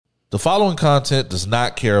The following content does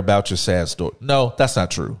not care about your sad story. No, that's not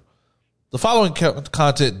true. The following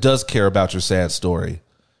content does care about your sad story.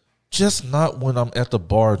 Just not when I'm at the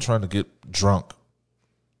bar trying to get drunk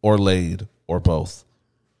or laid or both.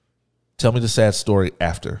 Tell me the sad story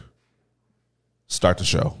after. Start the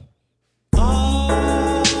show.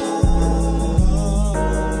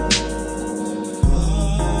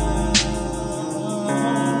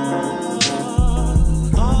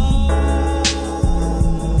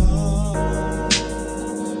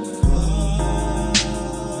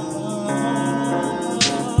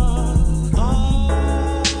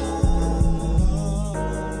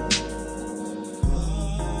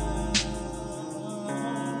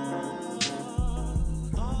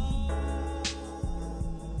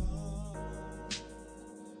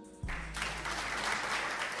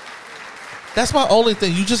 That's my only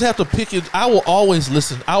thing. You just have to pick it. I will always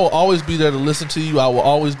listen. I will always be there to listen to you. I will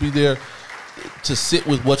always be there to sit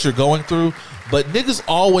with what you're going through. But niggas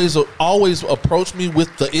always approach me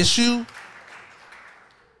with the issue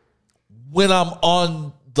when I'm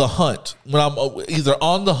on the hunt. When I'm either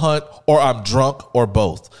on the hunt or I'm drunk or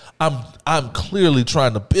both. I'm clearly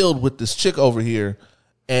trying to build with this chick over here,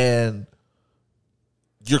 and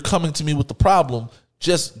you're coming to me with the problem.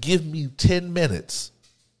 Just give me 10 minutes.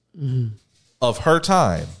 Of her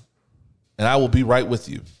time, and I will be right with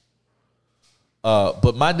you.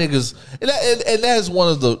 But my niggas, and that is one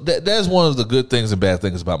of the good things and bad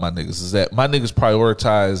things about my niggas is that my niggas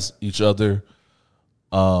prioritize each other,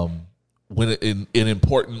 when in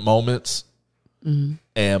important moments,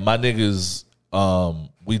 and my niggas,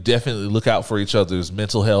 we definitely look out for each other's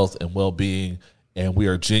mental health and well being, and we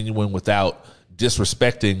are genuine without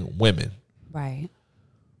disrespecting women. Right.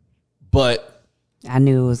 But I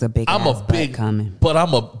knew it was a big. I'm a big coming, but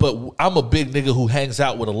I'm a big nigga who hangs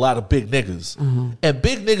out with a lot of big niggas, and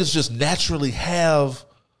big niggas just naturally have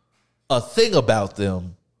a thing about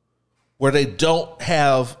them where they don't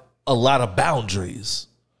have a lot of boundaries,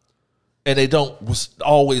 and they don't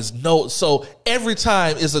always know. So every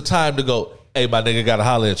time is a time to go, "Hey, my nigga, gotta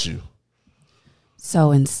holler at you."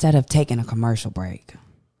 So instead of taking a commercial break,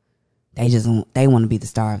 they want to be the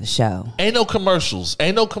star of the show. Ain't no commercials.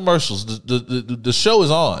 The show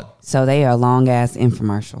is on. So they are a long ass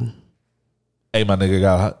infomercial. Hey, my nigga,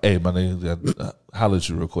 got holler at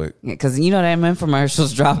you real quick. Because you know them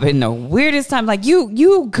infomercials drop in the weirdest time. Like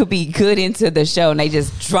you could be good into the show and they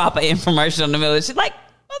just drop an infomercial in the middle. She's like,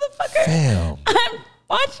 motherfucker, fam, I'm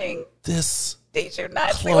watching this. Did you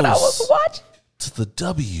not see what I was watching? To the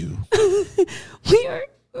W. we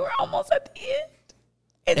were almost at the end.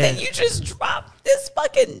 And then you just drop this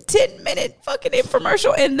fucking 10-minute fucking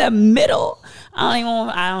infomercial in the middle. I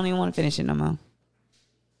don't even want to finish it no more.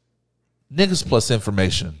 Niggas plus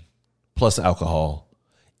information plus alcohol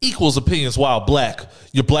equals opinions while black.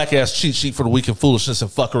 Your black ass cheat sheet for the week in foolishness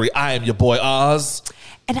and fuckery. I am your boy Oz.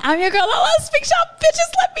 And I'm your girl LaLa Speaks. Y'all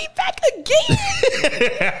bitches let me back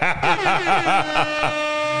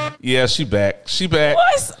again. Yeah, she back.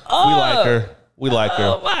 What's up? We like her.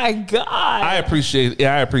 Oh my God. I appreciate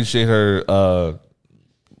her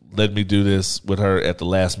letting me do this with her at the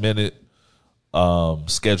last minute.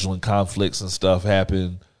 Scheduling conflicts and stuff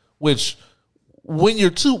happen, which when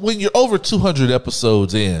you're over 200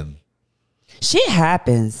 episodes in, shit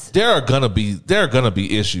happens. There are gonna be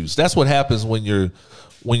issues. That's what happens when you're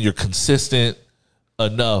consistent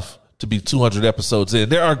enough to be 200 episodes in.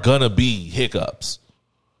 There are gonna be hiccups.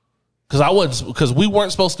 Because we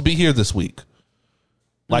weren't supposed to be here this week.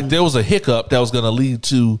 Like there was a hiccup that was going to lead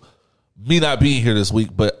to me not being here this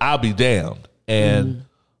week, but I'll be damned. And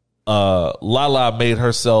LaLa made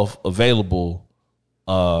herself available,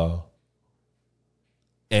 and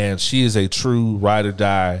she is a true ride or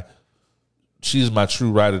die. She's my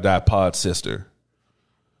true ride or die pod sister.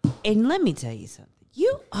 And let me tell you something.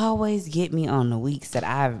 You always get me on the weeks that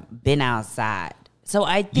I've been outside. So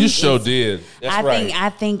I think you sure did. That's right. I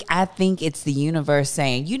think it's the universe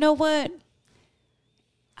saying, you know what?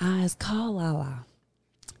 Call LaLa.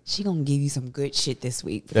 She gonna give you some good shit this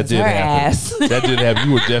week. That did happen. That did happen.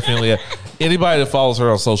 You were definitely. Anybody that follows her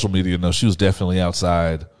on social media knows she was definitely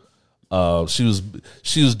outside. She was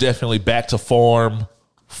definitely back to form,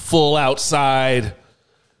 full outside.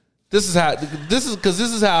 This is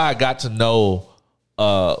how I got to know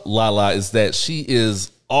LaLa, is that she is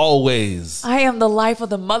always. I am the life of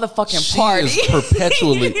the motherfucking party. She is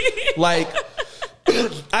perpetually like.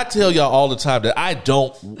 I tell y'all all the time that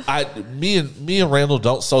me and Randall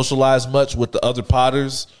don't socialize much with the other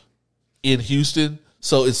Potters in Houston.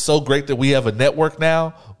 So it's so great that we have a network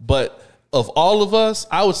now. But of all of us,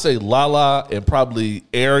 I would say LaLa and probably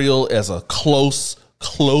Ariel as a close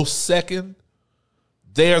second.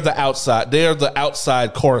 They're the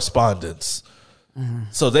outside correspondents.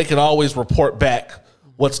 So they can always report back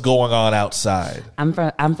what's going on outside. I'm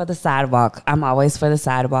for the sidewalk. I'm always for the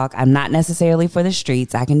sidewalk. I'm not necessarily for the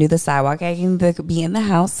streets. I can do the sidewalk. I can be in the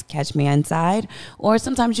house, catch me inside, or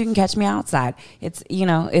sometimes you can catch me outside. It's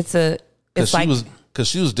because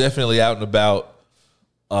she was definitely out and about.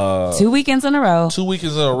 2 weekends in a row. 2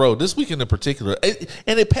 weekends in a row. This weekend in particular,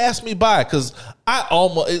 and it passed me by because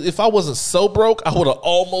if I wasn't so broke, I would have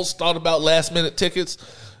almost thought about last minute tickets.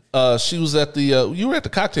 She was at the. You were at the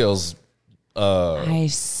cocktails. I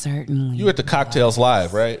certainly. You were at the cocktails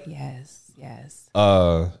live, right? Yes.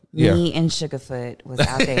 Yeah. Me and Sugarfoot was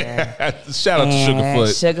out there. Shout out to Sugarfoot.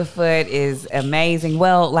 Sugarfoot is amazing.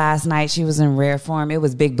 Well, last night she was in rare form. It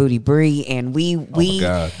was Big Booty Bree, and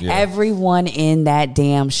everyone in that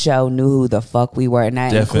damn show knew who the fuck we were, and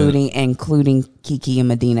including Kiki and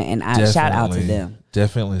Medina. And I shout out to them.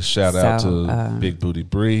 Definitely shout out to Big Booty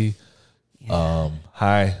Bree. Yeah.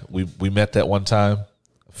 Hi, we met that one time.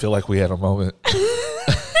 I feel like we had a moment.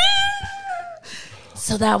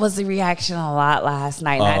 So that was the reaction a lot last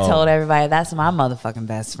night. And I told everybody, that's my motherfucking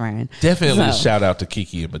best friend. Definitely shout out to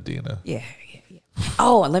Kiki and Medina. Yeah.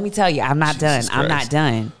 Oh, and let me tell you, I'm not done. I'm not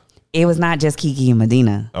done. It was not just Kiki and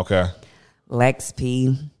Medina. Okay. Lex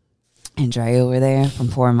P and Dre over there from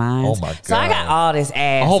Poor Minds. Oh, my God. So I got all this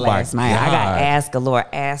ass last night. I got ass galore.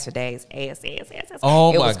 Ass for days. Ass.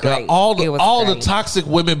 Oh, my God. All the toxic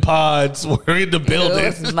women pods were in the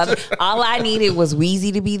building. All I needed was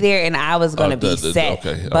Wheezy to be there, and I was going to be set.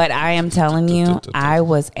 Okay. But I am telling you, I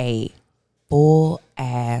was a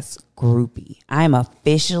full-ass groupie. I am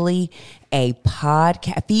officially a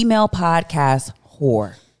female podcast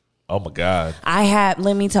whore. Oh my God!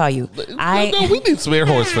 Let me tell you, no, we need some air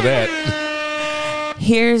horns for that.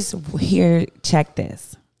 Check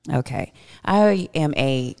this. Okay,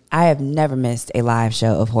 I have never missed a live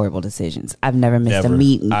show of Horrible Decisions. I've never missed a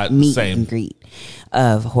meet and greet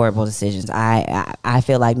of Horrible Decisions. I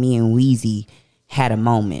feel like me and Wheezy had a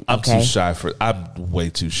moment. Okay? I'm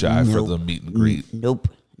way too shy for the meet and greet. Nope.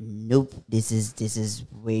 This is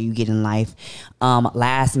where you get in life.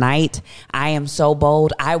 Last night, I am so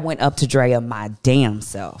bold. I went up to Drea my damn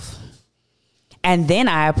self. And then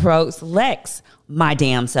I approached Lex my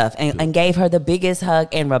damn self and gave her the biggest hug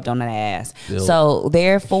and rubbed on her ass. So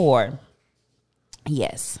therefore,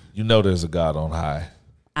 yes. You know there's a God on high.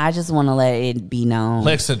 I just want to let it be known.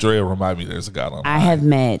 Lex and Drea remind me there's a God on high. I have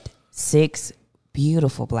met 6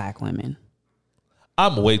 beautiful black women.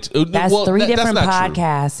 I'm way too. That's 3 different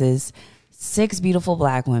podcasts. 6 beautiful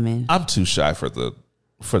black women. I'm too shy for the.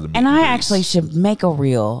 And I actually should make a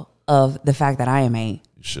reel of the fact that I am a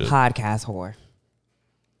podcast whore.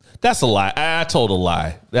 That's a lie. I told a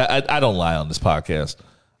lie. I don't lie on this podcast.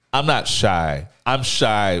 I'm not shy. I'm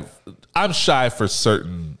shy for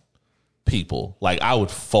certain people. Like I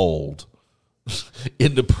would fold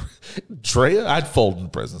in the Drea. I'd fold in the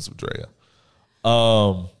presence of Drea.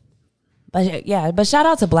 But shout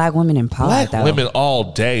out to black women in pod. Black women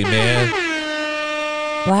all day, man.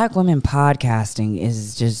 Black women podcasting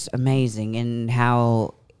is just amazing, and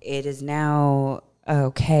how it is now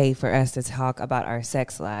okay for us to talk about our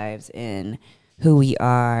sex lives and who we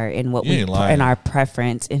are and what and our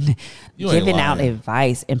preference and giving out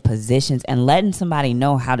advice and positions and letting somebody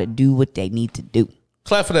know how to do what they need to do.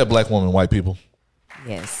 Clap for that, black woman, white people.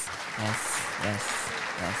 Yes.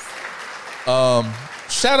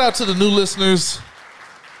 Shout out to the new listeners.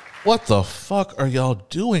 What the fuck are y'all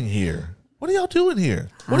doing here? What are y'all doing here?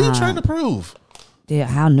 What are you trying to prove?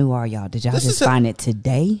 How new are y'all? Did y'all just find it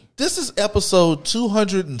today? This is episode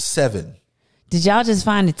 207. Did y'all just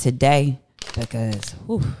find it today? Because,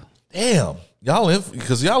 damn, y'all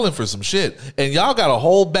in for some shit. And y'all got a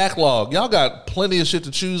whole backlog. Y'all got plenty of shit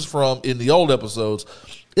to choose from in the old episodes.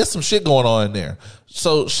 There's some shit going on in there.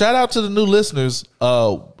 So shout out to the new listeners.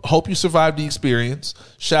 Hope you survived the experience.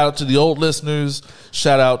 Shout out to the old listeners.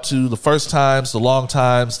 Shout out to the first times, the long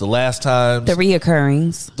times, the last times. The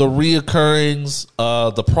reoccurrings.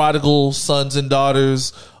 The prodigal sons and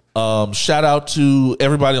daughters. Shout out to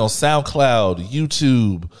everybody on SoundCloud,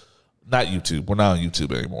 YouTube. Not YouTube. We're not on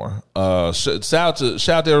YouTube anymore. Shout out to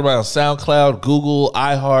everybody on SoundCloud, Google,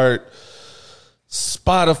 iHeart,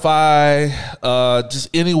 Spotify, just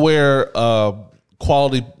anywhere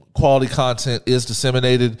quality content is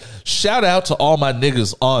disseminated. Shout out to all my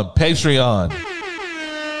niggas on Patreon.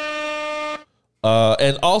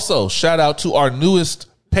 And also shout out to our newest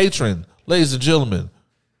patron, ladies and gentlemen,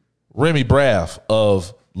 Remy Braff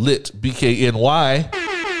of Lit BKNY.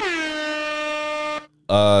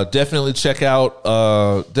 Definitely check out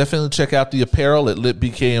the apparel at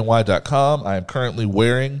litbkny.com. I am currently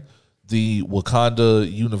wearing the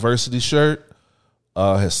Wakanda University shirt.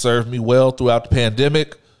 Has served me well throughout the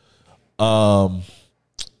pandemic.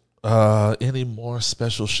 Any more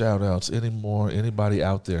special shout outs? Anybody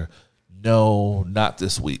out there? No, not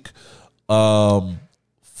this week.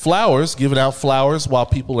 Flowers, giving out flowers while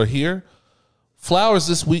people are here. Flowers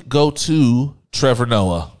this week go to Trevor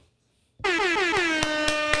Noah.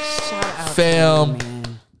 Shout out Fam, to you,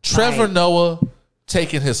 man. Trevor Right. Noah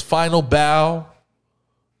taking his final bow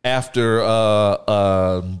after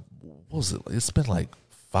what was it? It's been like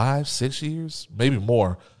 5-6 years, maybe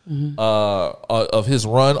more, of his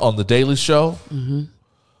run on the Daily Show.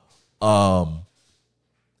 I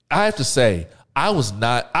have to say, I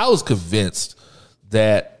was convinced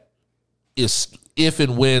that if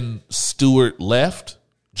and when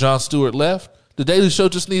Jon Stewart left, the Daily Show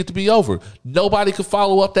just needed to be over. Nobody could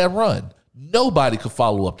follow up that run.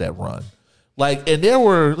 Like, and there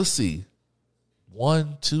were, let's see,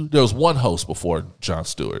 there was one host before Jon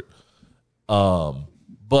Stewart.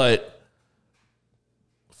 But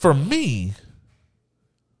for me,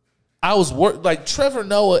 I was like Trevor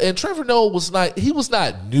Noah, and Trevor Noah was not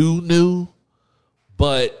new,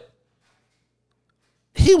 but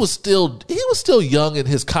he was still young in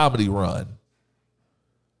his comedy run.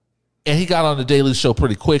 And he got on the Daily Show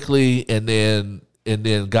pretty quickly and then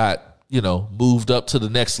got, moved up to the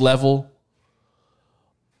next level.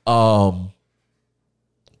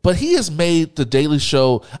 But he has made the Daily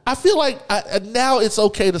Show, I feel like now it's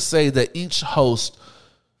okay to say that each host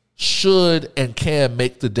should and can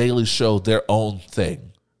make the Daily Show their own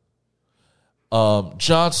thing.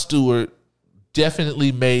 Jon Stewart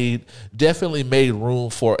definitely made room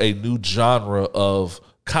for a new genre of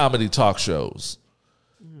comedy talk shows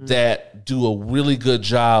that do a really good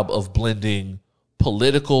job of blending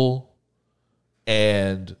political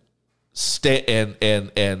and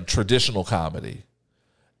traditional comedy.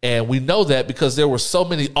 And we know that because there were so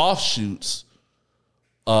many offshoots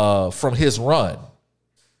from his run.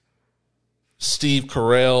 Steve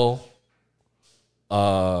Carell,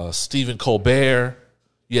 Stephen Colbert.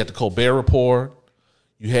 You had the Colbert Report.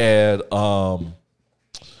 You had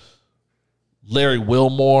Larry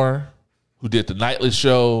Wilmore, who did the Nightly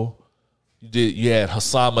Show. You had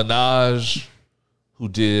Hassan Minaj, who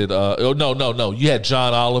did. You had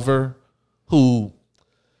John Oliver, who,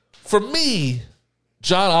 for me,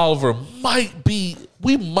 John Oliver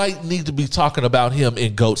we might need to be talking about him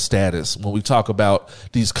in GOAT status when we talk about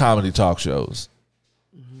these comedy talk shows.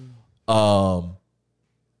 There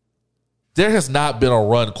has not been a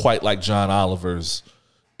run quite like John Oliver's,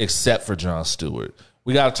 except for Jon Stewart.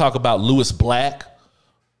 We got to talk about Louis Black,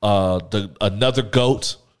 another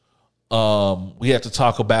GOAT. We have to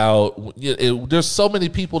talk about, there's so many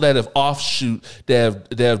people that have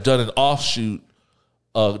done an offshoot,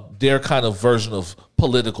 their kind of version of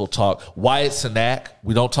political talk. Wyatt Cenac,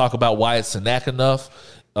 we don't talk about Wyatt Cenac enough.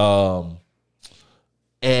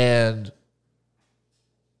 And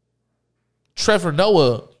Trevor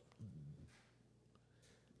Noah,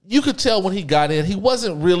 you could tell when he got in, he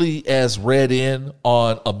wasn't really as read in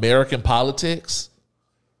on American politics.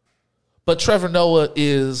 But Trevor Noah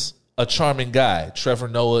is a charming guy. Trevor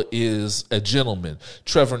Noah is a gentleman.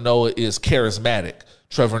 Trevor Noah is charismatic.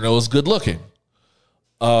 Trevor Noah is good looking.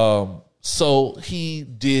 So he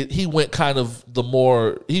went kind of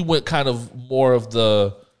more of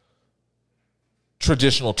the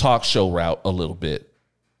traditional talk show route a little bit.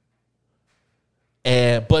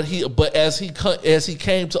 But as he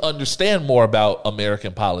came to understand more about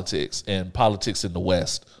American politics and politics in the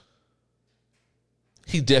West,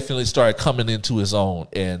 he definitely started coming into his own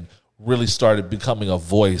and really started becoming a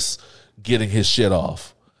voice, getting his shit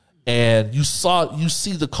off. And you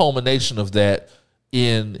see the culmination of that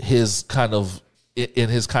in his kind of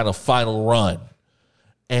final run.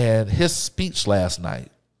 And his speech last night,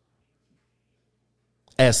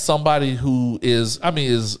 as somebody who I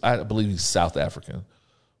believe he's South African,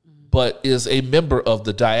 but is a member of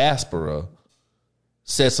the diaspora,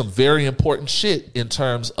 said some very important shit in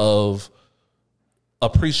terms of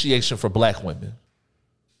appreciation for black women.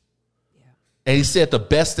 Yeah. And he said the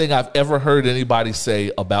best thing I've ever heard anybody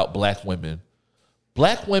say about black women.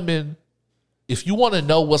 Black women, if you want to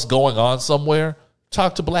know what's going on somewhere,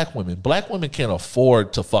 talk to black women. Black women can't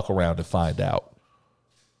afford to fuck around and find out.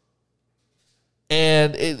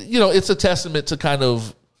 And it's a testament to kind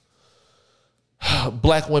of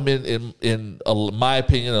black women, in my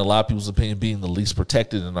opinion, and a lot of people's opinion, being the least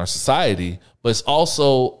protected in our society. But it's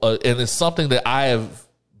also, and it's something that I have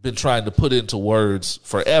been trying to put into words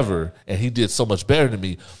forever, and he did so much better than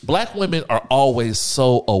me. Black women are always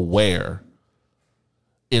so aware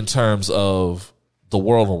in terms of the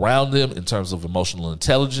world around them, in terms of emotional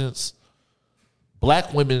intelligence,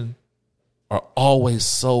 black women are always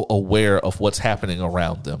so aware of what's happening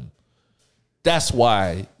around them. That's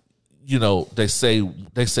why, they say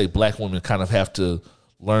black women kind of have to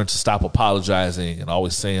learn to stop apologizing and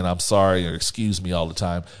always saying I'm sorry or excuse me all the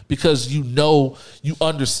time, because you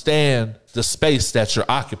understand the space that you're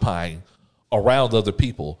occupying around other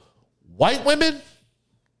people. White women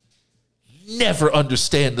never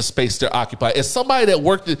understand the space they're occupying. As somebody that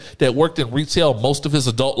worked in retail most of his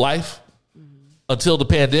adult life until the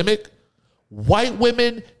pandemic, white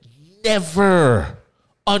women never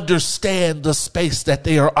understand the space that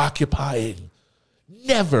they are occupying.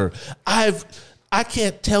 Never. I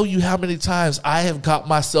can't tell you how many times I have got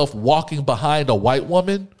myself walking behind a white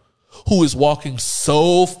woman who is walking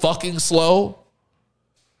so fucking slow,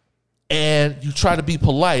 and you try to be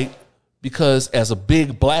polite because as a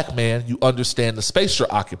big black man, you understand the space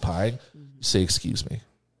you're occupying. You say, excuse me.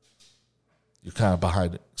 You're kind of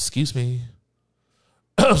behind it. Excuse me.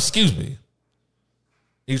 Excuse me.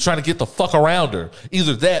 You're trying to get the fuck around her.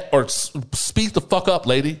 Either that or speak the fuck up,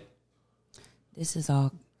 lady. This is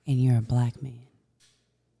all, and you're a black man,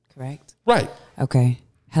 correct? Right. Okay.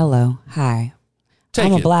 Hello. Hi.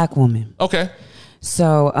 I'm a black woman. Okay.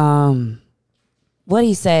 So, what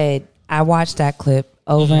he said, I watched that clip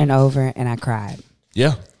over and over, and I cried.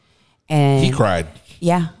 Yeah. And he cried.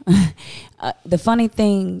 Yeah. The funny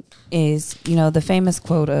thing is, the famous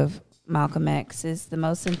quote of Malcolm X is the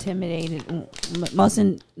most unprotected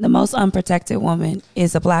woman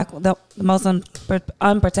is the most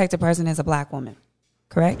unprotected person is a black woman.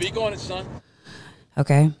 Correct? Speak on it, son.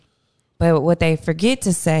 Okay. But what they forget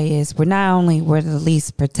to say is we're the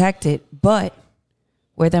least protected, but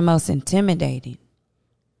we're the most intimidating,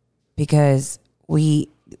 because we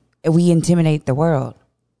intimidate the world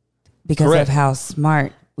because Correct. of how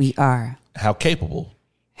smart we are, how capable,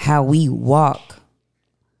 how we walk,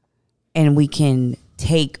 and we can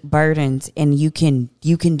take burdens, and you can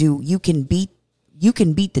beat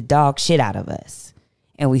the dog shit out of us,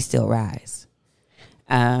 and we still rise.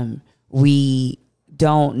 We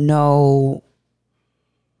don't know.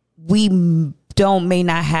 We may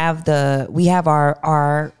not have we have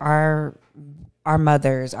our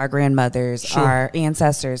mothers, our grandmothers, sure. our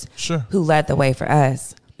ancestors, sure. who led the way for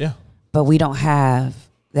us. Yeah. But we don't have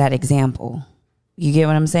that example. You get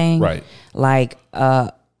what I'm saying? Right. Like,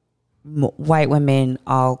 white women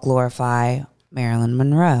all glorify Marilyn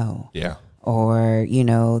Monroe. Yeah. Or,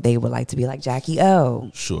 they would like to be like Jackie O.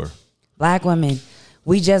 Sure. Black women,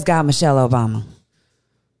 we just got Michelle Obama.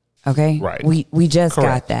 Okay? Right. We just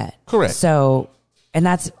Correct. got that. Correct. So, and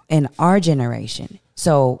that's in our generation.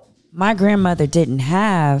 So my grandmother didn't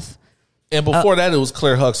have. And before that, it was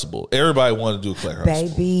Claire Huxtable. Everybody wanted to do Claire Huxtable.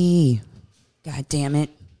 Baby. God damn it.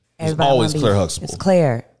 It was always Claire Huxtable. It's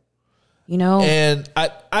Claire. And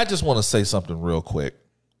I just want to say something real quick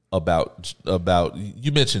about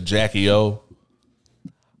you mentioned Jackie O.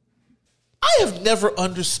 I have never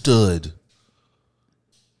understood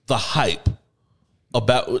the hype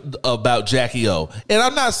about Jackie O. And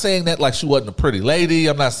I'm not saying that like she wasn't a pretty lady.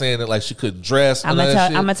 I'm not saying that like she couldn't dress. I'm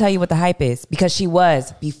gonna tell you what the hype is, because she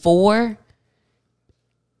was before.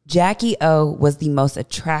 Jackie O was the most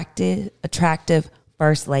attractive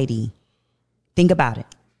first lady. Think about it.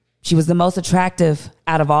 She was the most attractive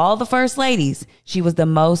out of all the first ladies. She was the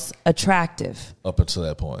most attractive up until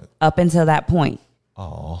that point.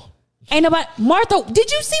 Oh, ain't nobody. Martha,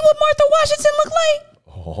 did you see what Martha Washington looked like?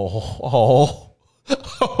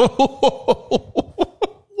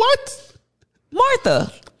 What?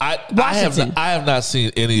 Martha. I have not seen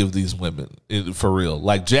any of these women for real.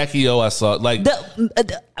 Like Jackie O, I saw like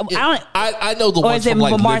I know the ones from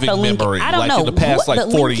like Martha living Lincoln. memory. I don't like know. In the past like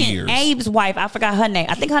 40 Lincoln, years. Abe's wife, I forgot her name.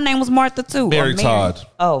 I think her name was Martha too. Mary Todd.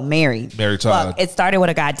 Oh, Mary. Mary Todd. Fuck, it started with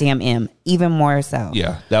a goddamn M. Even more so.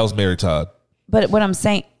 Yeah, that was Mary Todd. But what I'm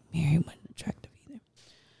saying, Mary wasn't attractive either.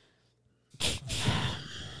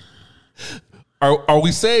 Are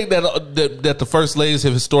we saying that the first ladies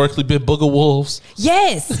have historically been booger wolves?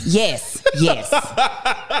 Yes.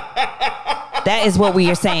 That is what we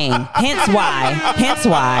are saying. Hence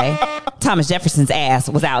why Thomas Jefferson's ass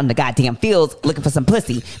was out in the goddamn fields looking for some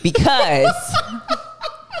pussy, because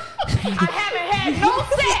I haven't had no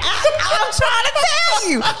sex. I'm trying to tell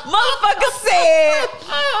you, motherfucker said,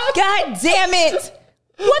 God damn it,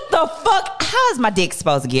 what the fuck? How is my dick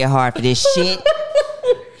supposed to get hard for this shit?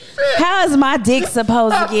 How is my dick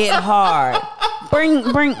supposed to get hard? Bring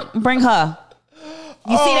her.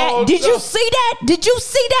 You see that? Did you see that? Did you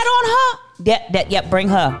see that on her? Yep, bring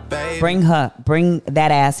her. Baby. Bring her. Bring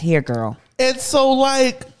that ass here, girl. And so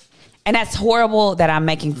like, and that's horrible that I'm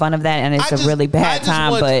making fun of that, and it's a really bad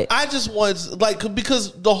time. But I just want, like,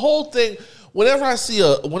 because the whole thing, whenever I see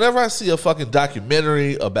a fucking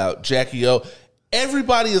documentary about Jackie O,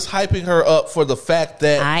 everybody is hyping her up for the fact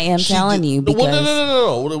that I am telling you because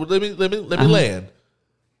no. Let me land.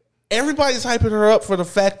 Everybody's hyping her up for the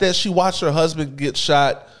fact that she watched her husband get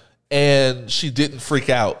shot and she didn't freak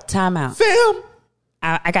out. Time out, fam.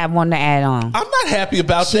 I got one to add on. I'm not happy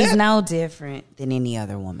about that. She's no different than any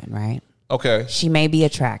other woman, right? Okay. She may be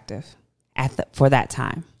attractive for that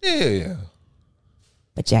time. Yeah.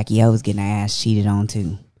 But Jackie O was getting her ass cheated on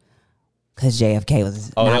too. Because JFK was.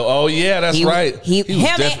 That's right.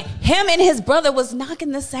 Him and his brother was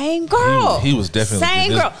knocking the same girl. He was definitely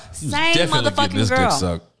same girl. Same motherfucking girl. Dick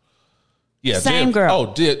sucked. Yeah, same girl. Oh,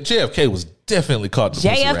 JFK was definitely caught. The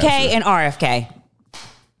JFK and RFK.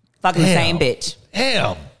 Fucking the same bitch.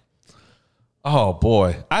 Damn. Oh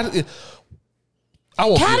boy. How do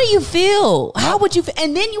you feel? How would you feel?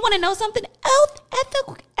 And then you want to know something?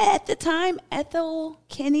 At the time, Ethel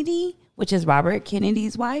Kennedy, which is Robert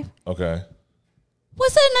Kennedy's wife, okay,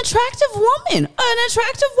 was an attractive woman, an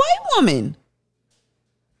attractive white woman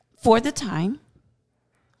for the time.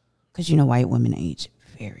 Because you know white women age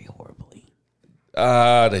very horribly.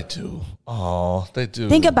 They do. Oh, they do.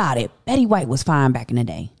 Think about it. Betty White was fine back in the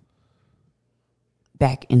day.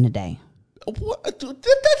 What?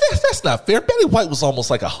 That's not fair. Betty White was almost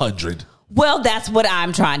like 100. Well, that's what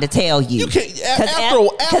I'm trying to tell you. You can't.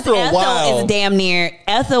 After a while, is damn near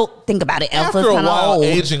Ethel. Think about it. Ethel's after a while, old.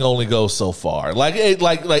 aging only goes so far. Like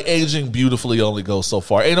aging beautifully only goes so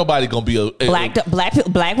far. Ain't nobody gonna be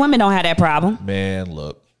black women don't have that problem. Man,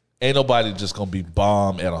 look, ain't nobody just gonna be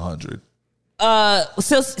bomb at 100.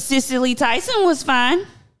 So Cicely Tyson was fine.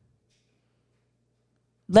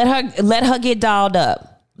 Let her get dolled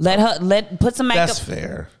up. Put some makeup.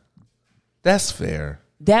 That's fair.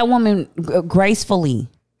 That woman gracefully.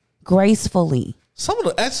 Some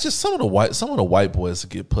of the white boys that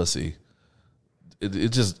get pussy.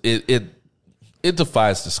 It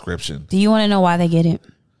defies description. Do you want to know why they get it?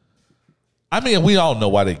 I mean, we all know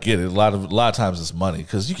why they get it. A lot of times it's money,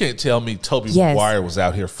 because you can't tell me Tobey Maguire was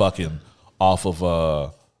out here fucking off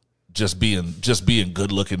of just being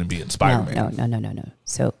good looking and being Spider-Man. No.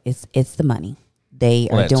 So it's the money. They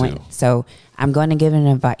are doing too. So I'm going to give an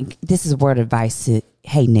advice. This is a word of advice to,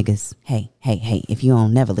 hey niggas, hey. If you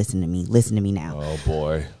don't never listen to me now. Oh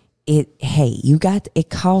boy. It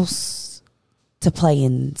costs to play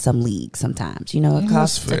in some leagues sometimes. You know, it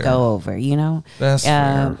costs to go over. You know, that's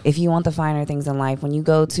fair. If you want the finer things in life,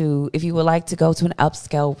 if you would like to go to an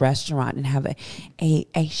upscale restaurant and have a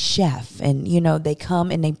chef, and you know they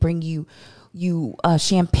come and they bring you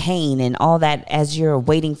champagne and all that as you're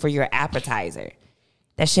waiting for your appetizer.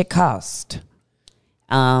 That shit cost.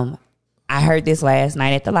 I heard this last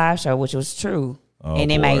night at the live show, which was true,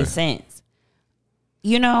 and it made sense.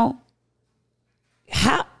 You know,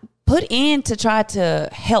 put in to try to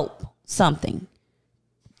help something,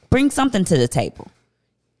 bring something to the table.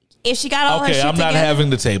 If she got all her shit I'm not together,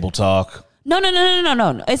 having the table talk. No.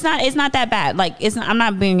 It's not that bad. Like I'm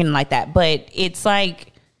not bringing it like that, but it's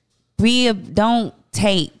like bring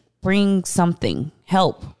something,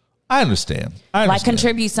 help. I understand. Like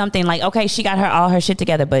contribute something. Like, okay, she got all her shit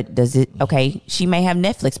together, but she may have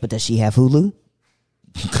Netflix, but does she have Hulu?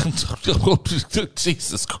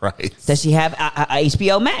 Jesus Christ. Does she have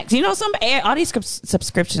HBO Max? You know, all these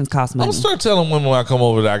subscriptions cost money. I'm gonna start telling women when I come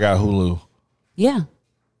over that I got Hulu. Yeah.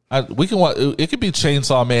 We can watch. It could be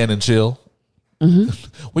Chainsaw Man and chill.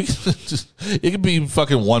 Mm-hmm. It could be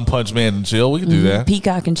fucking One Punch Man and chill. We can do that.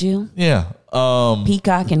 Peacock and chill. Yeah.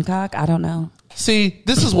 Peacock and cock. I don't know. This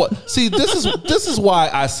is why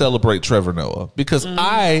I celebrate Trevor Noah, because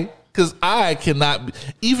I cannot,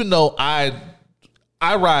 even though I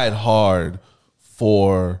ride hard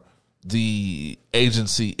for the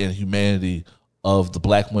agency and humanity of the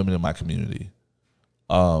black women in my community.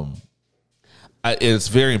 It's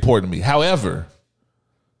very important to me. However,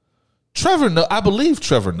 I believe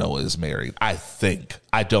Trevor Noah is married. I think.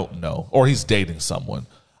 I don't know. Or he's dating someone.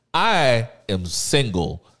 I am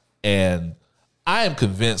single, and I am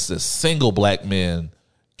convinced that single black men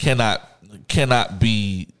cannot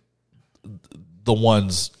be the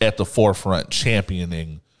ones at the forefront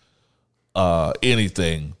championing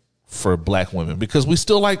anything for black women, because we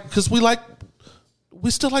still like pussy,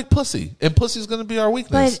 and pussy is going to be our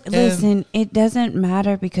weakness. But listen, it doesn't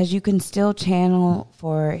matter, because you can still channel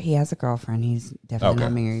for. He has a girlfriend. He's definitely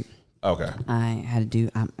not married. Okay. I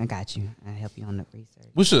got you. I help you on the research.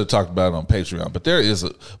 We should have talked about it on Patreon,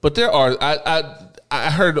 I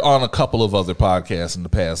heard on a couple of other podcasts in the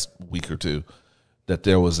past week or two that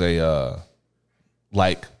there was that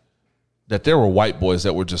there were white boys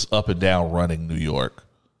that were just up and down running New York.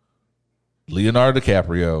 Leonardo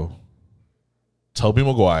DiCaprio, Tobey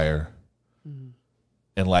Maguire,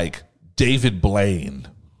 and like David Blaine.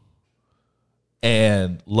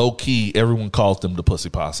 And low key, everyone called them the Pussy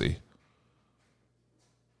Posse.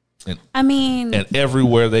 And, and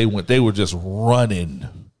everywhere they went, they were just running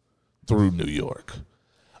through New York.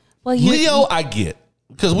 Well, Leo, I get,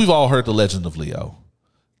 because we've all heard the legend of Leo.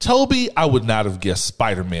 Toby, I would not have guessed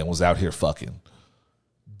Spider-Man was out here fucking.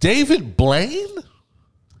 David Blaine?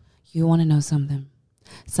 You want to know something?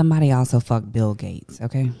 Somebody also fucked Bill Gates,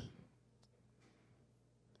 okay?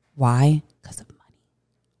 Why? Because of money.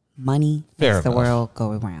 Money makes the world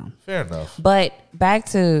go around. Fair enough. But back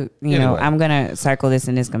to, you know, I'm going to circle this,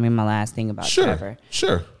 and this is going to be my last thing about Trevor.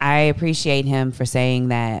 Sure. I appreciate him for saying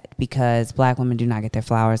that because black women do not get their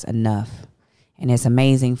flowers enough. And it's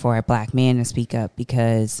amazing for a black man to speak up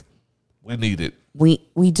because we need it. We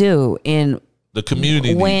do. And the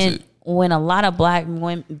community needs it. When a lot of black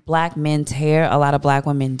men tear a lot of black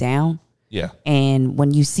women down. Yeah. And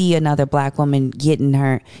when you see another black woman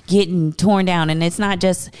getting torn down, and it's not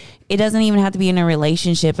just, it doesn't even have to be in a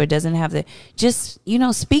relationship, or doesn't have to, just, you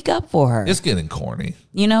know, speak up for her. It's getting corny.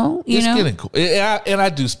 It's getting corny. And I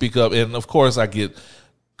do speak up. And of course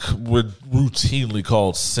we're routinely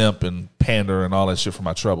called simp and pander and all that shit for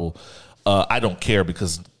my trouble. I don't care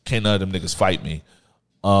because can't none of them niggas fight me.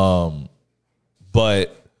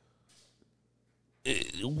 But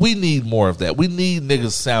we need more of that. We need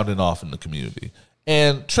niggas sounding off in the community.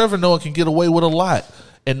 And Trevor Noah can get away with a lot.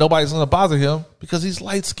 And nobody's going to bother him because he's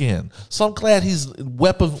light-skinned. So I'm glad he's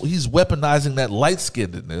weaponizing that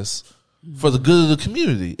light-skinnedness for the good of the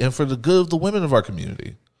community and for the good of the women of our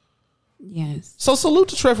community. Yes. So salute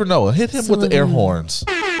to Trevor Noah. Hit him with the air horns.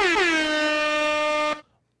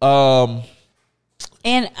 And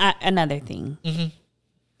another thing. Mm-hmm.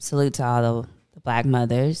 Salute to all the black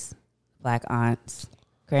mothers, black aunts,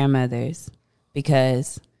 grandmothers,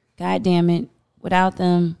 because God damn it, without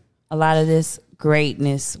them, a lot of this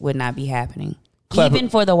greatness would not be happening. Even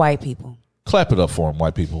for the white people. Clap it up for them,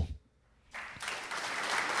 white people.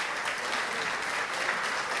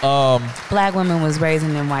 Black women was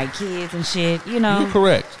raising them white kids and shit, you know. You're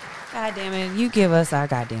correct. God damn it, you give us our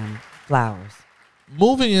goddamn flowers.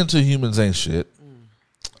 Moving into Humans Ain't Shit.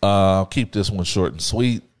 I'll keep this one short and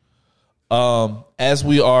sweet. As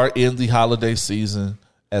we are in the holiday season,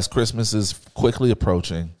 as Christmas is quickly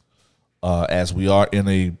approaching, as we are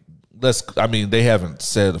in they haven't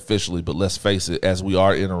said officially, but let's face it, as we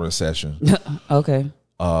are in a recession. Okay.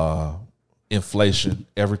 Inflation,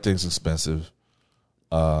 everything's expensive.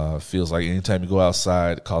 Feels like anytime you go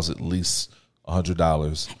outside, it costs at least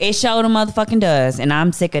 $100. It sure the motherfucking does, and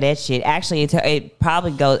I'm sick of that shit. Actually, it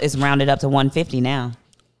probably it's rounded up to $150 now.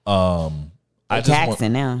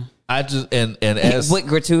 Taxing now. As with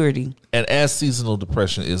gratuity, and as seasonal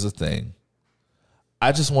depression is a thing,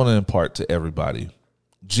 I just want to impart to everybody,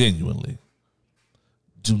 genuinely,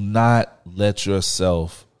 do not let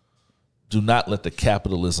the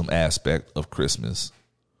capitalism aspect of Christmas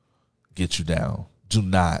get you down. Do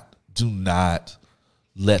not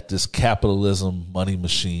let this capitalism money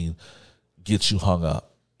machine get you hung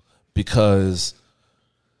up, because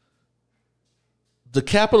the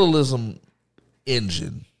capitalism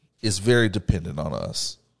engine is very dependent on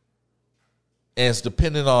us. And it's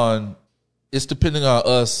dependent on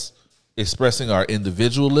us expressing our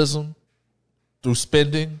individualism through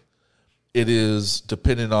spending. It is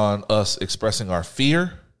dependent on us expressing our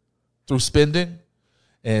fear through spending.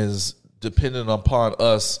 And is dependent upon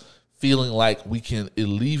us feeling like we can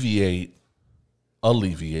alleviate our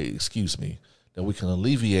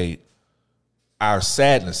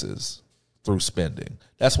sadnesses through spending.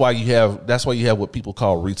 That's why you have what people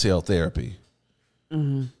call retail therapy.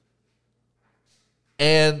 Mm-hmm.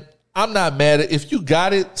 And I'm not mad at, if you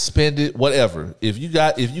got it, spend it, whatever. If you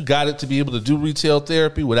got it to be able to do retail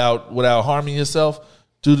therapy without harming yourself,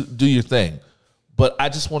 do your thing. But I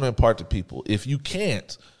just want to impart to people, if you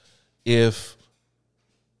can't, if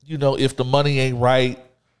the money ain't right,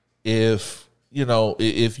 if you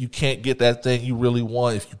can't get that thing you really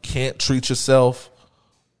want, if you can't treat yourself,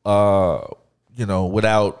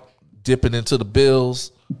 without dipping into the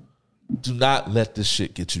bills, do not let this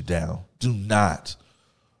shit get you down. Do not.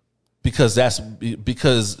 Because that's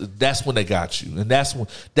when they got you. And that's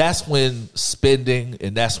when spending,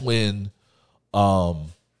 and that's when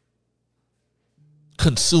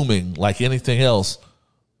consuming, like anything else,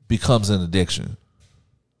 becomes an addiction.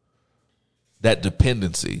 That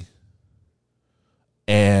dependency.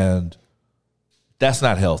 And that's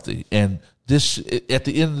not healthy. And this, at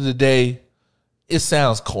the end of the day, it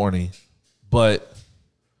sounds corny, but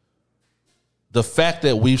the fact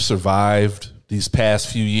that we've survived these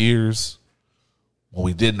past few years when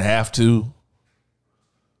we didn't have to,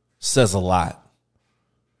 says a lot.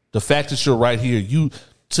 The fact that you're right here,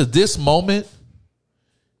 to this moment,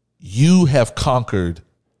 you have conquered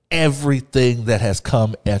everything that has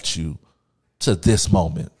come at you to this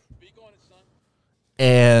moment.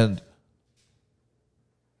 And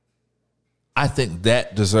I think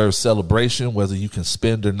that deserves celebration, whether you can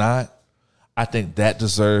spend or not. I think that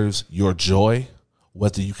deserves your joy,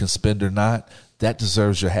 whether you can spend or not. That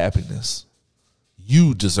deserves your happiness.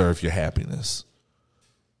 You deserve your happiness.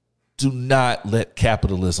 Do not let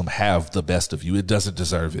capitalism have the best of you. It doesn't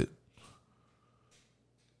deserve it.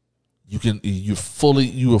 You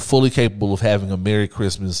are fully capable of having a Merry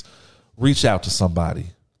Christmas. Reach out to somebody.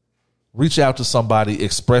 Reach out to somebody.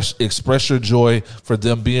 Express your joy for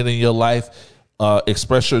them being in your life.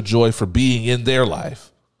 Express your joy for being in their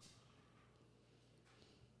life.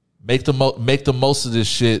 Make the most of this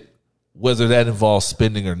shit, whether that involves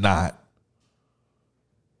spending or not.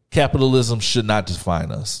 Capitalism should not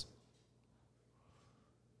define us.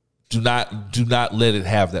 Do not let it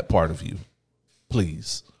have that part of you.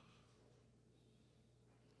 Please.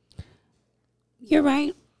 You're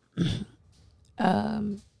right.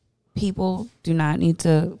 People do not need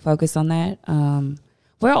to focus on that.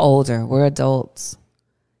 We're older. We're adults.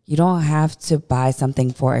 You don't have to buy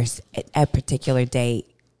something for a particular date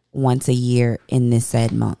once a year in this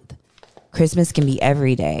said month. Christmas can be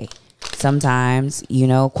every day. Sometimes,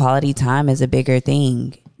 quality time is a bigger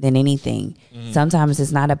thing than anything. Sometimes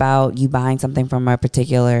it's not about you buying something from a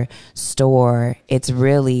particular store. It's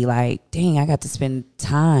really like, dang, I got to spend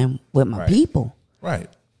time with my people. Right.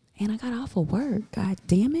 And I got off of work. God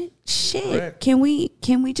damn it. Shit. Right. Can we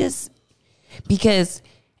just, because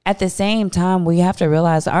at the same time, we have to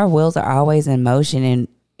realize our wheels are always in motion,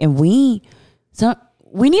 and we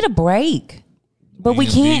need a break. But we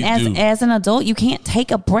can't, as an adult, you can't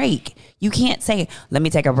take a break. You can't say, let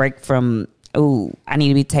me take a break from, I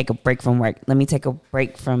need to take a break from work. Let me take a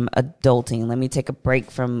break from adulting. Let me take a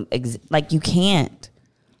break from, you can't.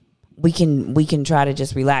 We can try to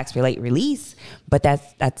just relax, relate, release, but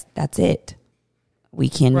that's it. We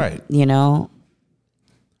can,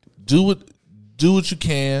 do what you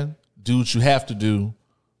can, do what you have to do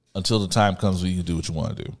until the time comes when you can do what you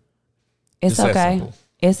want to do. It's okay.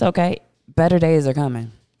 It's okay. Better days are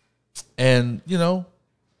coming. And, go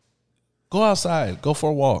outside, go for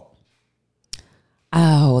a walk.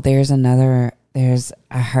 Oh,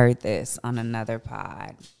 I heard this on another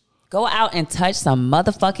pod. Go out and touch some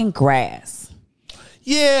motherfucking grass.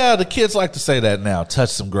 Yeah, the kids like to say that now.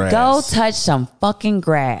 Touch some grass. Go touch some fucking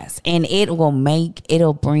grass. And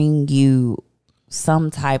it'll bring you some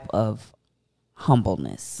type of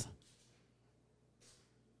humbleness.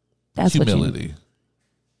 That's humility.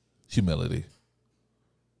 Humility.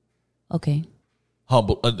 Okay.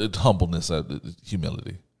 Humbleness,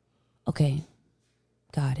 humility. Okay.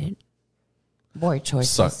 Got it. Word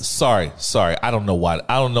choices. Sorry. I don't know why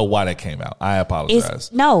that came out. I apologize.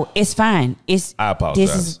 It's fine. I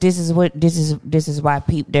apologize. This is why this is why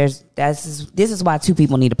two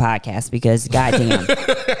people need a podcast, because goddamn,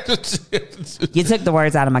 you took the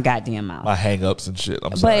words out of my goddamn mouth. My hang-ups and shit.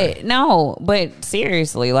 I'm sorry. But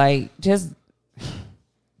seriously, just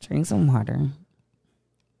drink some water.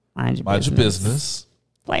 Mind your business.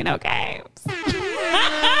 Play no games.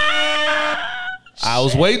 I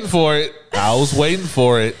was waiting for it.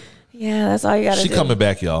 Yeah, that's all you gotta do. She coming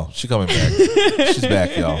back, y'all. She's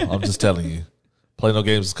back, y'all. I'm just telling you. Play No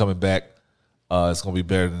Games is coming back. It's gonna be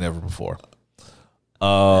better than ever before.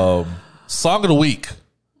 Song of the week.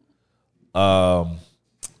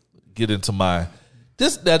 Get into my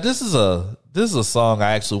this is a song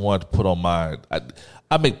I actually wanted to put on my.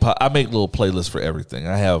 I make little playlists for everything.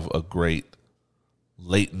 I have a great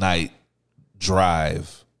late night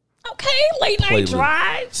drive. Okay, late night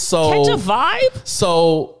drive. So catch a vibe.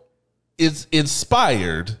 So it's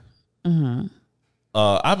inspired. Mm-hmm.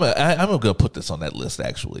 I'm gonna put this on that list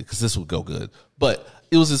actually, because this would go good. But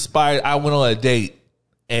it was inspired. I went on a date,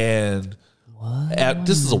 and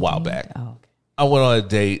this is a while back. Oh, okay. I went on a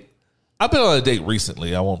date. I've been on a date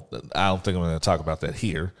recently. I don't think I'm going to talk about that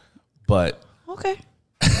here. But okay.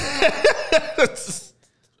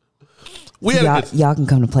 Y'all can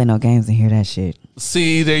come to Play No Games and hear that shit.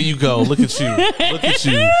 See, there you go. Look at you. Look at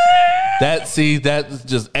you. That's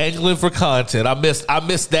just angling for content. I missed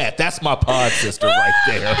that. That's my pod sister right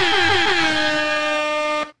there.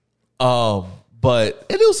 But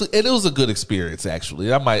it was a good experience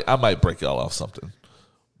actually. I might break y'all off something.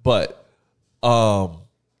 But no,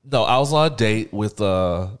 I was on a date with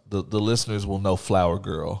the listeners will know Flower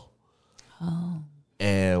Girl. Oh.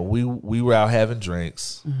 And we were out having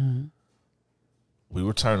drinks. Mm-hmm. We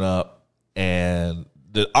were turned up, and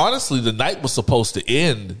honestly, the night was supposed to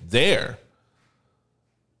end there.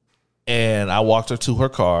 And I walked her to her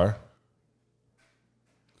car,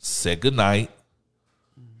 said goodnight.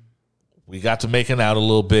 We got to making out a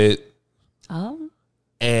little bit. Oh.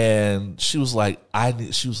 And she was like,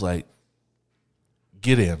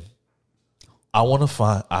 get in. I want to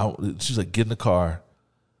find out. She's like, get in the car.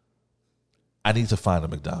 I need to find a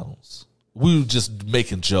McDonald's. We were just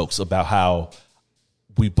making jokes about how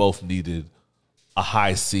we both needed a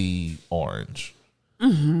high C orange.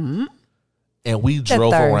 Mm-hmm. And we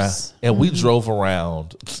drove around. And we drove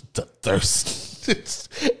around the thirst.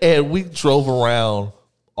 And we drove around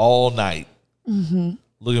all night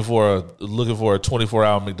looking for a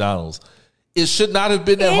 24-hour McDonald's. It should not have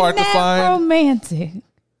been that hard to find. Romantic.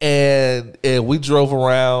 And we drove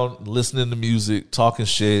around listening to music, talking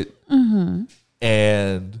shit.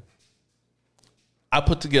 And I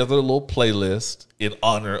put together a little playlist in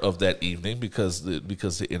honor of that evening because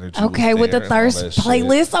the energy. Okay, was with the thirst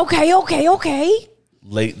playlist. Shit. Okay.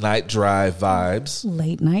 Late night drive vibes.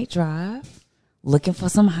 Late night drive. Looking for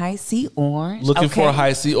some high C orange. Looking for a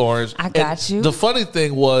high C orange. I got you. The funny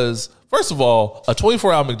thing was, first of all, a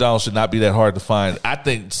 24-hour McDonald's should not be that hard to find. I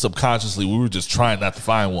think subconsciously we were just trying not to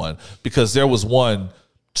find one because there was one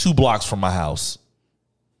 2 blocks from my house.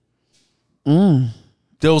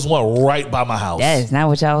 There was one right by my house. That is not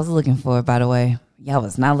what y'all was looking for, by the way. Y'all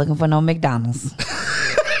was not looking for no McDonald's.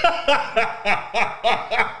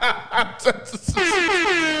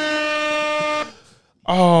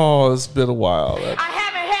 Oh, it's been a while. I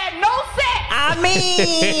haven't had no sex. I mean,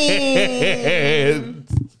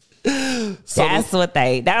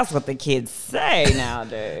 that's what the kids say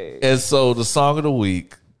nowadays. And so the song of the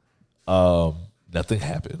week, nothing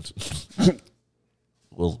happened.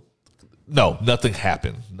 Well, no, nothing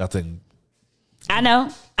happened. Nothing. I know.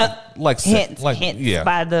 Hints yeah,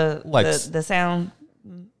 by the sound.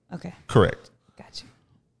 Okay, correct. Got you.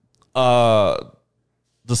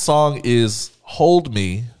 The song is "Hold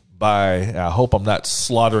Me" by, I hope I'm not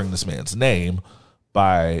slaughtering this man's name,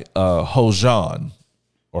 by Hojean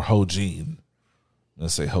or Hojean.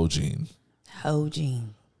 Let's say Hojean.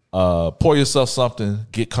 Hojean. Pour yourself something,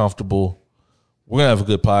 get comfortable. We're gonna have a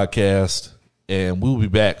good podcast, and we will be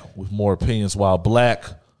back with more opinions while black.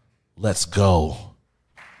 Let's go.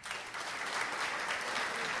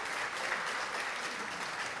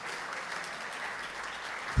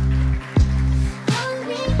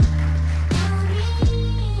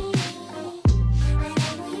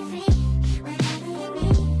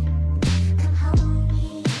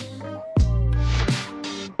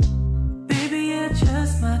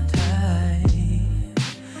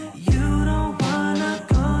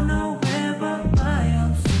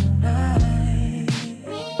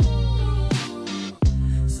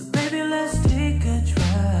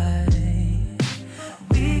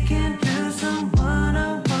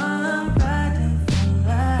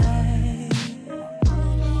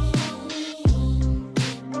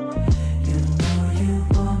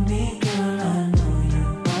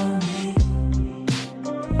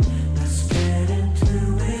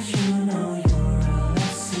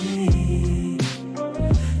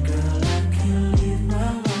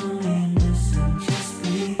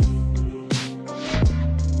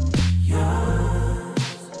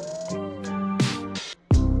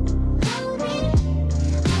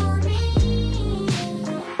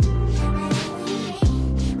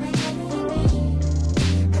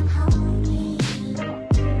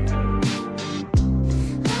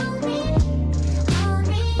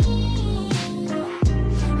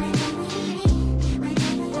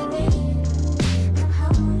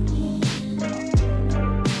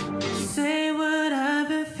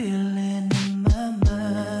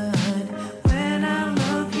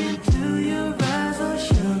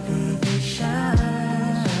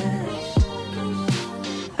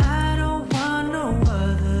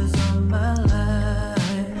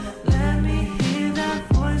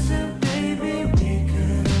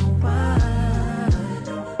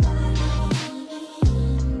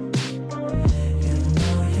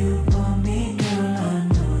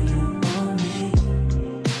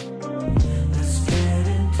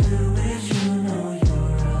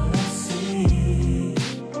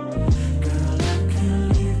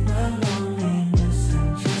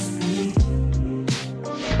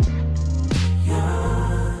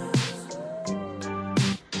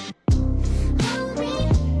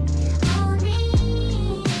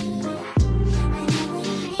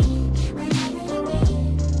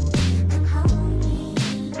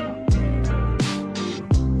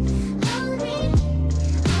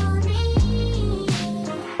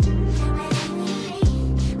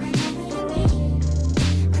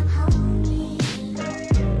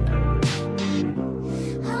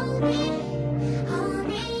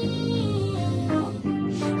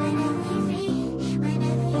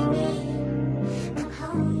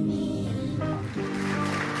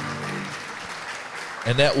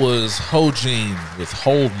 And that was Hojean with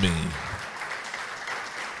Hold Me.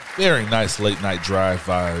 Very nice late night drive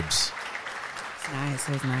vibes. It's nice.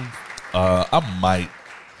 It was nice. I might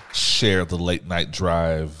share the late night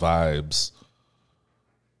drive vibes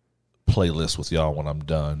playlist with y'all when I'm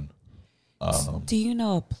done. Do you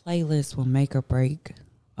know a playlist will make or break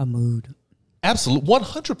a mood? Absolutely,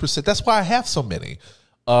 100%. That's why I have so many.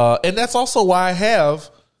 And that's also why I have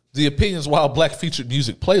the Opinions While Black Featured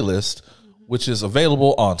Music playlist, which is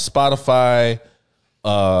available on Spotify,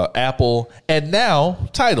 Apple, and now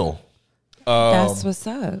Tidal. That's what's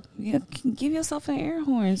up. Yeah, give yourself an air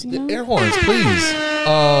horns, you know? Air horns, please.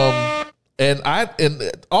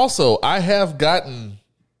 And also I have gotten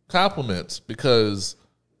compliments because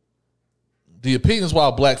the Opinions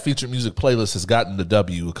While Black Featured Music playlist has gotten the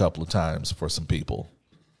W a couple of times for some people.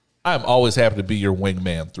 I'm always happy to be your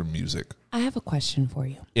wingman through music. I have a question for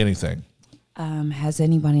you. Anything. Has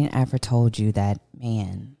anybody ever told you that,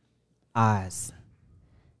 man, Oz,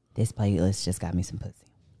 this playlist just got me some pussy?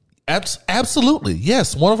 Absolutely.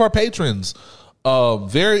 Yes. One of our patrons,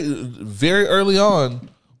 very, very early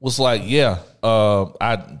on was like, yeah,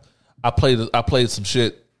 I played some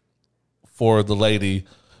shit for the lady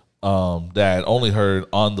that I only heard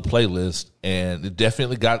on the playlist, and it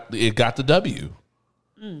definitely got the W.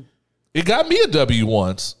 It got me a W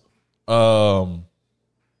once.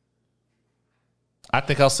 I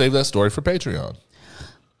think I'll save that story for Patreon.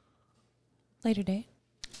 Later date.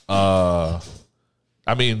 I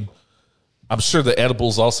mean, I'm sure the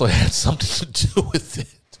edibles also had something to do with it.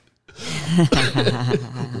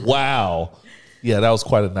 Wow. Yeah, that was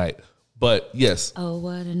quite a night. But yes. Oh,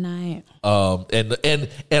 what a night. And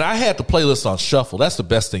I had the playlist on shuffle. That's the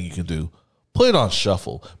best thing you can do. Put it on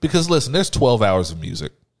shuffle. Because listen, there's 12 hours of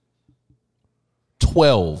music.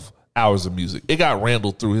 12 hours of music. It got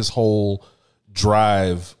Randall through his whole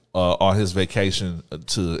drive on his vacation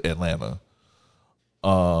to Atlanta.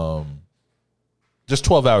 Just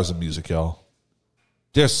 12 hours of music, y'all.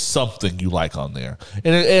 There's something you like on there.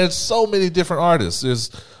 And it's so many different artists.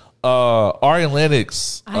 There's Ari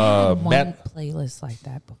Lennox. I had one playlist like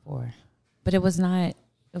that before. But it was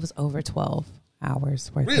over 12 hours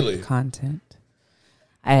worth of content.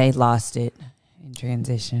 I lost it in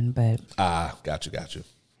transition, but got you.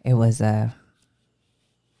 It was a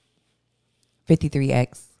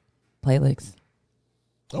 53X playlist.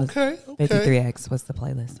 Okay. 53X was the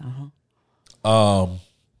playlist.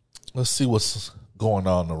 Let's see what's going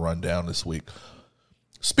on in the rundown this week.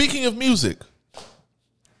 Speaking of music,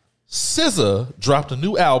 SZA dropped a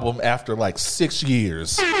new album after like 6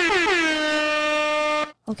 years. Okay,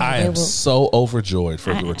 I am so overjoyed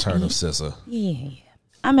for the return of SZA. Yeah,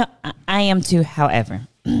 I am too. However,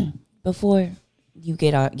 before you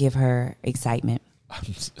give her excitement,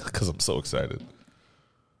 because I'm so excited,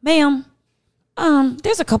 ma'am.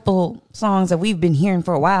 There's a couple songs that we've been hearing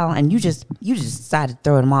for a while, and you just decided to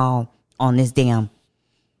throw them all on this damn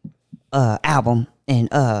album, and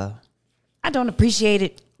I don't appreciate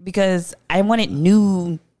it because I want it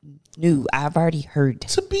new. I've already heard.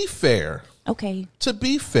 To be fair, okay.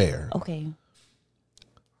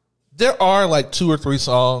 There are like 2 or 3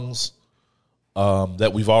 songs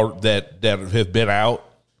that we've all that have been out.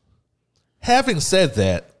 Having said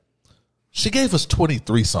that, she gave us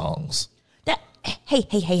 23 songs.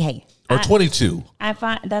 Hey. Or 22. I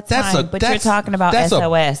find that's fine, but you're talking about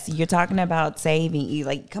SOS. You're talking about saving you.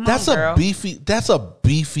 Like, come on, girl. That's a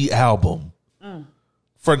beefy album.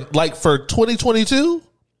 For 2022,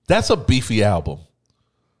 that's a beefy album.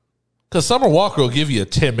 Because Summer Walker will give you a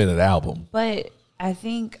 10-minute album. But I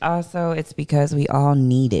think also it's because we all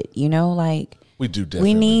need it. You know, like we do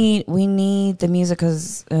definitely. We need the music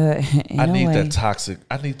because I need that toxic.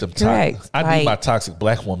 I need them. Correct. I need my toxic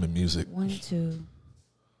black woman music. 1, 2,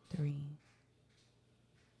 3.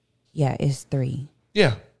 Yeah, it's 3.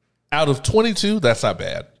 Yeah, out of 22, that's not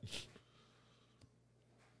bad.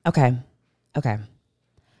 Okay.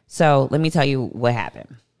 So let me tell you what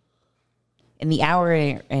happened. In the hour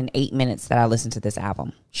and 8 minutes that I listened to this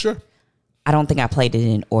album, sure, I don't think I played it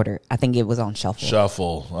in order. I think it was on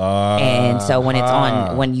shuffle. And so when it's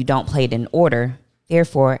on, when you don't play it in order,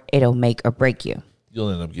 therefore it'll make or break you.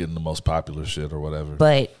 You'll end up getting the most popular shit or whatever.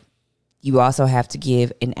 But you also have to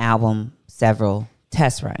give an album several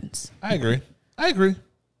test runs. I agree.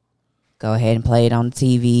 Go ahead and play it on the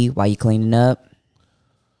TV while you're cleaning up.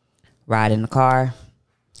 Ride in the car.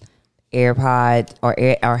 AirPod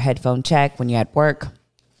or headphone check when you're at work.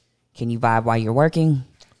 Can you vibe while you're working?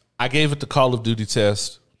 I gave it the Call of Duty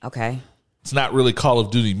test. Okay. It's not really Call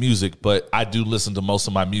of Duty music, but I do listen to most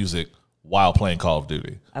of my music while playing Call of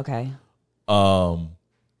Duty. Okay.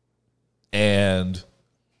 And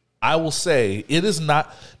I will say it is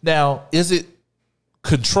not. Now, is it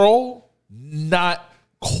Control? Not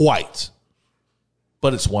quite,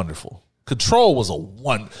 but it's wonderful. Control was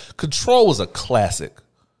a classic.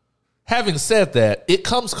 Having said that, it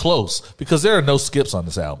comes close because there are no skips on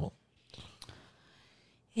this album.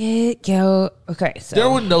 Okay, so there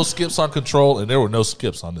were no skips on Control, and there were no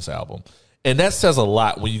skips on this album. And that says a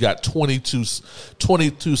lot when you got 22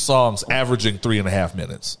 songs averaging 3.5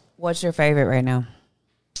 minutes. What's your favorite right now?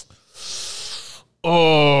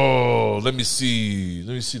 Oh, let me see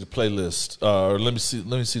the playlist. Let me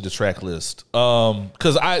see the track list.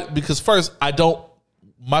 Because first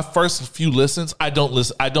my first few listens, I don't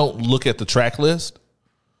look at the track list.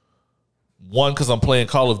 One, because I'm playing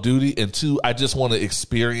Call of Duty, and two, I just want to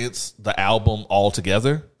experience the album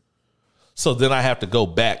altogether. So then I have to go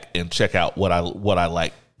back and check out what I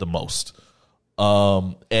like the most.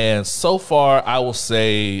 And so far, I will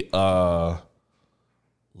say Low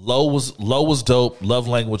was dope. Love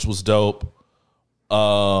Language was dope.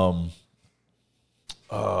 What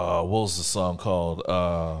was the song called?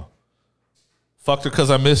 Fucked Her Cause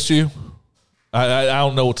I Missed You. I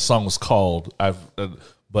don't know what the song was called.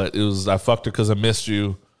 But it was I Fucked Her Cause I Missed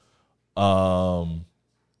You. I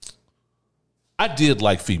did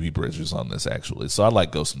like Phoebe Bridgers on this, actually. So I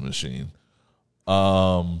like Ghost in the Machine.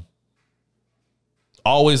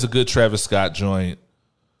 Always a good Travis Scott joint.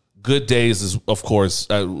 Good Days is, of course,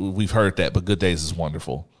 we've heard that, but Good Days is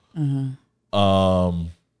wonderful. Mm-hmm.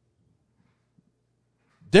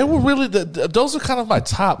 There were really, those are kind of my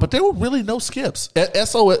top, but there were really no skips. I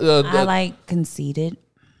like Conceited.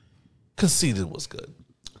 Conceited was good.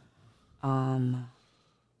 I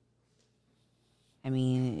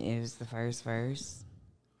mean, it was the first verse.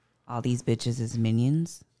 All these bitches is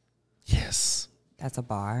minions. Yes. That's a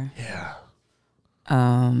bar. Yeah.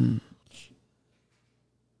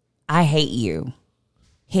 I Hate You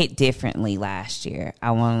hit differently last year.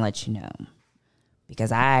 I want to let you know.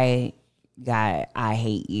 Because I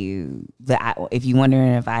Hate You. If you're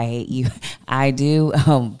wondering if I hate you, I do.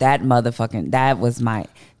 That motherfucking, that was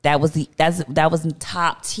the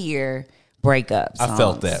top tier breakup songs. I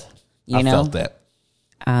felt that. I felt that.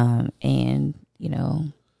 And you know,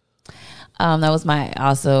 that was my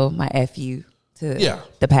FU to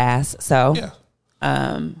the past. So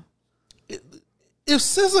if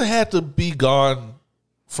SZA had to be gone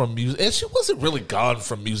from music, and she wasn't really gone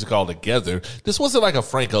from music altogether. This wasn't like a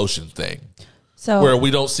Frank Ocean thing, so where we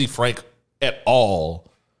don't see Frank at all,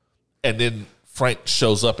 and then Frank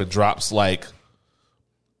shows up and drops like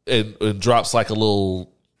a little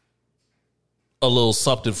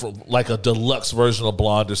something from like a deluxe version of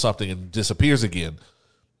Blonde or something and disappears again.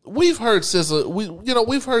 We've heard SZA.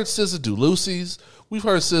 We've heard SZA do Lucy's. We've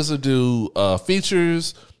heard SZA do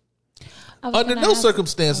features. Under no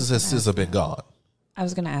circumstances has SZA been gone. I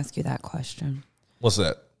was going to ask you that question. What's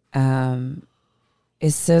that?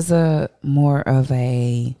 Is SZA more of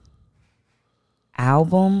a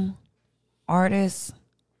album artist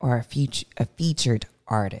or a featured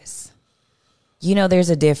artist? You know, there's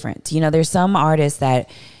a difference. You know, there's some artists that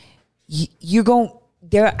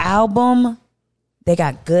their album, they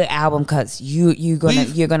got good album cuts. You're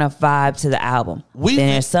gonna vibe to the album. Then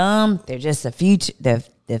there's some, they're just a feature,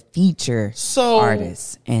 the feature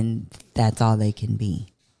artists, and that's all they can be.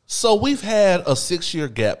 So we've had a 6-year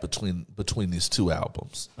gap between these two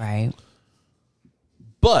albums, right?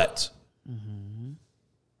 But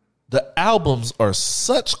the albums are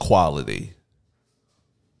such quality.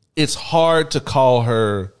 It's hard to call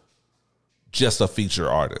her just a feature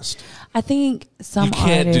artist. I think some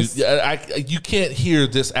artists you can't hear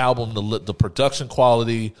this album, the production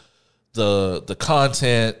quality, the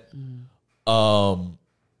content,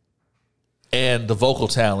 and the vocal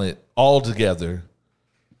talent all together,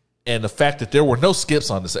 and the fact that there were no skips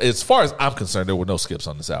on this. As far as I'm concerned, there were no skips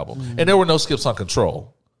on this album, and there were no skips on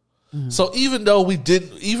Control. So even though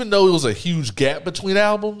it was a huge gap between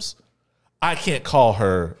albums, I can't call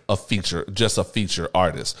her just a feature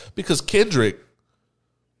artist, because Kendrick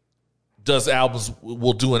does albums,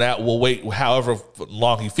 will wait however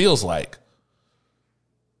long he feels like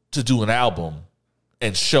to do an album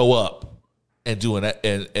and show up and do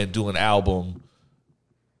an album,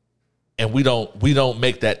 and we don't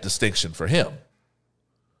make that distinction for him.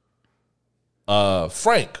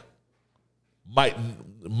 Frank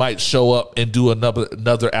might show up and do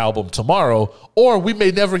another album tomorrow, or we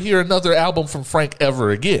may never hear another album from Frank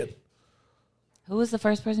ever again. Who was the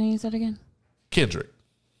first person you said again? Kendrick.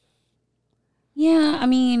 Yeah, I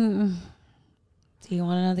mean, do you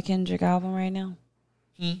want another Kendrick album right now?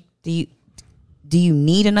 Do you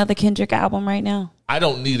need another Kendrick album right now? I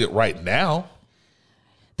don't need it right now.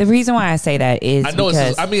 The reason why I say that is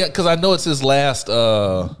because because I know it's his last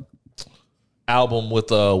album with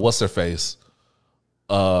what's her face,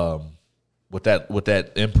 with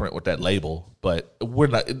that imprint, with that label. But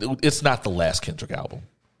it's not the last Kendrick album.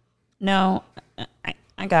 No,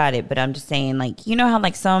 I got it, but I'm just saying, like, you know how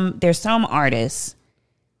like there's some artists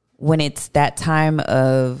when it's that time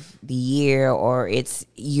of the year or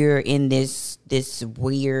you're in this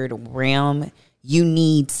weird realm, you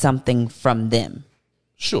need something from them.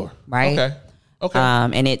 Sure. Right? Okay.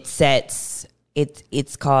 And it's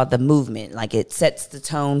called the movement. Like it sets the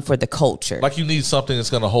tone for the culture. Like you need something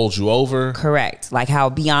that's going to hold you over. Correct. Like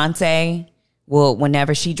how Beyonce,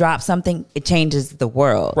 whenever she drops something, it changes the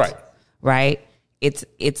world. Right?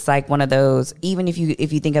 It's like one of those, even if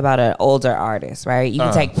you think about an older artist, right? You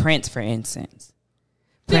can take Prince, for instance.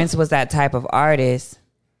 Prince was that type of artist.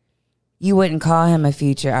 You wouldn't call him a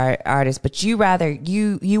future artist, but you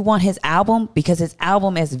want his album because his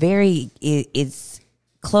album is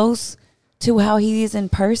close to how he is in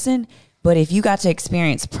person. But if you got to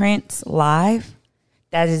experience Prince live,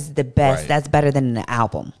 that is the best. Right. That's better than an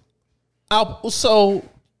album. So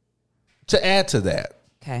to add to that,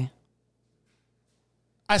 okay,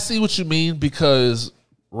 I see what you mean because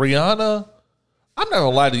Rihanna, I'm not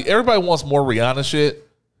gonna lie to you, everybody wants more Rihanna shit.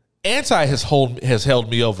 Anti has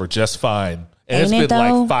held me over just fine. And it's been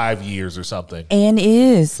like 5 years or something. And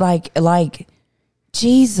is like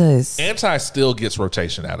Jesus. Anti still gets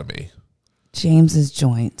rotation out of me. James's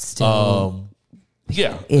joint still.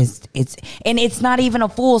 Yeah. It's not even a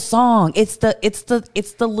full song. It's the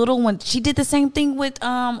little one. She did the same thing with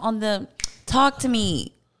on the Talk to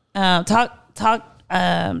Me. Talk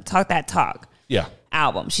That Talk. Yeah.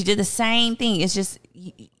 Album. She did the same thing.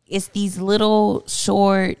 It's these little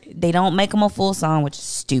short, they don't make them a full song, which is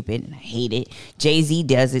stupid and I hate it. Jay-Z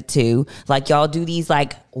does it too. Like y'all do these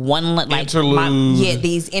like interlude.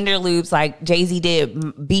 These interludes like Jay-Z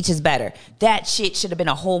did Beach is Better. That shit should have been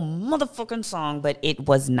a whole motherfucking song, but it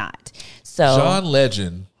was not. So John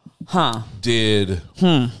Legend did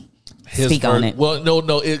his speak on it. Well,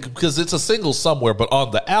 no, because it's a single somewhere, but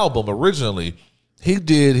on the album originally, he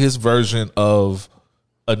did his version of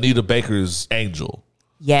Anita Baker's Angel.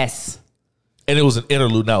 Yes. And it was an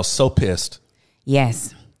interlude. And I was so pissed.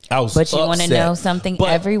 Yes. I was But you want to know something? But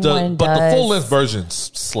everyone does. But the full length version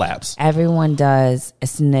slaps. Everyone does a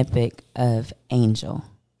snippet of Angel.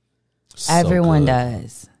 So everyone good.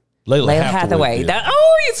 does. LaLa Hathaway.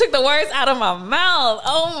 You took the words out of my mouth.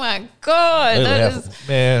 Oh my God.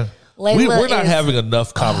 We're not having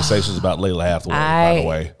enough conversations about LaLa Hathaway, by the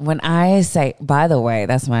way. When I say, by the way,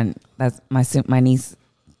 that's my niece.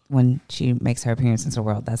 When she makes her appearance into the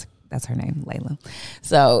world, that's her name, Layla.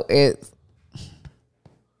 So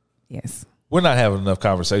yes. We're not having enough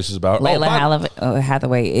conversations about LaLa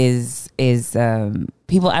Hathaway is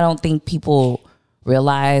people. I don't think people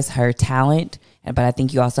realize her talent, but I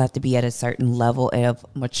think you also have to be at a certain level of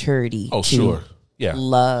maturity. Oh, sure, yeah.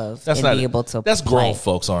 Love be able to. That's play. Grown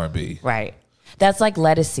folks R&B, right? That's like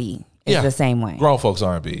Lettucey is the same way. Grown folks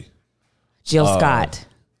R&B. Jill Scott.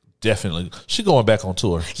 Definitely. She's going back on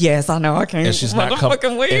tour. Yes, I know. I can't. And she's not coming.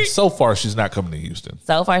 And so far, she's not coming to Houston.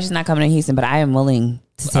 So far, she's not coming to Houston, but I am willing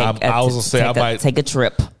to take a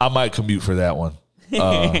trip. I might commute for that one.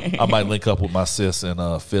 I might link up with my sis in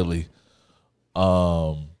Philly.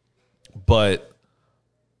 But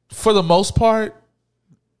for the most part,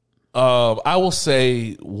 I will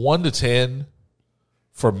say 1 to 10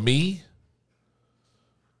 for me.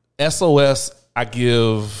 SOS, I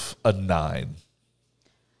give a 9.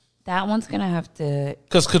 That one's gonna have to,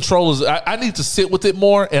 because Control is. I need to sit with it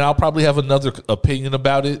more, and I'll probably have another opinion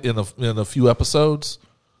about it in a few episodes.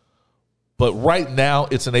 But right now,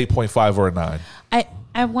 it's an 8.5 or a 9.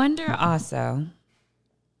 I wonder also,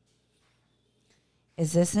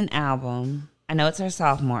 is this an album? I know it's her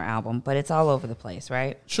sophomore album, but it's all over the place,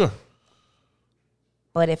 right? Sure.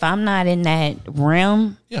 But if I'm not in that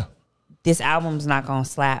realm, this album's not gonna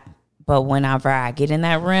slap. But whenever I get in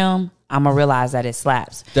that realm, I'm going to realize that it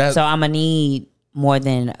slaps. So I'm going to need more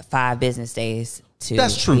than 5 business days to be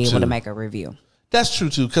able to make a review. That's true,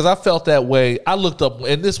 too, because I felt that way. I looked up,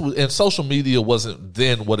 and social media wasn't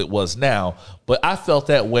then what it was now, but I felt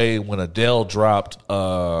that way when Adele dropped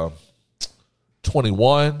 21.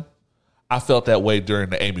 I felt that way during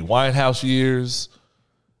the Amy Winehouse years.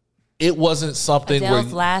 It wasn't something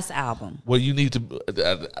Adele's last album. Where you need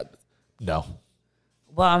to... no.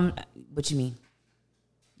 Well, what you mean?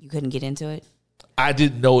 You couldn't get into it? I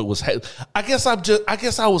didn't know it was. I guess I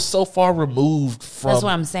was so far removed from. That's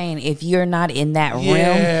what I'm saying. If you're not in that realm,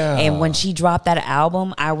 and when she dropped that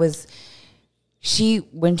album, when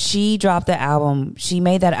she dropped the album, she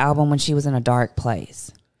made that album when she was in a dark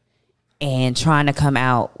place. and trying to come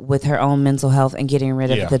out with her own mental health and getting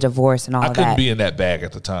rid of the divorce and all of that. I couldn't be in that bag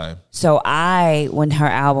at the time. So when her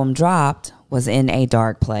album dropped, was in a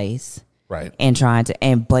dark place. Right.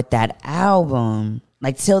 And but that album,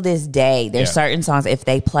 like till this day, there's certain songs, if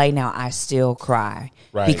they play now, I still cry.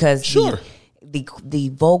 Right. Because the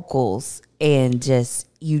vocals and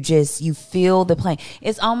you feel the pain.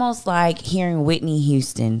 It's almost like hearing Whitney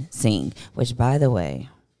Houston sing, which, by the way,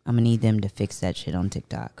 I'm gonna need them to fix that shit on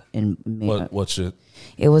TikTok. And what shit?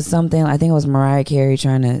 It was something, I think it was Mariah Carey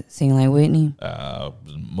trying to sing like Whitney.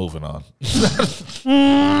 Moving on.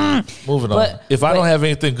 Moving on. If I don't have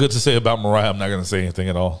anything good to say about Mariah, I'm not gonna say anything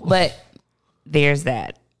at all. But there's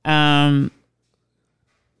that.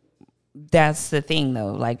 That's the thing,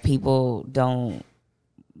 though. Like, people don't.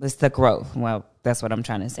 It's the growth. Well, that's what I'm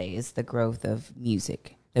trying to say. It's the growth of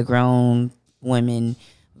music. The grown women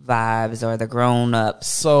vibes, or the grown ups.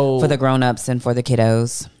 So for the grown ups and for the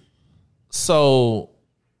kiddos. So,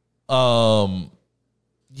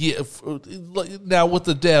 yeah. Now with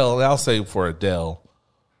Adele, I'll say for Adele,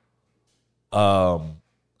 the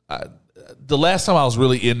last time I was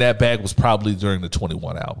really in that bag was probably during the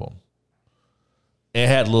 21 album. It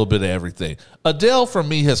had a little bit of everything. Adele, for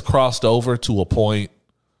me, has crossed over to a point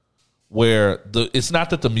where it's not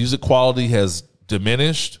that the music quality has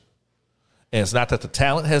diminished, and it's not that the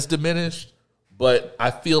talent has diminished, but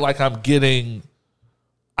I feel like I'm getting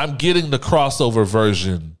the crossover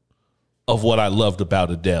version of what I loved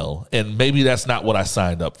about Adele, and maybe that's not what I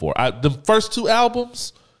signed up for. The first two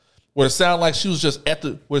albums, where it sounded like she was just at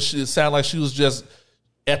the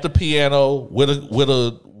piano with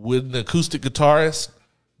an acoustic guitarist,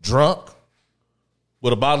 drunk,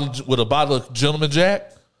 with a bottle of Gentleman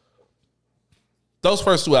Jack. Those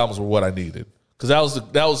first two albums were what I needed, because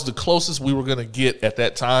that was the closest we were going to get at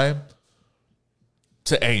that time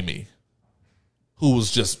to Amy, who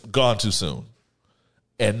was just gone too soon.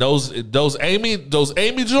 And those Amy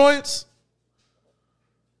joints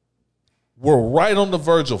were right on the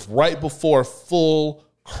verge of right before full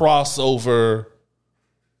crossover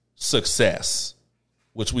success,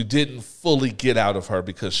 which we didn't fully get out of her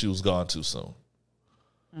because she was gone too soon.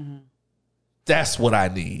 Mm-hmm. That's what I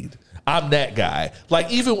need. I'm that guy. Like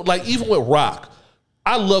even with rock,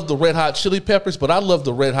 I love the Red Hot Chili Peppers, but I love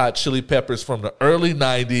the Red Hot Chili Peppers from the early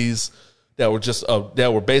 90s that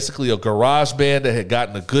were basically a garage band that had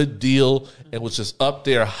gotten a good deal and was just up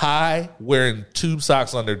there high wearing tube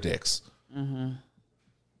socks on their dicks. Mm-hmm.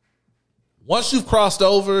 Once you've crossed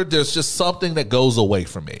over, there's just something that goes away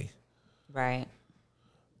from me. Right.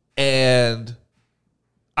 And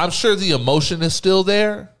I'm sure the emotion is still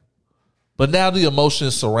there, but now the emotion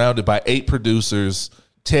is surrounded by 8 producers,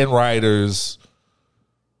 10 writers,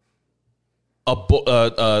 and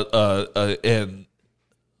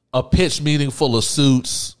a pitch meeting full of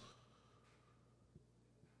suits,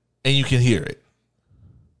 and you can hear it.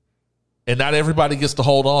 And not everybody gets to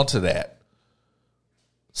hold on to that.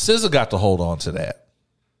 SZA got to hold on to that.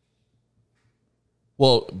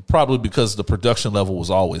 Well, probably because the production level was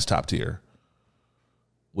always top tier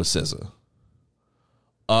with SZA.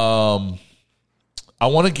 I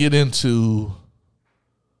want to get into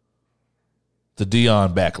the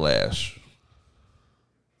Deion backlash.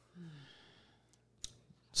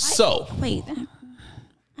 So, wait,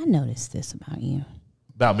 I noticed this about you.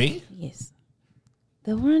 About me? Yes.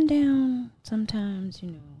 The rundown, sometimes,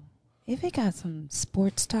 if it got some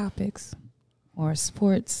sports topics or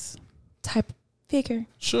sports type figure.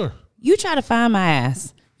 Sure. You try to find my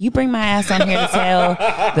ass. You bring my ass on here to tell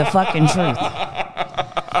the fucking truth.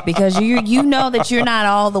 Because you know that you're not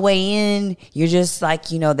all the way in. You're just like,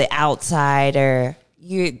 the outsider.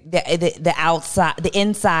 You're the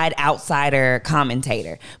inside outsider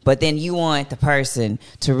commentator. But then you want the person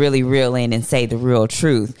to really reel in and say the real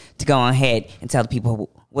truth, to go ahead and tell the people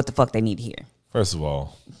what the fuck they need to hear. First of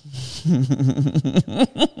all,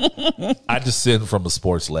 I descend from a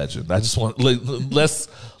sports legend. I just want let's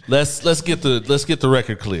get the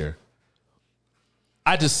record clear.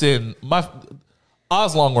 I descend. My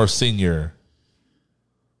Oz Longworth Sr.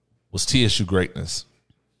 was TSU greatness.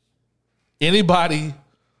 Anybody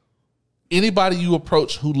you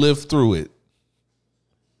approach who lived through it,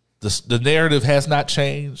 the narrative has not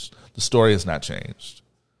changed. The story has not changed.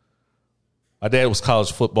 My dad was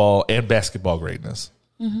college football and basketball greatness.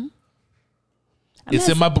 Mm-hmm.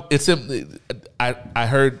 I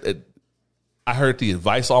heard the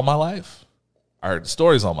advice all my life. I heard the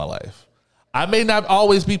stories all my life. I may not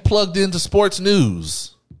always be plugged into sports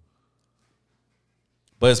news,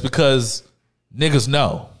 but it's because niggas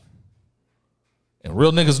know. And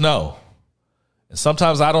real niggas know. And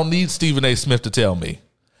sometimes I don't need Stephen A. Smith to tell me.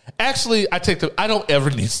 Actually, I don't ever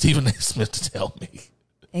need Stephen A. Smith to tell me.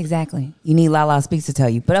 Exactly. You need LaLa Speaks to tell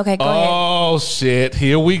you. But okay, go ahead. Oh, shit.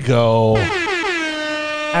 Here we go. All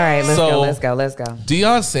right, let's go.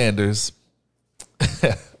 Deion Sanders.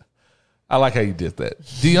 I like how you did that.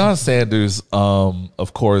 Deion Sanders,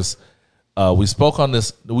 of course, we spoke on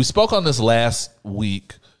this last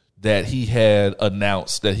week that he had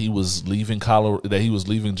announced that he was leaving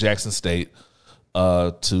Jackson State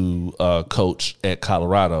to coach at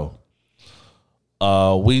Colorado.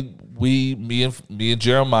 Me and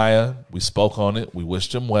Jeremiah, we spoke on it. We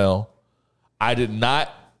wished him well. I did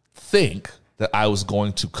not think that I was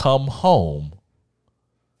going to come home,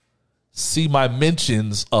 see my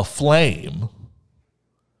mentions aflame,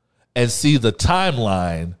 and see the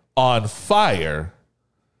timeline on fire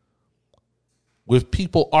with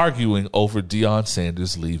people arguing over Deion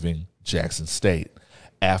Sanders leaving Jackson State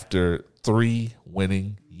after 3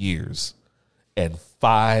 winning years and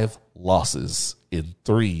 5 losses in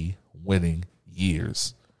 3 winning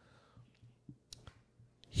years.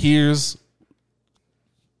 Here's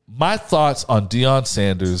my thoughts on Deion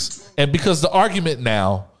Sanders, and because the argument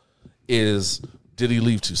now is, did he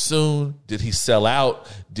leave too soon? Did he sell out?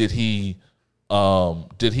 Did he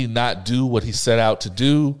not do what he set out to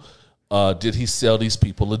do? Did he sell these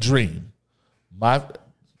people a dream? I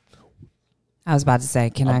was about to say,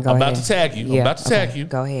 can I go ahead? I'm about to tag you. Yeah, I'm about to tag you.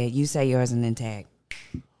 Go ahead. You say yours and then tag.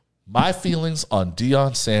 My feelings on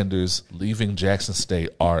Deion Sanders leaving Jackson State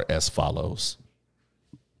are as follows.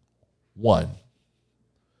 1,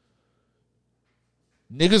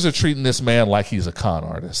 niggas are treating this man like he's a con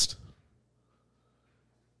artist.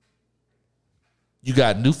 You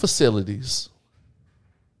got new facilities.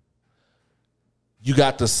 You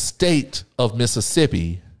got the state of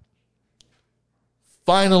Mississippi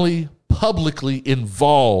finally publicly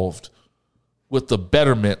involved with the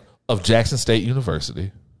betterment of Jackson State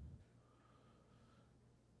University.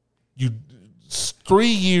 3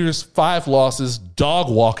 years, 5 losses, dog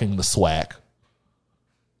walking the SWAC.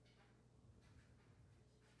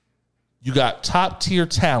 You got top tier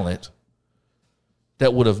talent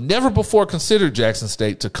that would have never before considered Jackson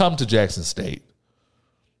State to come to Jackson State.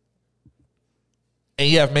 And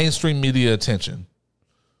you have mainstream media attention,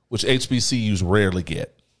 which HBCUs rarely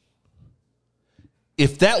get.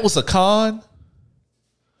 If that was a con,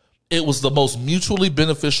 it was the most mutually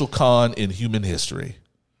beneficial con in human history.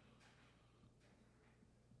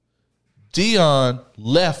 Deion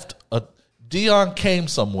came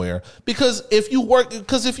somewhere because if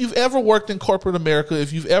you've ever worked in corporate America,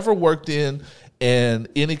 if you've ever worked in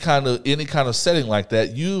any kind of setting like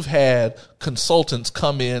that, you've had consultants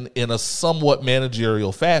come in a somewhat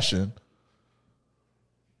managerial fashion,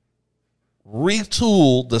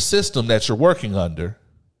 retool the system that you're working under,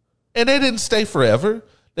 and they didn't stay forever.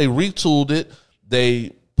 They retooled it.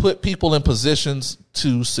 They put people in positions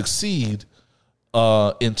to succeed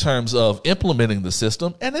in terms of implementing the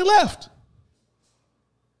system, and they left.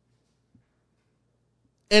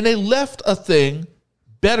 And they left a thing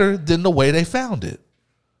better than the way they found it.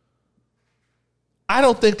 I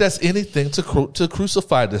don't think that's anything to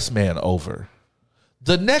crucify this man over.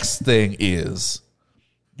 The next thing is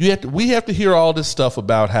we have to hear all this stuff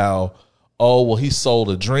about how, he sold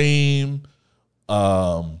a dream.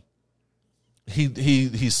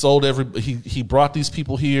 He sold he brought these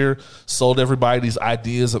people here, sold everybody these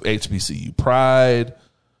ideas of HBCU pride.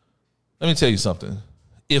 Let me tell you something.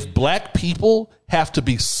 If black people have to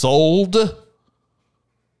be sold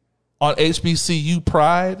on HBCU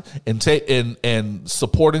pride and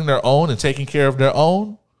supporting their own and taking care of their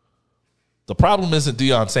own, the problem isn't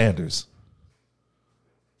Deion Sanders.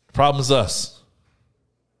 The problem is us.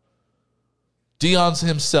 Deion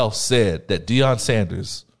himself said that Deion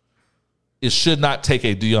Sanders, it should not take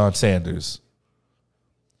a Deion Sanders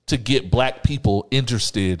to get black people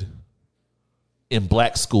interested in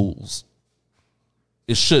black schools.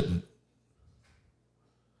 It shouldn't.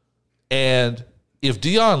 And if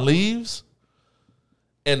Deion leaves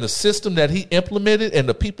and the system that he implemented and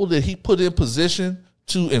the people that he put in position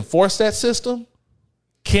to enforce that system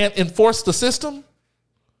can't enforce the system,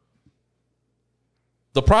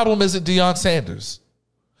 the problem isn't Deion Sanders.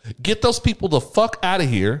 Get those people the fuck out of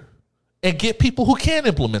here and get people who can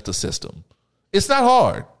implement the system. It's not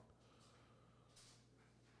hard.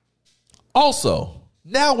 Also,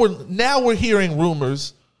 now we're hearing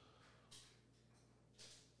rumors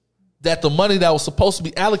that the money that was supposed to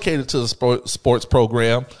be allocated to the sports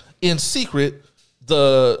program, in secret,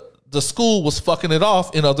 the school was fucking it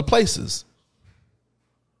off in other places.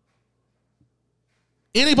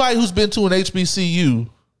 Anybody who's been to an HBCU,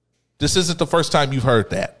 this isn't the first time you've heard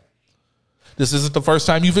that. This isn't the first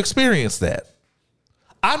time you've experienced that.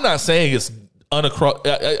 I'm not saying it's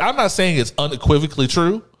I'm not saying it's unequivocally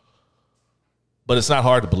true, but it's not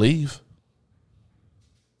hard to believe.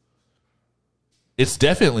 It's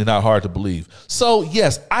definitely not hard to believe. So,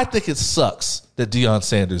 yes, I think it sucks that Deion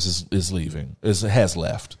Sanders is leaving, has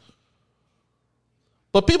left.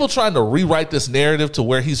 But people trying to rewrite this narrative to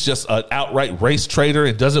where he's just an outright race traitor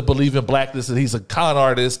and doesn't believe in blackness and he's a con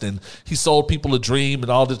artist and he sold people a dream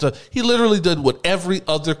and all this stuff. He literally did what every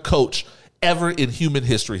other coach ever in human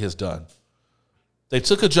history has done. They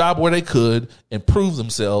took a job where they could and proved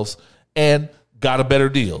themselves and got a better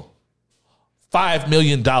deal. $5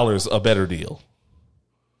 million a better deal.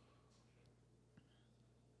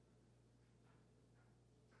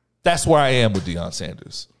 That's where I am with Deion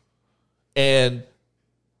Sanders. And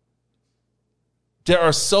there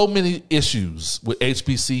are so many issues with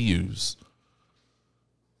HBCUs,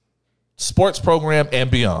 sports program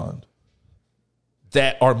and beyond,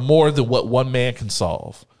 that are more than what one man can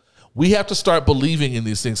solve. We have to start believing in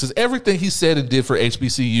these things because everything he said and did for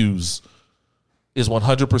HBCUs is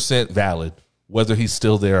 100% valid, whether he's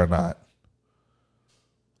still there or not.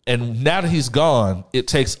 And now that he's gone, it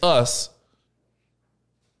takes us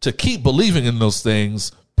to keep believing in those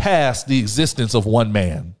things past the existence of one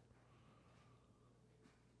man.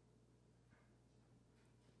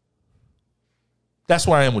 That's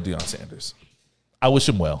where I am with Deion Sanders. I wish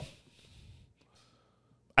him well.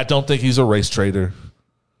 I don't think he's a race traitor.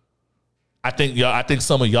 I think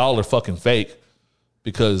some of y'all are fucking fake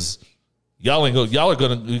because y'all are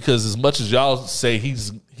gonna, because as much as y'all say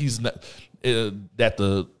he's not that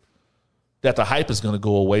the hype is gonna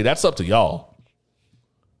go away, that's up to y'all.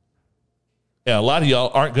 And a lot of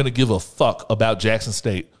y'all aren't going to give a fuck about Jackson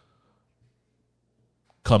State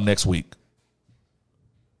come next week.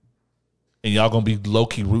 And y'all going to be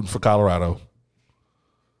low-key rooting for Colorado.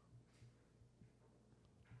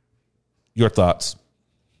 Your thoughts?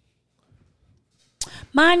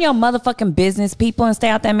 Mind your motherfucking business, people, and stay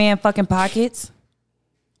out that man fucking pockets.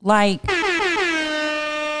 Like,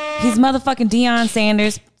 he's motherfucking Deion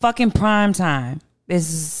Sanders, fucking prime time.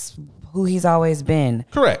 This is who he's always been.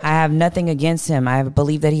 Correct. I have nothing against him. I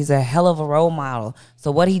believe that he's a hell of a role model.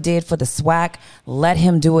 So what he did for the SWAC, let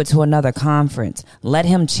him do it to another conference. Let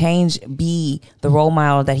him be the role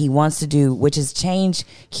model that he wants to do, which is change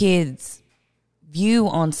kids' view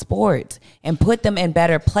on sports and put them in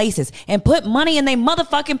better places and put money in their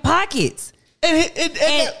motherfucking pockets. And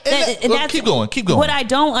that's, keep going. What I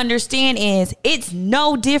don't understand is it's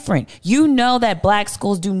no different. You know that black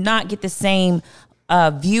schools do not get the same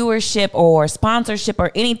viewership or sponsorship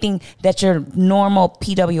or anything that your normal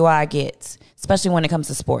PWI gets, especially when it comes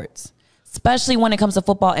to sports, especially when it comes to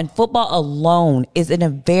football. And football alone is in a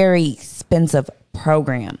very expensive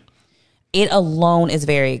program. It alone is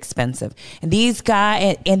very expensive. And these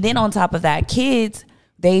guys, and then on top of that, kids,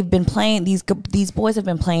 they've been playing, these boys have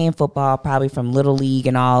been playing football probably from little league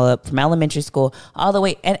and all up, from elementary school all the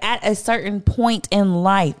way. And at a certain point in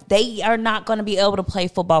life, they are not going to be able to play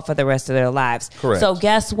football for the rest of their lives. Correct. So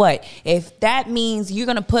guess what? If that means you're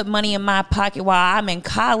going to put money in my pocket while I'm in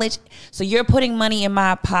college, so you're putting money in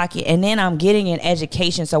my pocket and then I'm getting an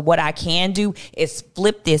education. So what I can do is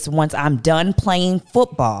flip this once I'm done playing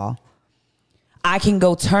football. I can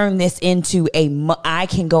go turn this into I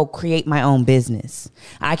can go create my own business.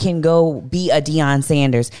 I can go be a Deion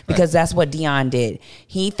Sanders because that's what Deion did.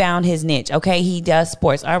 He found his niche. Okay, he does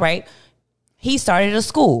sports. All right. He started a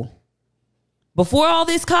school. Before all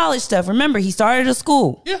this college stuff, remember, he started a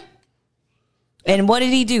school. Yeah. And what did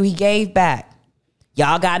he do? He gave back.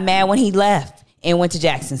 Y'all got mad when he left and went to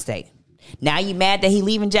Jackson State. Now you mad that he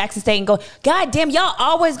leaving Jackson State and go, God damn, y'all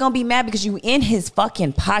always gonna be mad because you in his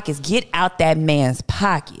fucking pockets. Get out that man's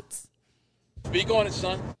pockets. Speak on it,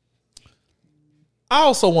 son. I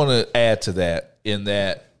also want to add to that in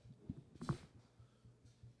that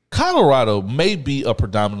Colorado may be a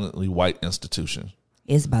predominantly white institution.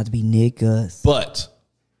 It's about to be niggas. But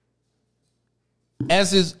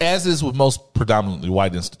as is with most predominantly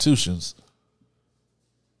white institutions,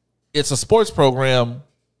 it's a sports program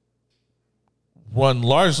built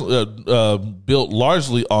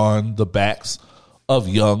largely on the backs of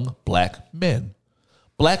young black men.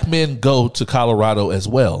 Black men go to Colorado as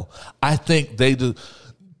well. I think they do.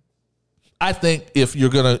 I think if you're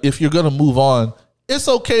gonna move on, it's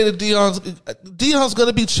okay that Deion's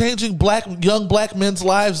gonna be changing young black men's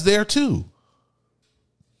lives there too.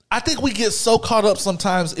 I think we get so caught up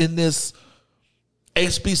sometimes in this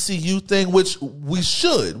HBCU thing, which we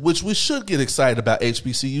should get excited about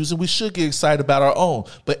HBCUs and we should get excited about our own.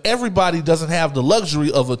 But everybody doesn't have the luxury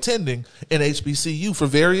of attending an HBCU for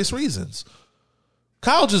various reasons.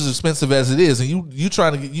 College is expensive as it is, and you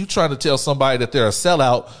trying to tell somebody that they're a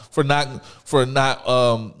sellout for not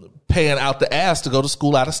paying out the ass to go to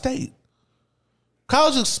school out of state.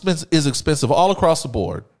 College is expensive all across the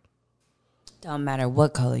board. Don't matter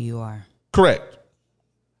what color you are. Correct.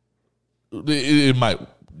 It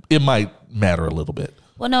might matter a little bit.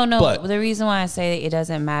 Well, no. But the reason why I say it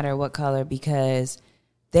doesn't matter what color, because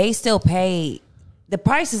they still pay. The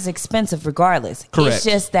price is expensive regardless. Correct. It's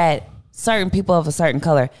just that certain people of a certain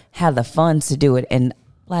color have the funds to do it, and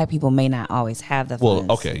black people may not always have the funds.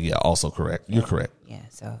 Well, okay, yeah, also correct. You're correct. Yeah,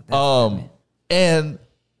 so that's and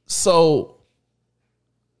so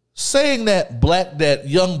saying that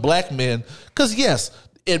young black men, because yes,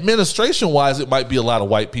 administration wise, it might be a lot of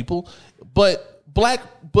white people, but black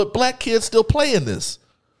kids still play in this,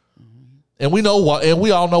 and we know why, and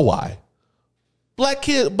we all know why. Black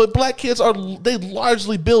kids they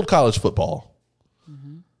largely build college football.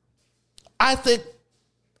 Mm-hmm. I think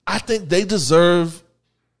they deserve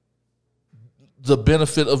the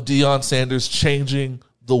benefit of Deion Sanders changing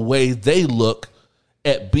the way they look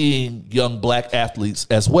at being young black athletes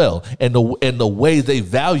as well, and the way they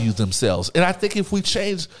value themselves. And I think if they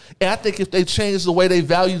change the way they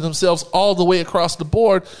value themselves all the way across the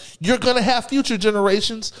board, you're going to have future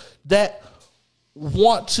generations that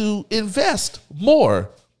want to invest more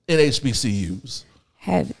in HBCUs.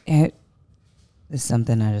 This is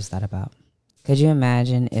something I just thought about. Could you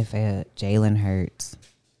imagine if a Jalen Hurts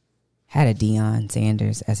had a Deion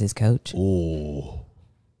Sanders as his coach? Oh,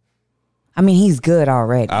 I mean, he's good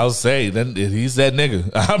already. I'll say then he's that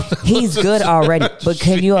nigga. He's good already. But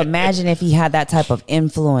can you imagine if he had that type of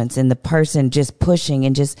influence and the person just pushing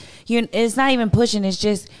and just, it's not even pushing, it's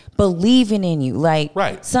just believing in you. Like,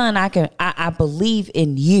 right. Son, I believe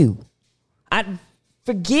in you. I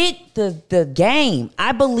forget the game.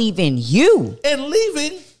 I believe in you. And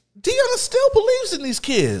leaving, Deion still believes in these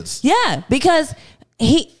kids. Yeah, because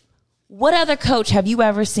what other coach have you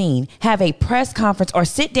ever seen have a press conference or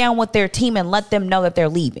sit down with their team and let them know that they're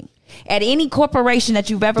leaving? At any corporation that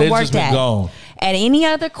you've ever worked at, at any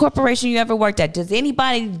other corporation you ever worked at, does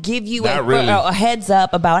anybody give you a heads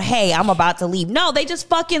up about, hey, I'm about to leave? No, they just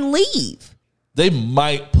fucking leave. They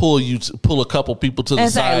might pull a couple people to the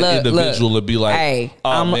side individual and be like, hey,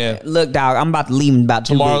 man, look, dog, I'm about to leave in about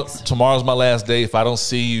 2 weeks. Tomorrow's my last day. If I don't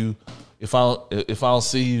see you, if I don't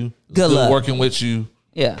see you, good luck working with you.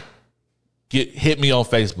 Yeah. Hit me on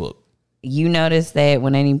Facebook. You notice that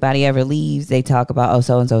when anybody ever leaves, they talk about, oh,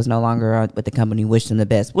 so-and-so is no longer with the company. Wish them the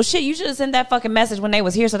best. Well, shit, you should have sent that fucking message when they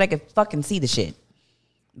was here so they could fucking see the shit.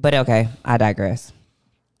 But okay, I digress.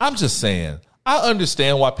 I'm just saying, I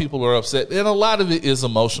understand why people are upset, and a lot of it is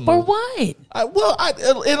emotional. For what?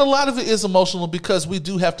 And a lot of it is emotional because we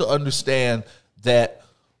do have to understand that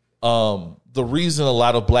the reason a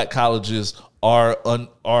lot of black colleges are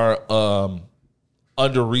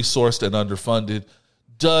under-resourced and underfunded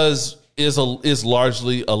is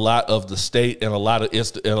largely a lot of the state and a lot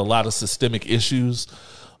of systemic issues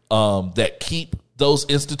that keep those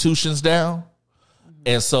institutions down.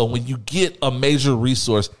 And so when you get a major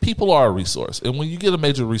resource, people are a resource. And when you get a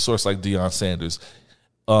major resource like Deion Sanders,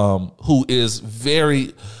 who is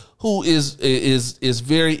very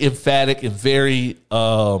emphatic and very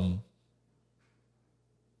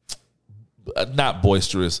not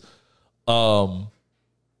boisterous, who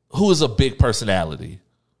is a big personality.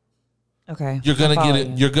 Okay. You're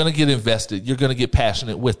gonna get invested. You're gonna get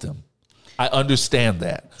passionate with them. I understand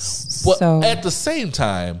that. But at the same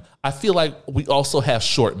time, I feel like we also have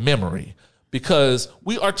short memory because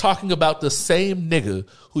we are talking about the same nigga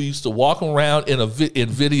who used to walk around in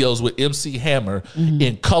videos with MC Hammer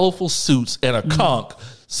in colorful suits and a conch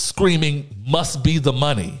screaming, "Must be the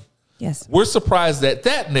money." Yes. We're surprised that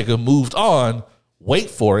nigga moved on. Wait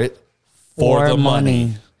for it. For the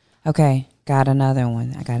money. Okay, got another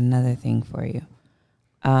one. I got another thing for you.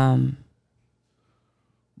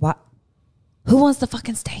 What? Who wants to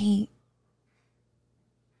fucking stay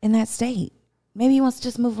in that state? Maybe he wants to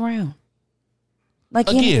just move around. Like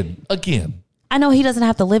again. I know he doesn't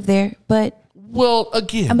have to live there, but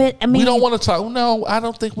again, I mean, we don't want to talk. No, I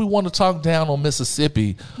don't think we want to talk down on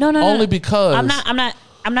Mississippi. No. Only because I'm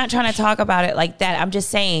not trying to talk about it like that. I'm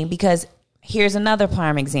just saying because here's another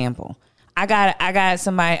prime example. I got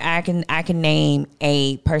somebody I can name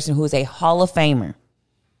a person who is a Hall of Famer.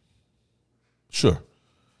 Sure.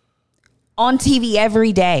 On TV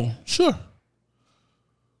every day. Sure.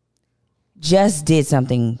 Just did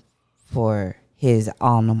something for his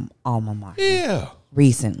alma mater. Yeah.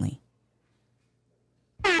 Recently.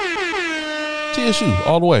 TSU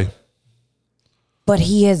all the way. But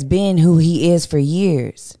he has been who he is for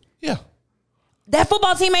years. Yeah. That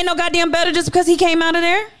football team ain't no goddamn better just because he came out of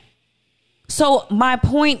there. So my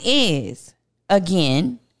point is,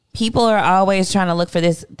 again, people are always trying to look for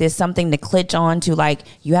this something to clutch on to. Like,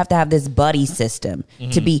 you have to have this buddy system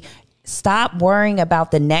to be. Stop worrying about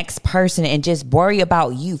the next person and just worry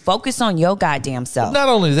about you. Focus on your goddamn self. Not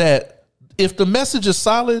only that, if the message is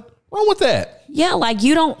solid, wrong with that. Yeah, like,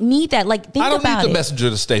 you don't need that. Like, think about it. I don't need the messenger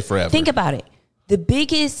to stay forever. Think about it. The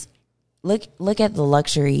biggest look at the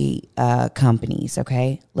luxury companies.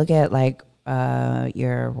 Okay, look at like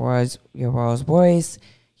your Rolls Royce,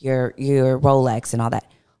 your Rolex, and all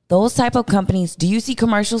that. Those type of companies. Do you see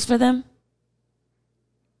commercials for them?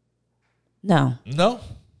 No.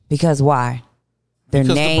 Because why? Because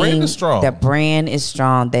the brand is strong. The brand is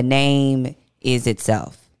strong. The name is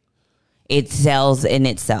itself. It sells in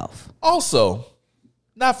itself. Also,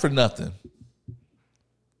 not for nothing,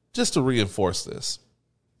 just to reinforce this,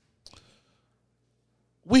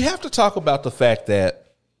 we have to talk about the fact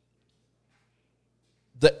that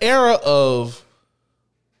the era of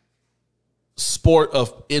sport,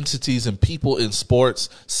 of entities and people in sports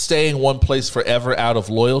staying one place forever out of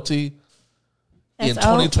loyalty in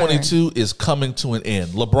 2022 is coming to an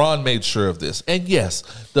end. LeBron made sure of this. And yes,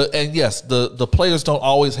 the players don't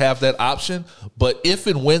always have that option, but if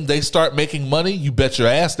and when they start making money, you bet your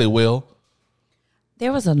ass they will.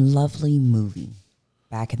 There was a lovely movie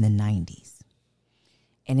back in the 90s,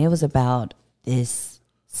 and it was about this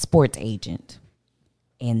sports agent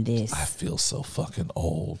and this. I feel so fucking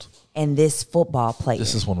old. And this football player.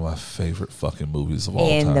 This is one of my favorite fucking movies of all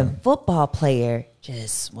time. And the football player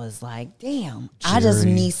just was like, damn, Jerry, I just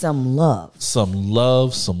need some love. Some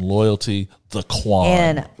love, some loyalty, the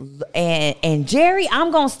Quan. And Jerry,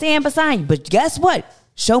 I'm going to stand beside you. But guess what?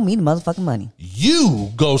 Show me the motherfucking money.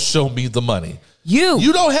 You go show me the money.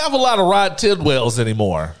 You don't have a lot of Rod Tidwells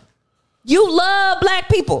anymore. You love black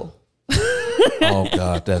people. Oh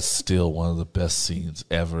God, that's still one of the best scenes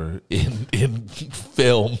ever in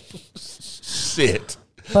film. Shit.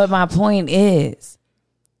 But my point is,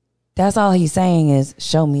 that's all he's saying is,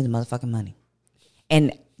 show me the motherfucking money.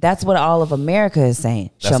 And that's what all of America is saying.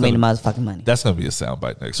 Show me the motherfucking money. That's going to be a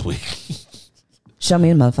soundbite next week. Show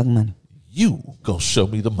me the motherfucking money. You go show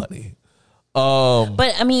me the money.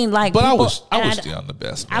 But I mean, like, but people, I wish Deion the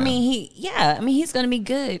best. Man. I mean, he's going to be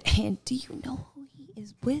good. And do you know who he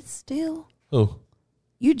is with still? Who?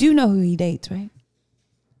 You do know who he dates, right?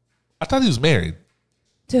 I thought he was married.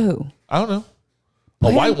 To who? I don't know.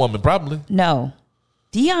 A white woman, probably. No.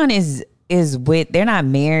 Deion is with, they're not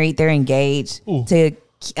married, they're engaged to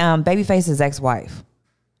Babyface's ex-wife.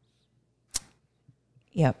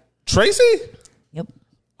 Yep. Tracy? Yep.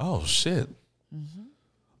 Oh, shit. Mm-hmm.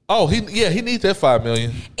 Oh, he needs that $5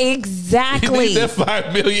 million. Exactly. He needs that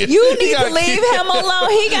 $5 million. You need to leave him alone.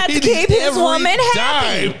 He got to keep his woman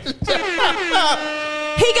happy.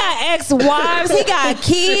 He got ex-wives. He got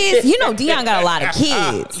kids. You know, Deion got a lot of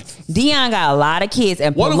kids.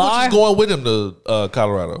 And one of which is going with him to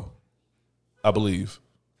Colorado, I believe.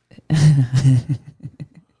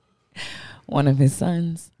 One of his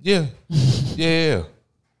sons. Yeah.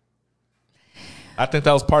 I think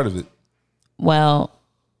that was part of it. Well,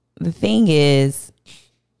 the thing is,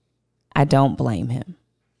 I don't blame him.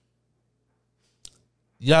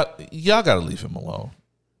 Y'all got to leave him alone.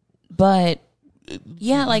 But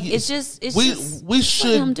yeah, like we should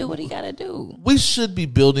let him do what he got to do. We should be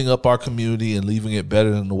building up our community and leaving it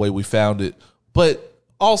better than the way we found it, but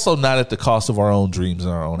also not at the cost of our own dreams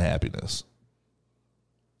and our own happiness.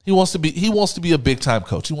 He wants to be a big time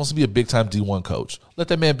coach. He wants to be a big time D1 coach. Let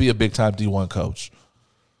that man be a big time D1 coach.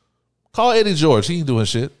 Call Eddie George. He ain't doing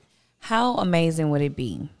shit. How amazing would it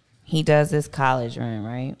be? He does this college run,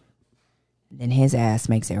 right? Then his ass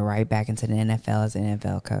makes it right back into the NFL as an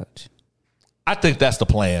NFL coach. I think that's the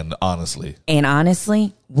plan, honestly. And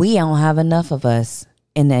honestly, we don't have enough of us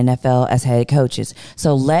in the NFL as head coaches.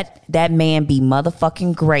 So let that man be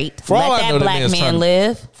motherfucking great. Let that black man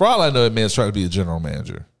live. For all I know, that man's trying to be a general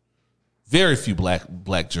manager. Very few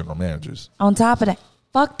black general managers. On top of that,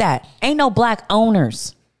 fuck that. Ain't no black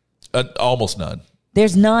owners. Almost none.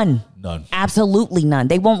 There's none. None. Absolutely none.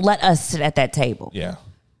 They won't let us sit at that table. Yeah.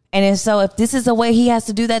 And so if this is the way he has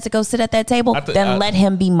to do that to go sit at that table, then let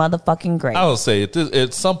him be motherfucking great. I would say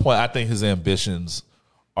at some point, I think his ambitions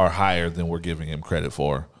are higher than we're giving him credit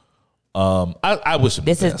for. I wish him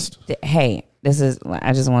the best. I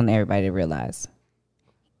just want everybody to realize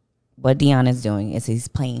what Deion is doing is he's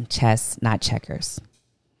playing chess, not checkers.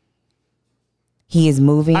 He is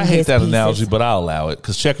moving. I hate that analogy, but I'll allow it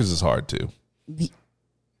because checkers is hard too.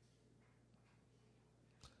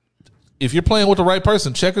 If you're playing with the right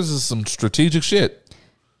person, checkers is some strategic shit.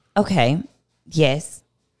 Okay, yes,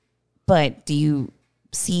 But do you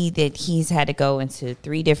see that he's had to go into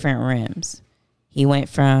 3 different rims? He went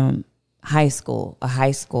from a high school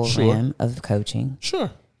rim of coaching.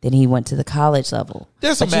 Sure. Then he went to the college level.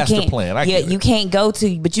 There's a master plan. I get it. You can't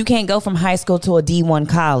go from high school to a D1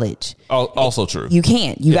 college. Also true. You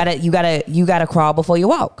can't. You gotta crawl before you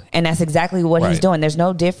walk, and that's exactly what he's doing. There's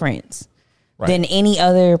no difference than any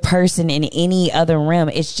other person in any other rim.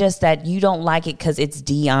 It's just that you don't like it because it's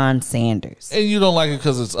Deion Sanders, and you don't like it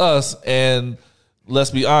because it's us. And let's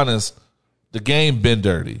be honest, the game been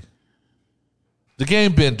dirty. The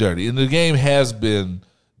game been dirty, and the game has been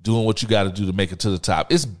doing what you got to do to make it to the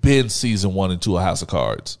top. It's been season 1 and 2 of House of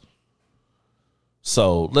Cards.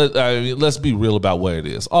 So let's be real about where it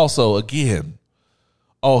is. Also, again,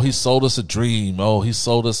 he sold us a dream. He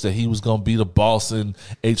sold us that he was going to be the boss in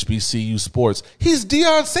HBCU sports. He's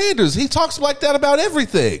Deion Sanders. He talks like that about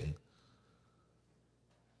everything.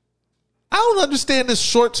 I don't understand this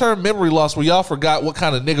short-term memory loss where y'all forgot what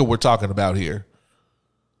kind of nigga we're talking about here.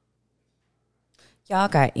 Y'all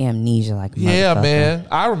got amnesia like yeah, man.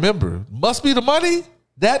 I remember. Must be the money?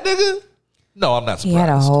 That nigga? No, I'm not surprised. He had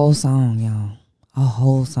a whole song, y'all. A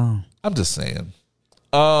whole song. I'm just saying.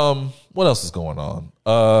 What else is going on?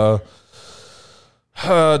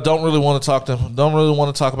 Don't really want to talk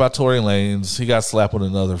about Tory Lanez. He got slapped with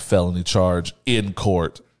another felony charge in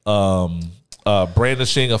court.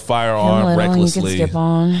 Brandishing a firearm recklessly. You can skip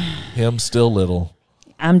on. Him still little.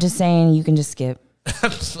 I'm just saying you can just skip.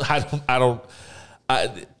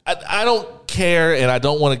 I don't care, and I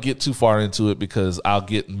don't want to get too far into it because I'll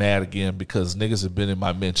get mad again because niggas have been in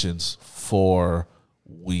my mentions for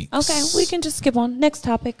weeks. Okay, we can just skip on. Next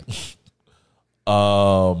topic.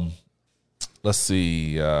 Let's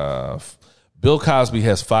see. Bill Cosby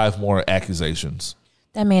has 5 more accusations.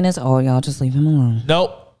 That man is old, y'all. Just leave him alone.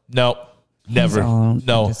 Nope. Never. No.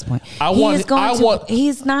 At this point. He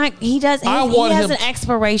has an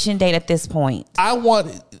expiration date at this point.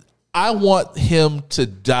 I want him to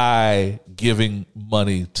die giving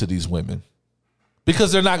money to these women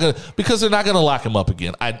because they're not gonna lock him up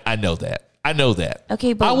again. I know that.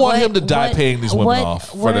 Okay, but I want him to die paying these women off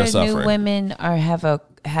for their suffering. New women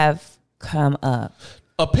have come up?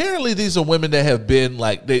 Apparently, these are women that have been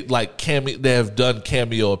they have done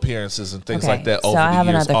cameo appearances and things like that over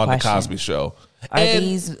the years on the Cosby Show. Are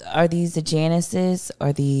these the Janices?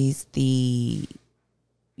 Are these the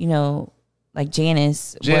like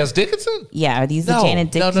Janice Dickinson? Yeah, are these the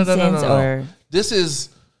Janet Dickinsons? No. Or this is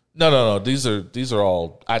no. These are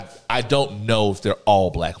all. I don't know if they're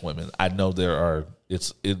all black women. I know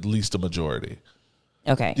it's at least a majority.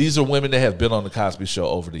 Okay, these are women that have been on the Cosby Show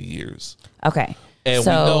over the years. Okay, and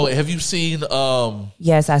we know. Have you seen?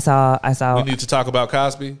 Yes, I saw. We need to talk about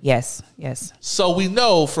Cosby. Yes. So we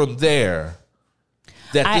know from there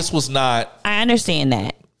that this was not. I understand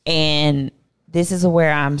that, and this is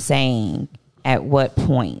where I'm saying. At what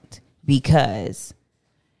point? Because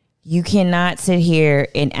you cannot sit here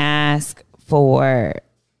and ask for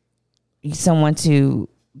someone to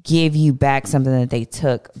give you back something that they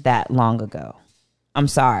took that long ago. I'm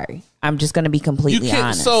sorry. I'm just going to be completely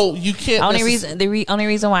honest. So you can't. The only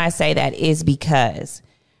reason why I say that is because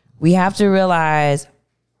we have to realize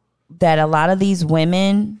that a lot of these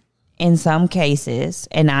women, in some cases,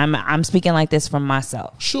 and I'm speaking like this from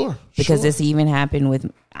myself. Sure. Because this even happened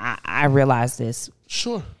with. I realize this.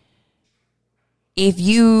 Sure. If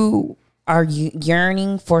you are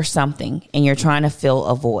yearning for something and you're trying to fill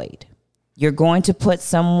a void, you're going to put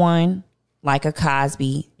someone like a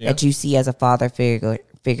Cosby that you see as a father figure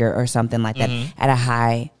or something like that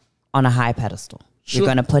on a high pedestal. Sure. You're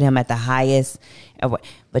going to put him at the highest.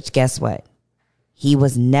 But guess what? He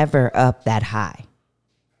was never up that high.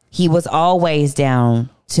 He was always down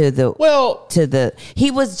to the he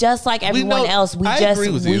was just like everyone else. We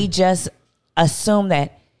just assume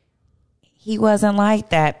that he wasn't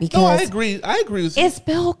like that because no, I agree with you. It's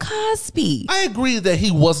Bill Cosby. I agree that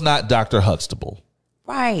he was not Dr. Huxtable.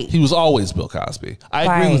 Right. He was always Bill Cosby. I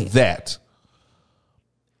agree with that.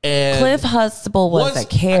 And Cliff Huxtable was a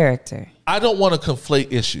character. I don't want to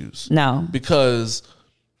conflate issues. No. Because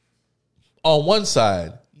on one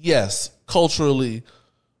side, yes, culturally,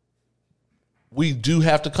 we do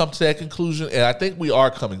have to come to that conclusion, and I think we are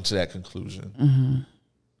coming to that conclusion. Mm-hmm.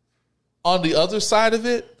 On the other side of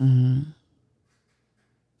it,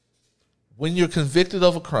 when you're convicted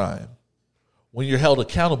of a crime, when you're held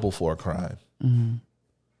accountable for a crime,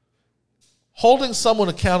 holding someone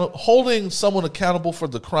accountable for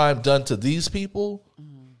the crime done to these people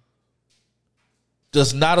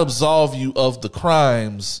does not absolve you of the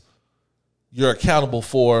crimes you're accountable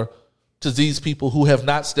for to these people who have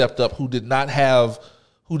not stepped up, who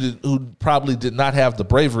who probably did not have the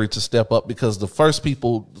bravery to step up, because the first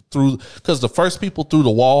people through the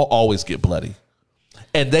wall always get bloody.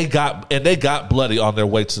 And they got bloody on their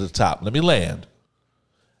way to the top. Let me land.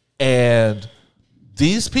 And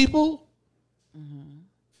these people,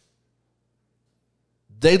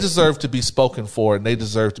 they deserve to be spoken for, and they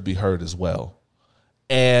deserve to be heard as well.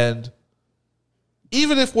 And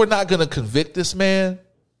even if we're not going to convict this man,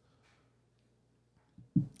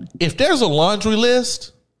 if there's a laundry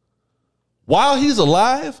list while he's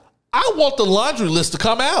alive, I want the laundry list to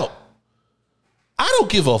come out. I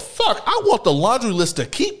don't give a fuck. I want the laundry list to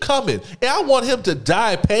keep coming. And I want him to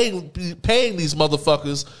die paying these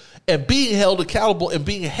motherfuckers and being held accountable and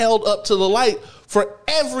being held up to the light for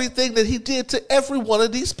everything that he did to every one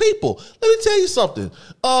of these people. Let me tell you something.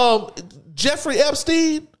 Jeffrey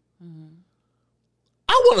Epstein,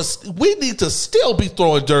 we need to still be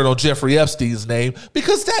throwing dirt on Jeffrey Epstein's name,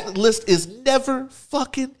 because that list is never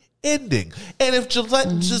fucking ending. And if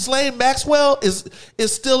Ghislaine Maxwell is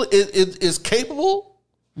still capable,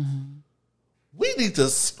 we need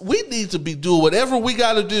to be doing whatever we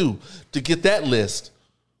got to do to get that list.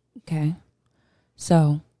 Okay.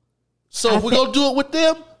 So if we're gonna do it with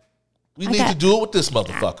them, we need to do it with this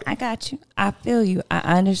motherfucker. I got you. I feel you.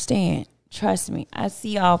 I understand. Trust me. I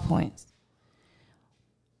see all points.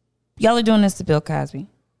 Y'all are doing this to Bill Cosby.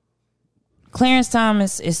 Clarence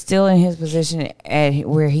Thomas is still in his position at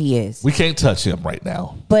where he is. We can't touch him right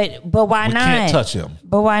now. But why not? We can't touch him.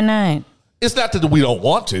 But why not? It's not that we don't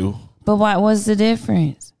want to. But what's the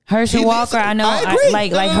difference? Herschel Walker, I know. I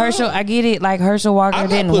agree. Herschel, I get it. Like Herschel Walker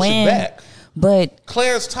didn't win. Back. But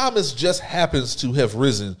Clarence Thomas just happens to have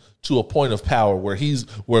risen to a point of power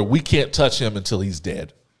where we can't touch him until he's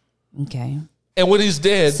dead. Okay. And when he's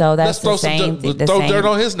dead, so that's let's throw dirt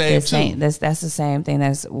on his name too. That's the same thing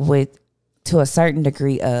that's to a certain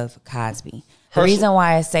degree of Cosby. The reason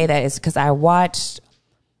why I say that is because I watched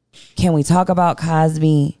Can We Talk About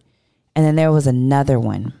Cosby? And then there was another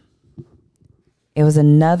one. There was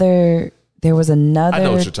another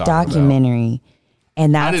documentary. About.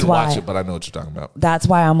 And that's I didn't why watch it, but I know what you're talking about. That's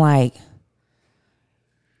why I'm like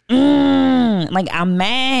I'm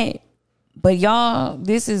mad. But y'all,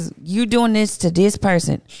 you doing this to this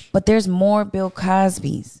person. But there's more Bill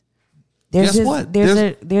Cosbys.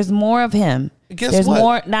 There's more of him. There's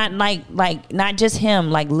more, not just him.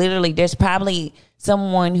 Like literally, there's probably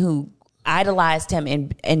someone who idolized him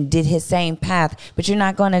and did his same path. But you're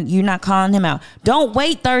not calling him out. Don't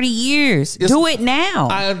wait 30 years. Do it now.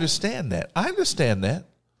 I understand that.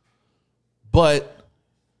 But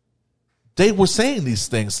they were saying these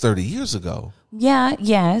things 30 years ago. Yeah,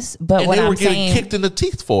 yes. But what they were I'm getting saying, kicked in the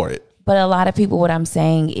teeth for it. But a lot of people, what I'm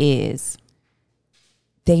saying is,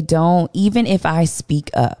 they don't, even if I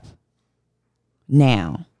speak up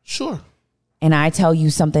now. Sure. And I tell you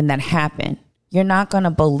something that happened, you're not going to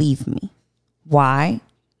believe me. Why?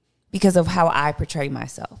 Because of how I portray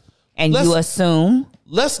myself. And you assume.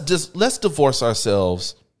 Let's divorce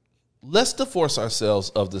ourselves. Let's divorce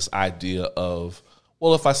ourselves of this idea of,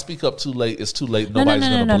 well, if I speak up too late, it's too late. Nobody's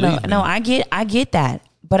going to believe me. No, I get that.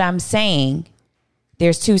 But I'm saying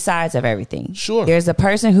there's two sides of everything. Sure. There's a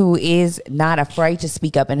person who is not afraid to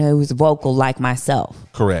speak up and who's vocal like myself.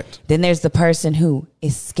 Correct. Then there's the person who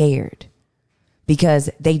is scared because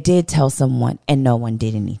they did tell someone and no one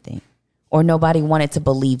did anything, or nobody wanted to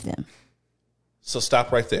believe them. So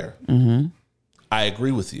stop right there. Mm-hmm. I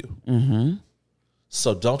agree with you. Mm-hmm.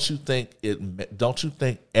 So don't you think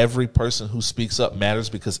every person who speaks up matters?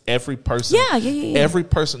 Because every person, every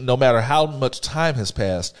person, no matter how much time has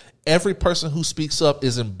passed, every person who speaks up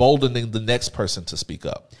is emboldening the next person to speak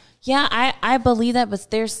up. Yeah, I believe that, but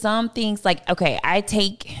there's some things like, okay, I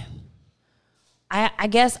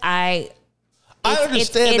guess I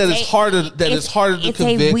understand that it's harder to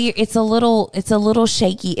convict. It's a little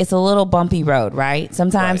shaky. It's a little bumpy road, right?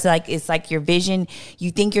 Sometimes it's like your vision, you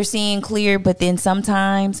think you're seeing clear, but then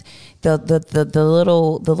sometimes the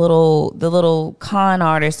little con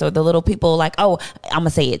artists or the little people like, oh, I'm gonna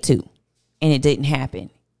say it too, and it didn't happen.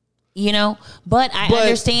 You know, but I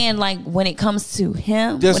understand, like, when it comes to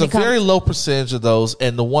him, there's a very low percentage of those,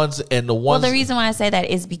 and the ones. Well, the reason why I say that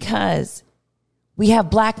is because we have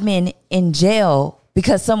black men in jail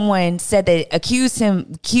because someone said they accused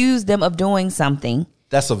them of doing something.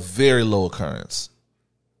 That's a very low occurrence.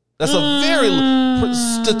 That's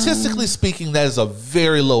statistically speaking, that is a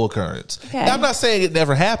very low occurrence. Okay. Now, I'm not saying it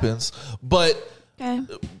never happens, but and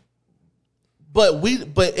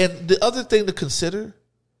the other thing to consider,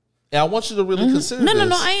 and I want you to really consider this.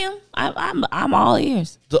 No, I am. I'm all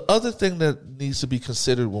ears. The other thing that needs to be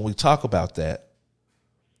considered when we talk about that,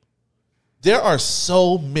 There are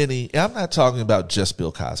so many, and I'm not talking about just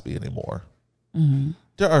Bill Cosby anymore. Mm-hmm.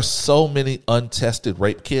 There are so many untested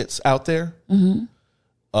rape kits out there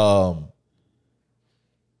that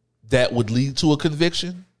would lead to a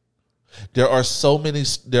conviction. There are so many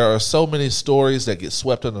stories that get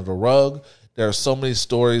swept under the rug. There are so many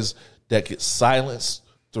stories that get silenced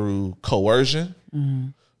through coercion,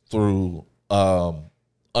 through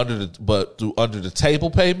under the table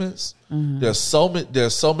payments. There's so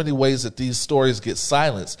many ways that these stories get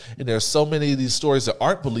silenced, and there's so many of these stories that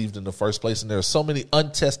aren't believed in the first place, and there are so many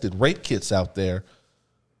untested rape kits out there.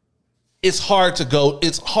 It's hard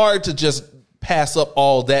to just pass up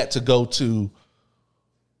all that to go to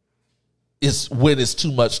when it's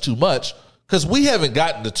too much, because we haven't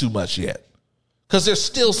gotten to too much yet. Because there's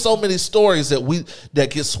still so many stories that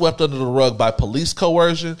get swept under the rug by police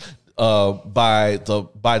coercion, by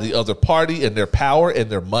the other party and their power and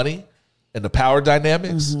their money and the power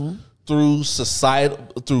dynamics, through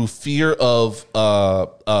fear of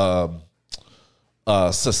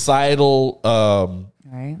societal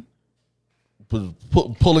right,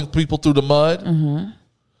 pulling people through the mud.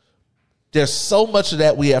 There's so much of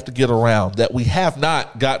that we have to get around that we have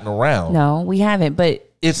not gotten around. No, we haven't, but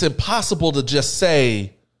it's impossible to just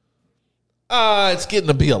say, it's getting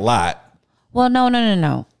to be a lot. Well,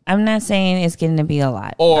 no. I'm not saying it's getting to be a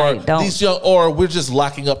lot. Or like, or we're just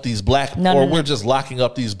locking up these we're just locking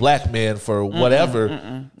up these black men for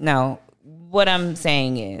whatever. No. What I'm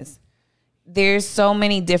saying is there's so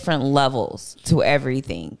many different levels to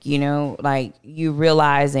everything, like you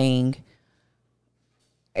realizing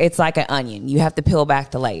it's like an onion. You have to peel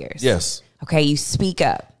back the layers. Yes. Okay, you speak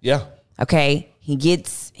up. Yeah. Okay, he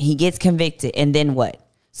gets convicted, and then what?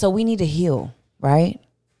 So we need to heal, right?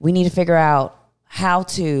 We need to figure out how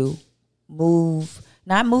to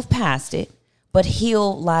not move past it, but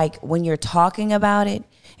heal. Like when you're talking about it,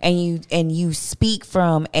 and you speak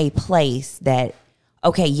from a place that,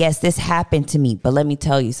 okay, yes, this happened to me, but let me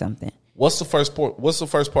tell you something. What's the first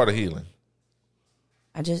part of healing?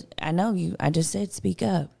 I just said speak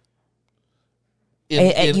up.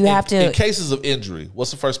 You have to. In cases of injury,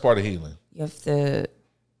 what's the first part of healing? You have to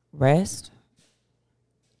rest.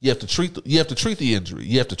 You have to treat the injury.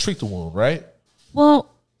 You have to treat the wound, right? Well,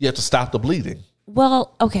 you have to stop the bleeding.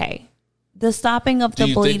 Well, okay. The stopping of the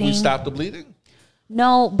bleeding. Do you think we stop the bleeding?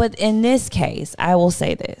 No, but in this case, I will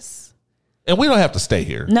say this. And we don't have to stay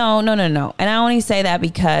here. No. And I only say that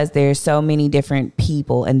because there's so many different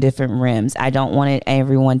people and different rims. I don't want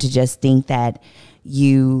everyone to just think that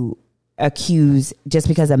you accuse, just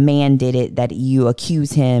because a man did it, that you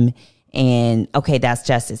accuse him and, okay, that's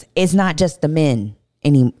justice. It's not just the men.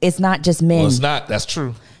 It's not just men. Well, it's not. That's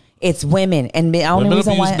true. It's women. And the only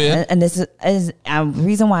reason why, men. and this is a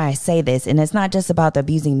reason why I say this, and it's not just about the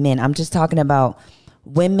abusing men. I'm just talking about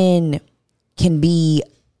women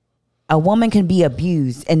a woman can be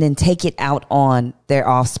abused and then take it out on their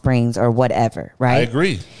offsprings or whatever, right? I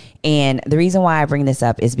agree. And the reason why I bring this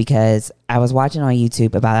up is because I was watching on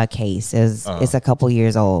YouTube about a case. It's a couple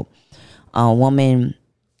years old. A woman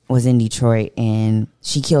was in Detroit and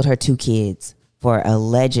she killed her 2 kids for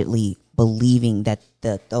allegedly believing that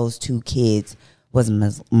those 2 kids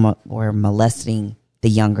were molesting the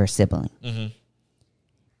younger sibling. Mm-hmm.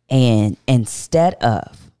 And instead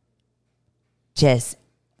of just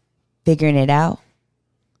figuring it out,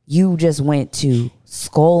 you just went to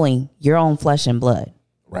sculling your own flesh and blood.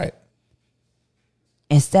 Right.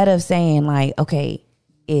 Instead of saying like, okay,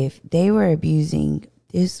 if they were abusing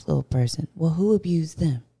this little person, well, who abused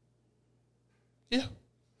them? Yeah.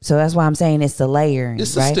 So that's why I'm saying it's the layering.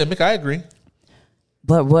 It's systemic. Right? I agree.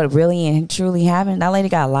 But what really and truly happened, that lady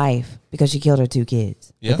got life because she killed her 2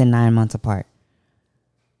 kids within 9 months apart.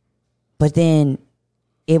 But then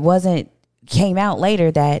it came out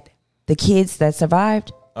later that the kids that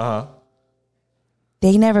survived,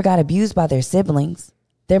 they never got abused by their siblings.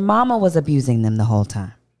 Their mama was abusing them the whole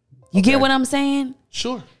time. You get what I'm saying?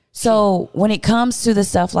 Sure. So when it comes to the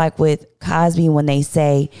stuff like with Cosby, when they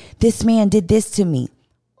say, this man did this to me.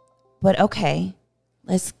 But okay,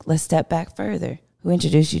 let's step back further. Who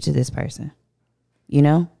introduced you to this person?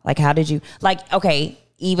 Like how did you, like, okay,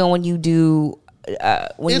 even when you do,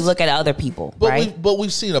 you look at other people, right? But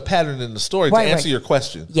we've seen a pattern in the story to answer your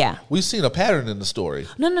question. Yeah. We've seen a pattern in the story.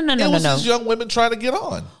 No. It was these young women trying to get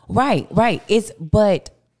on. Right.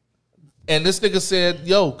 And this nigga said,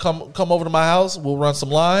 yo, come over to my house. We'll run some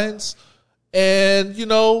lines and,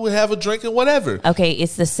 we have a drink and whatever. Okay.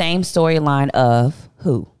 It's the same storyline of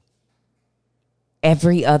who?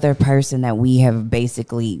 Every other person that we have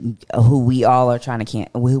basically, who we all are trying to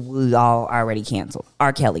who we all already canceled.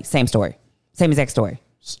 R. Kelly, same story. Same exact story.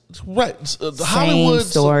 Right. The Hollywood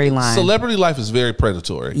storyline. Celebrity life is very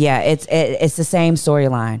predatory. Yeah, it's the same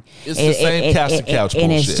storyline. It's the same cast and couch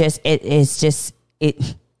and bullshit. it's just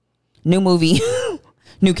new movie,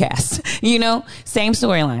 new cast. You know, same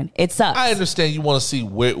storyline. It sucks. I understand you want to see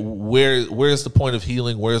where's the point of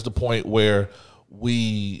healing. Where's the point where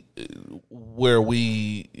we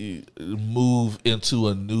move into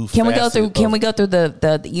a new. Can we go through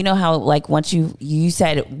the you know how like once you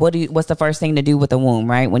said what's the first thing to do with the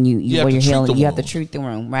womb, right? When when you're healing, you have to treat the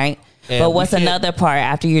womb, right? And but what's another part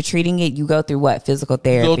after you're treating it? You go through what? Physical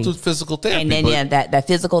therapy. You go through physical therapy, and then that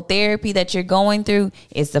physical therapy that you're going through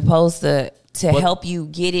is supposed to help you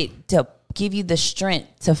get it to give you the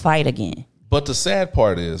strength to fight again. But the sad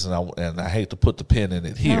part is, and I hate to put the pin in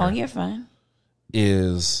it here. No, you're fine.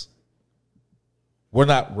 Is we're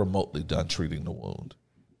not remotely done treating the wound.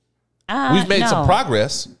 We've made some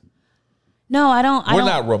progress. No, I don't. We're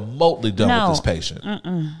not remotely done with this patient.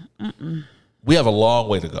 We have a long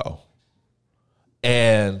way to go.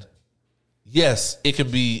 And yes, it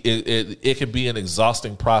can be it can be an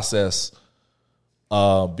exhausting process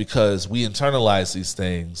because we internalize these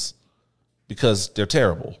things because they're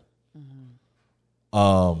terrible.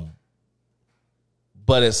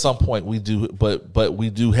 But at some point we do, but we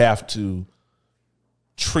do have to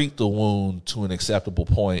treat the wound to an acceptable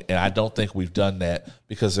point, and I don't think we've done that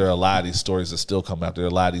because there are a lot of these stories that still come out. There are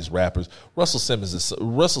a lot of these rappers. Russell Simmons is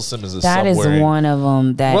that is one of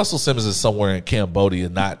them. That Russell Simmons is somewhere in Cambodia,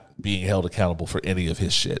 not being held accountable for any of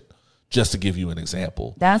his shit. Just to give you an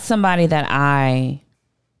example, that's somebody that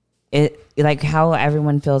like how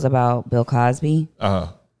everyone feels about Bill Cosby.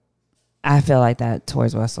 I feel like that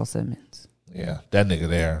towards Russell Simmons. Yeah, that nigga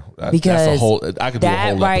there. Because that's a whole, I could do a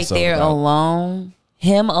whole right episode there about. alone,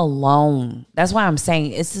 him alone. That's why I'm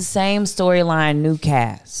saying it's the same storyline, new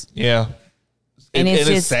cast. Yeah, and it's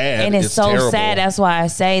just sad. And it's so terrible. sad. That's why I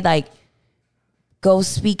say like, go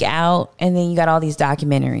speak out. And then you got all these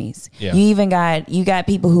documentaries. Yeah. You even got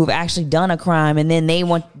people who've actually done a crime, and then they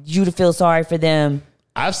want you to feel sorry for them.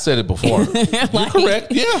 I've said it before. You're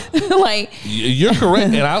correct. Yeah. Like you're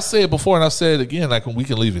correct. And I'll say it before and I'll say it again. Like we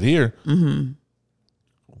can leave it here. Mm-hmm.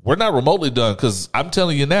 We're not remotely done because I'm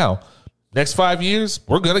telling you now, next 5 years,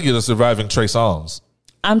 we're going to get a surviving Trey Songz.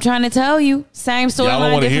 I'm trying to tell you. Same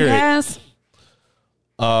storyline, different cast.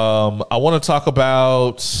 I want to talk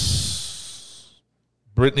about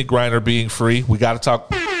Britney Griner being free. We got to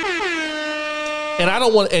talk. And I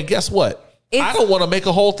don't want, and guess what? I don't want to make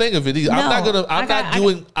a whole thing of it either. No, I'm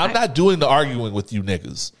not doing the arguing with you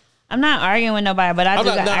niggas. I'm not arguing with nobody, but I'm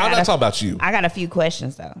not talking about you. I got a few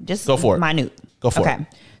questions though. Just go for it. Minute. Go for it. Okay.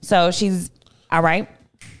 So she's all right.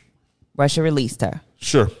 Russia released her.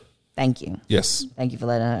 Sure. Thank you. Yes. Thank you for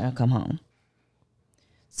letting her come home.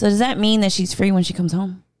 So does that mean that she's free when she comes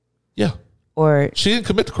home? Yeah. Or she didn't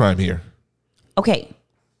commit the crime here. Okay.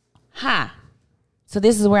 So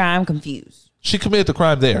this is where I'm confused. She committed the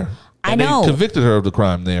crime there. I know. They convicted her of the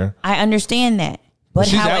crime there. I understand that. But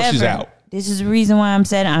however, she's out. This is the reason why I'm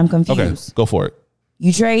saying I'm confused. Okay, go for it.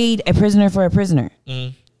 You trade a prisoner for a prisoner.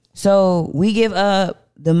 So we give up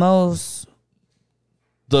the most...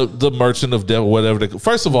 The merchant of devil, whatever.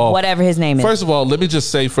 First of all... Whatever his name is. First of all, let me just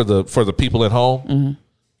say for the people at home,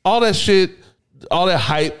 all that shit, all that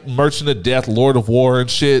hype, merchant of death, Lord of war and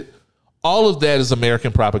shit, all of that is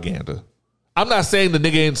American propaganda. I'm not saying the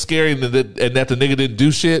nigga ain't scary and that the nigga didn't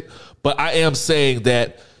do shit, but I am saying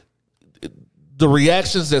that the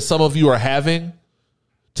reactions that some of you are having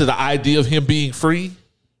to the idea of him being free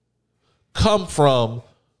come from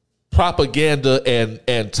propaganda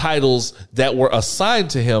and titles that were assigned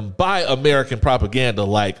to him by American propaganda,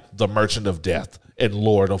 like the Merchant of Death and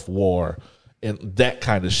Lord of War and that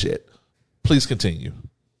kind of shit. Please continue.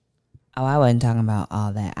 Oh, I wasn't talking about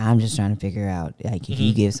all that. I'm just trying to figure out, like, if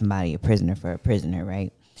you give somebody a prisoner for a prisoner,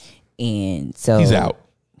 right? And so he's out.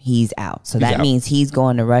 He's out. So that means he's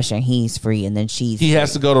going to Russia and he's free, and then he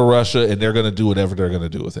has to go to Russia, and they're going to do whatever they're going to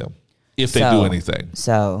do with him, if they do anything.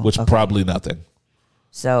 Which probably nothing.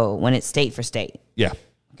 So when it's state for state, yeah.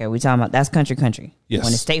 Okay, we're talking about that's country. Yes.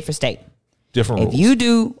 When it's state for state, different rules. If you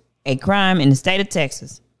do a crime in the state of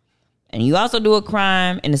Texas, and you also do a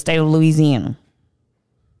crime in the state of Louisiana,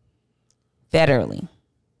 federally,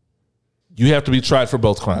 you have to be tried for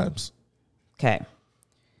both crimes. Okay.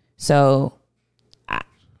 So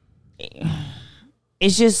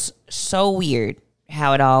it's just so weird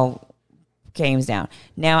how it all came down.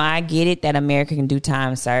 Now, I get it that America can do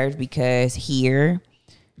time served because here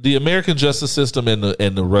the American justice system and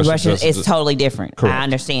the Russian justice is totally different. Correct. I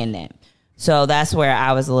understand that. So that's where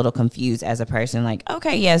I was a little confused as a person. Like,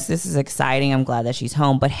 okay, yes, this is exciting. I'm glad that she's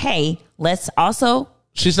home. But hey, let's also...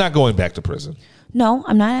 She's not going back to prison. No,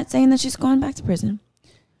 I'm not saying that she's going back to prison.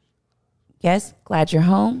 Yes, glad you're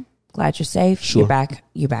home. Glad you're safe. Sure.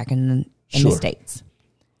 You're back in the Sure. States.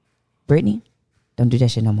 Brittany, don't do that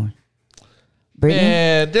shit no more. Brittany,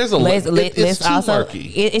 And there's it's too murky.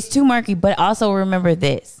 It's too murky, but also remember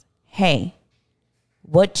this. Hey,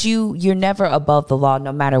 you're never above the law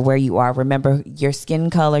no matter where you are. Remember your skin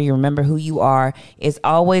color, you remember who you are, is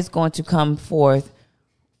always going to come forth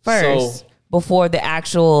first before the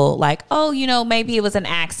actual, like, oh, maybe it was an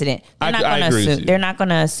accident. They're not going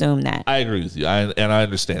to assume that. I agree with you. And I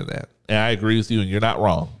understand that. And I agree with you, and you're not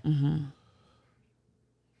wrong. Mm-hmm.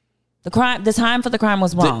 The time for the crime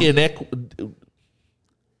was wrong.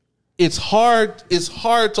 It's hard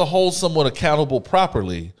to hold someone accountable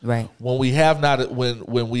properly, right? When we have not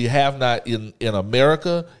in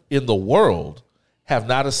America, in the world, have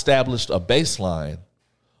not established a baseline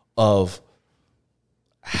of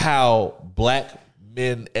how black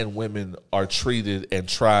men and women are treated and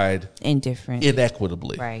tried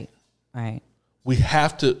inequitably. Right. We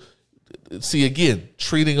have to see, again,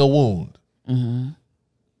 treating a wound. Mm-hmm.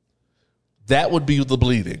 That would be the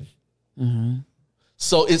bleeding. Mm-hmm.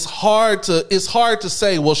 So it's hard to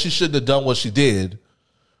say, well, she shouldn't have done what she did,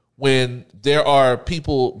 when there are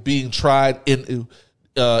people being tried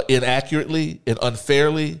inaccurately and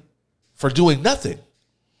unfairly for doing nothing.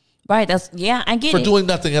 Right. I get it. For doing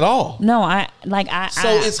nothing at all. No,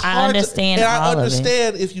 it's hard. I understand. I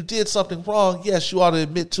understand if you did something wrong, yes, you ought to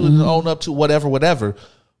admit to it and own up to whatever.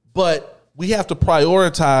 But we have to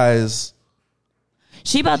prioritize.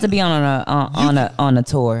 She about to be on a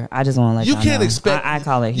tour. I just want to let you can't know. expect. I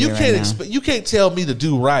call it here. You can't expect. You can't tell me to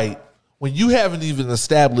do right when you haven't even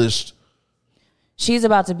established. She's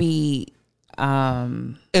about to be.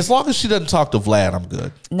 As long as she doesn't talk to Vlad, I'm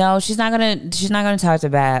good. No, she's not gonna talk to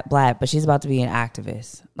Vlad, but she's about to be an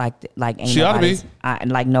activist. Like ain't she ought to be.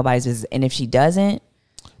 Like nobody's business. And if she doesn't,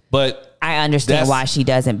 but I understand why she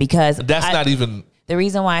doesn't, because that's not even. The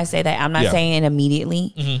reason why I say that, I'm not saying it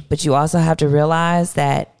immediately, but you also have to realize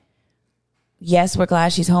that, yes, we're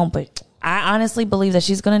glad she's home, but I honestly believe that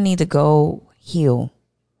she's going to need to go heal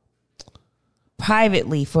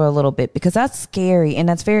privately for a little bit, because that's scary and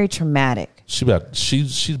that's very traumatic. She's about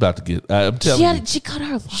to get. I'm telling you, she cut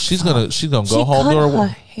her. She's gonna go home to her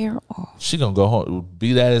hair off. She's gonna go home.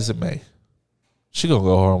 Be that as it may, she's gonna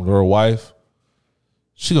go home to her wife.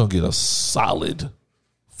 She's gonna get a solid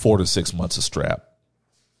 4 to 6 months of strap.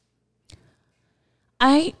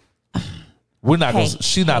 We're not going.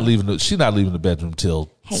 She's not leaving the bedroom till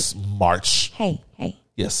March. Hey.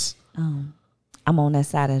 Yes. I'm on that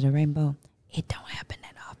side of the rainbow. It don't happen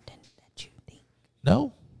that often that you think.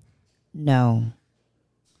 No.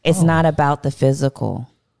 It's not about the physical.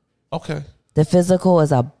 Okay. The physical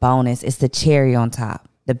is a bonus. It's the cherry on top.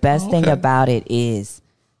 The best thing about it is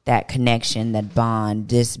that connection, that bond,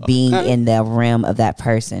 just being in the realm of that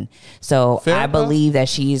person. So I believe that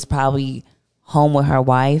she's probably home with her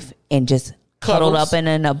wife and just cuddled up in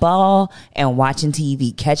a ball and watching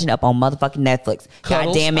TV, catching up on motherfucking Netflix.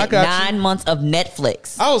 God damn it, 9 months of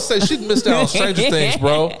Netflix. I would say she missed out on Stranger Things,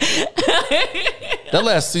 bro. That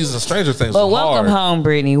last season of Stranger Things was welcome hard. Home,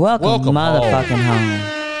 Brittany. Welcome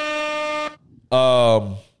motherfucking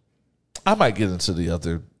home. I might get into the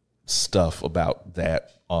other stuff about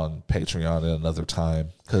that on Patreon at another time,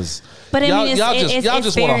 because y'all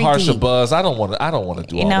just want to harsh a buzz. I don't want to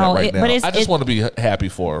do all that right now. I just want to be happy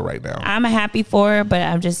for her right now. I'm happy for her,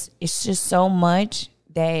 but it's just so much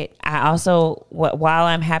that I also, while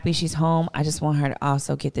I'm happy she's home, I just want her to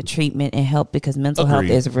also get the treatment and help, because mental health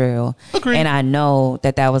is real. Agreed. And I know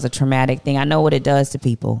that was a traumatic thing. I know what it does to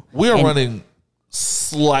people. We are running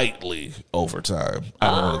slightly over time. I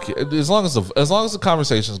don't really care. As long as the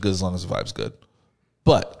conversation is good, as long as the vibe's good.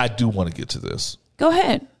 But I do want to get to this. Go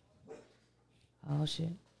ahead. Oh shit.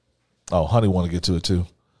 Oh, honey, want to get to it too.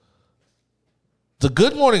 The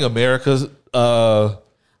Good Morning America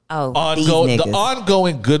ongoing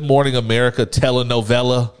Good Morning America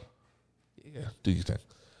telenovela. Yeah, do you think?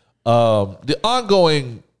 The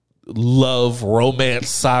ongoing love romance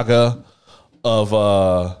saga of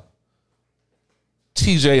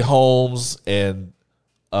TJ Holmes and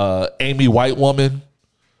Amy White Woman.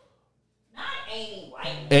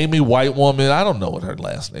 Amy White Woman. I don't know what her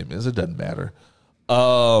last name is. It doesn't matter.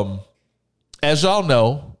 As y'all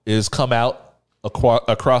know, it has come out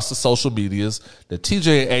across the social medias that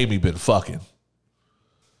TJ and Amy been fucking.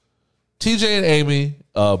 TJ and Amy,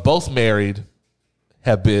 both married,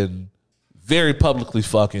 have been very publicly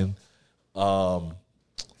fucking.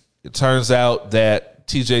 It turns out that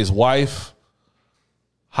TJ's wife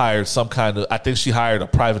hired I think she hired a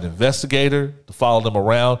private investigator to follow them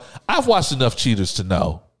around. I've watched enough Cheaters to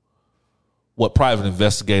know what private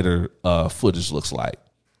investigator footage looks like.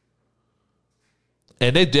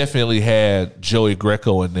 And they definitely had Joey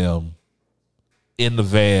Greco and them in the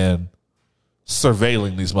van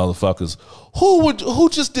surveilling these motherfuckers who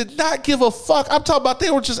just did not give a fuck. I'm talking about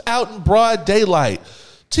they were just out in broad daylight.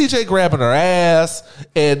 TJ grabbing her ass.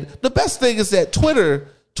 And the best thing is that Twitter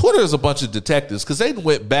is a bunch of detectives, because they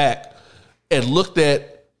went back and looked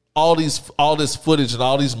at all this footage and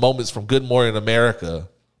all these moments from Good Morning America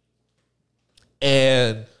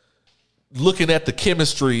and looking at the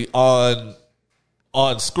chemistry on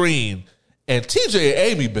screen. And TJ and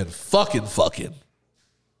Amy been fucking.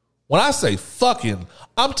 When I say fucking,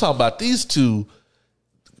 I'm talking about these two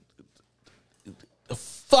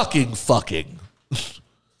fucking.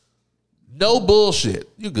 No bullshit.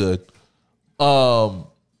 You good. And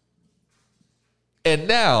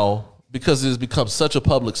now, because it has become such a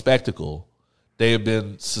public spectacle, they have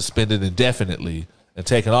been suspended indefinitely and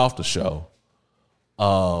taken off the show.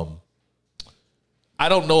 I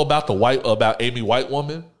don't know about Amy White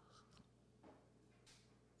Woman,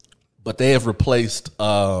 but they have replaced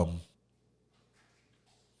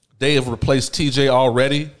TJ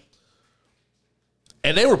already,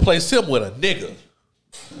 and they replaced him with a nigga.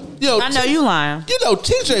 I know you lying.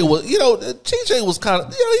 TJ was kind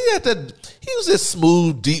of, he was this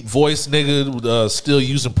smooth, deep voice nigga, still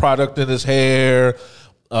using product in his hair.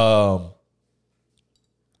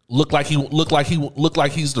 Looked like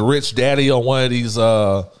he's the rich daddy on one of these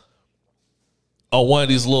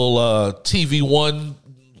little TV One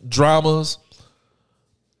dramas.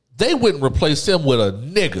 They wouldn't replace him with a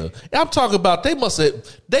nigga. And I'm talking about they must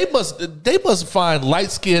find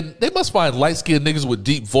light skinned niggas with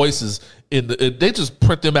deep voices they just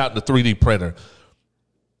print them out in the 3D printer.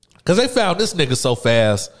 Cause they found this nigga so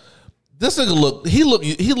fast. This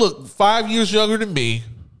nigga looked 5 years younger than me.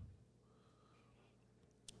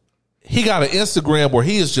 He got an Instagram where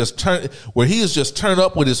he is just turned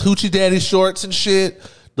up with his hoochie daddy shorts and shit.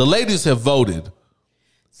 The ladies have voted.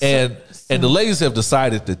 And the ladies have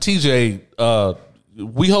decided that TJ,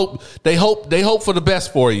 they hope for the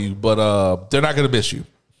best for you, but they're not going to miss you.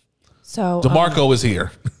 So DeMarco is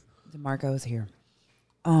here. DeMarco is here.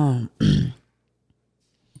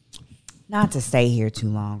 Not to stay here too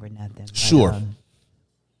long or nothing. But, sure.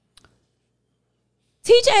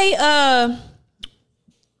 TJ,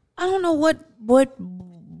 I don't know what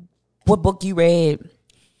book you read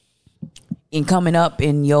in coming up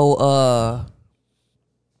in your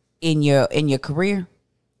career,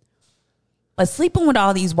 but sleeping with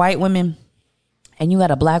all these white women and you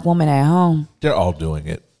got a black woman at home. They're all doing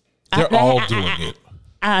it. I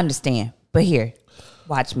understand, but here,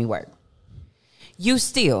 watch me work.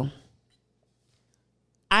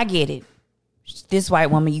 I get it. This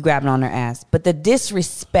white woman, you grabbing on her ass, but the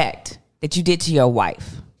disrespect that you did to your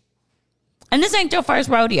wife. And this ain't your first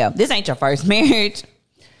rodeo. This ain't your first marriage.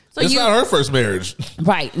 So it's not her first marriage.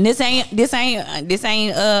 Right. And this ain't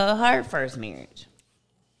her first marriage.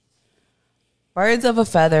 Birds of a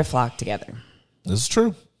feather flock together. This is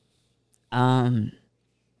true. I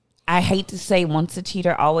hate to say once a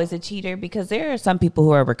cheater, always a cheater, because there are some people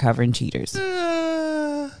who are recovering cheaters.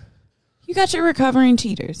 You got your recovering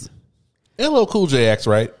cheaters. LL Cool J acts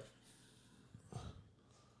right.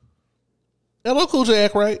 LL Cool J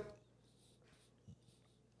act right.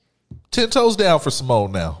 10 toes down for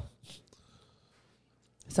Simone now.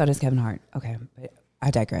 So does Kevin Hart. Okay, but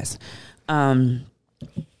I digress. And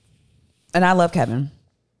I love Kevin.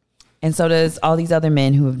 And so does all these other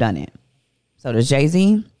men who have done it. So does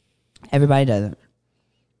Jay-Z. Everybody does it.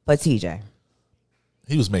 But TJ.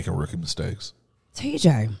 He was making rookie mistakes.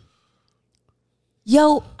 TJ.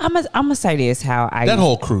 Yo, I'm gonna say this that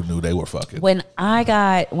whole crew knew they were fucking. When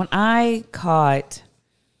I caught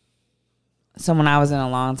someone I was in a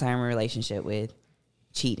long-time relationship with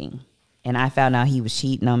cheating, and I found out he was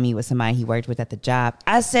cheating on me with somebody he worked with at the job,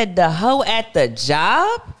 I said, the hoe at the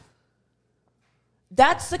job?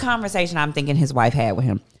 That's the conversation I'm thinking his wife had with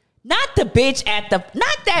him. Not the bitch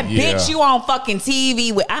bitch you on fucking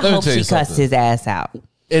TV with. I hope she cussed his ass out.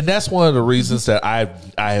 And that's one of the reasons that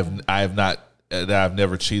I've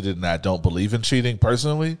never cheated, and I don't believe in cheating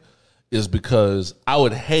personally, is because I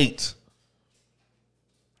would hate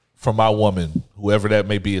for my woman, whoever that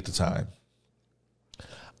may be at the time,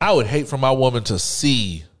 I would hate for my woman to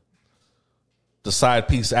see the side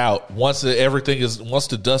piece out once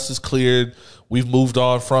the dust is cleared, we've moved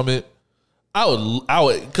on from it. I would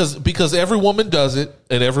because every woman does it,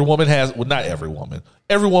 and every woman has, well, not every woman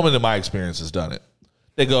in my experience has done it.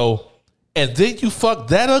 They go, and then you fuck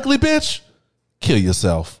that ugly bitch, kill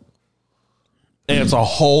yourself. And it's a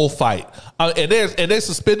whole fight. And they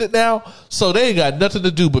suspended now, so they ain't got nothing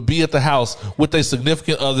to do but be at the house with a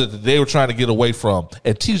significant other that they were trying to get away from.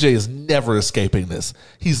 And TJ is never escaping this.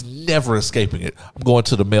 He's never escaping it. I'm going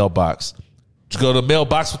to the mailbox. Did you go to the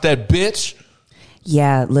mailbox with that bitch?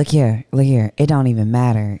 Yeah, look here. It don't even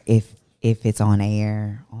matter if it's on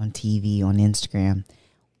air, on TV, on Instagram.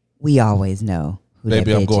 We always know who that bitch is.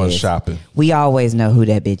 Maybe I'm going shopping. We always know who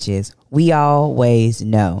that bitch is. We always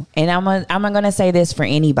know. And I'm going to say this for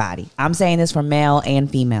anybody. I'm saying this for male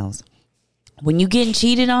and females. When you getting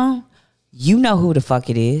cheated on, you know who the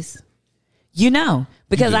fuck it is. You know.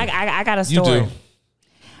 Because I got a story. You do.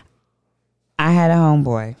 I had a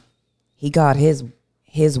homeboy. He got his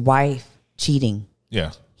wife cheating.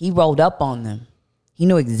 Yeah. He rolled up on them. He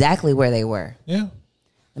knew exactly where they were. Yeah.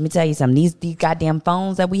 Let me tell you something. These goddamn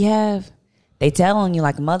phones that we have, they tell on you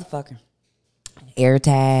like a motherfucker. Air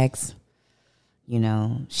tags,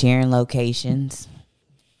 sharing locations.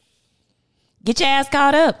 Get your ass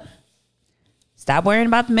caught up. Stop worrying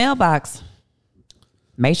about the mailbox.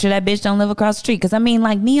 Make sure that bitch don't live across the street. Because,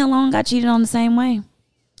 Nia Long got cheated on the same way.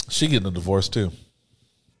 She getting a divorce, too.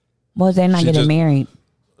 Well, they're not getting married.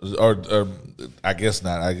 Or I guess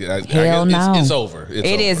not. Hell no. It's over. It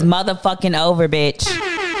is motherfucking over, bitch.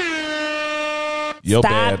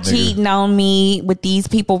 Stop cheating on me with these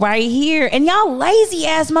people right here. And y'all lazy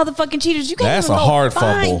ass motherfucking cheaters. You can't That's even a go hard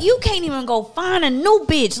find, fumble. You can't even go find a new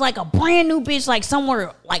bitch, like a brand new bitch, like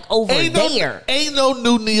somewhere like over there. Ain't no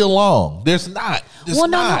new Nia Long. There's not.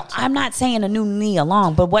 No. I'm not saying a new Nia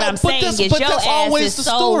Long, but what I'm saying is your ass is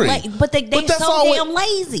so lazy. But they so damn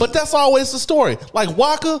lazy. But that's always the story. Like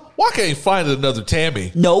Waka ain't finding another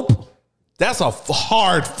Tammy. Nope. That's a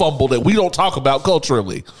hard fumble that we don't talk about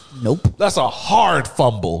culturally. Nope. That's a hard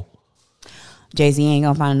fumble. Jay-Z ain't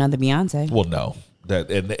gonna find another Beyonce. Well, no.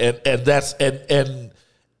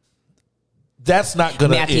 That's not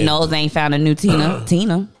gonna Matthew Knowles ain't found a new Tina.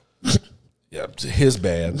 Yeah, his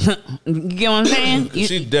bad. You get what I'm saying?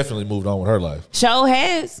 She definitely moved on with her life. Show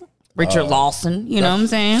has. Richard Lawson, you know what I'm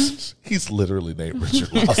saying? He's literally named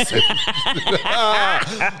Richard Lawson.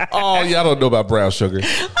 Oh, y'all don't know about brown sugar.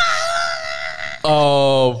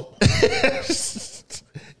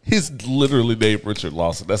 He's literally named Richard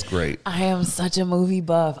Lawson. That's great. I am such a movie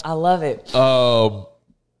buff. I love it. But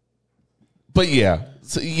yeah.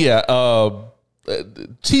 TJ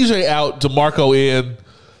out, DeMarco in.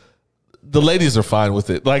 The ladies are fine with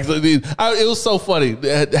it. Like, it was so funny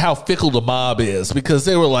how fickle the mob is, because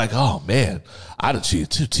they were like, "Oh man, I'd have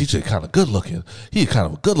cheated too. TJ kind of good looking. He kind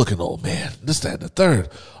of a good looking old man. This, that, and the third.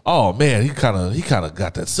 Oh man, he kind of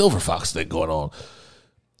got that silver fox thing going on.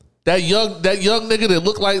 That young nigga that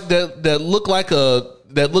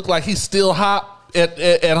looked like he's still hot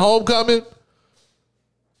at homecoming.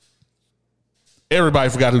 Everybody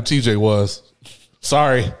forgot who TJ was.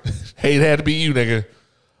 Sorry, hey, it had to be you, nigga."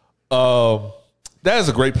 That is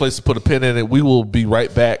a great place to put a pin in it. We will be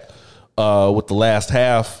right back with the last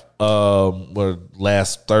half, or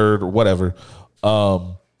last third, or whatever. We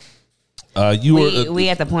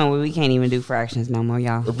at the point where we can't even do fractions no more,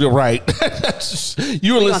 y'all. You're right.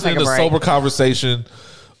 You were listening to Sober Conversation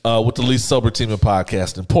with the least sober team in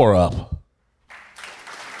podcasting. Pour up.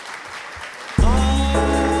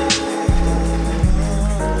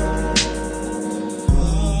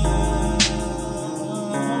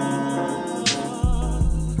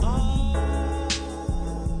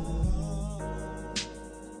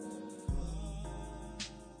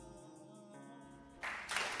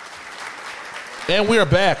 And we are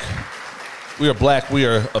back. We are black. We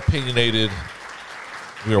are opinionated.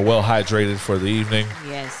 We are well hydrated for the evening.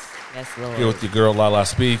 Yes, Lord. Here with your girl, LaLa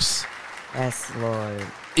Speaks. Yes, Lord.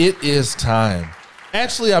 It is time.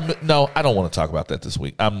 Actually, I don't want to talk about that this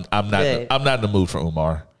week. I'm not in the mood for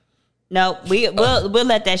Umar. No, we'll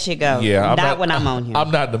let that shit go. Yeah, not when I'm on here.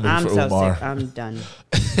 I'm not in the mood for Umar. Sick. I'm done.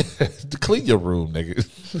 Clean your room, nigga.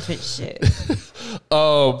 Shit.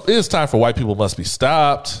 It is time for White People Must Be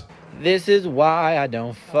Stopped. This is why I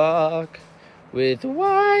don't fuck with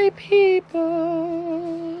white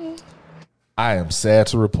people. I am sad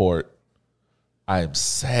to report.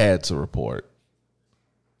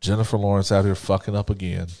 Jennifer Lawrence out here fucking up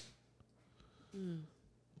again.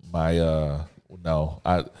 I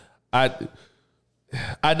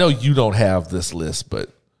know you don't have this list, but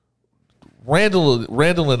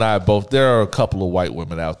Randall and I both, there are a couple of white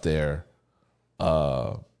women out there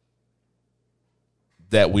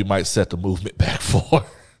that we might set the movement back for.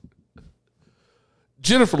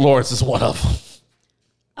 Jennifer Lawrence is one of them.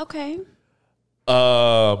 Okay.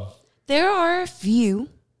 There are a few,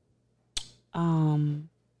 and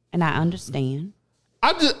I understand.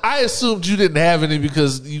 I assumed you didn't have any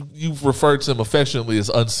because you referred to him affectionately as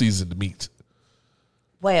unseasoned meat.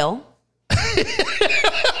 Well,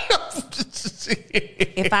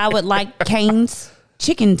 if I would like Cane's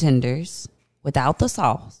chicken tenders without the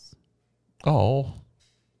sauce. Oh.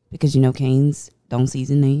 Because you know Cane's don't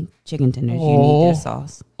season the chicken tenders. You need their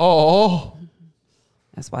sauce. Oh.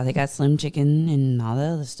 That's why they got Slim Chicken and all the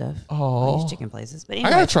other stuff. All these chicken places. But anyway,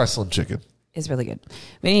 I gotta try Slim Chicken. It's really good.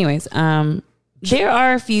 But anyways, there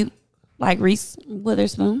are a few like Reese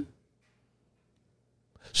Witherspoon.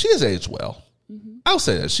 She has aged well. Mm-hmm. I'll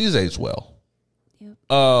say that she's aged well.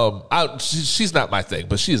 Yep. She's not my thing,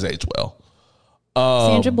 but she's aged well.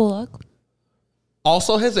 Sandra Bullock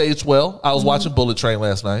also has aged well. I was watching Bullet Train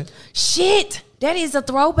last night. Shit, that is a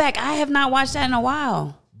throwback. I have not watched that in a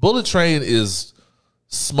while. Bullet Train is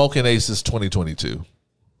Smoking Aces 2022,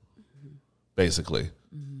 basically.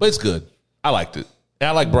 But it's good. I liked it. And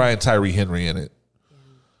I like Brian Tyree Henry in it.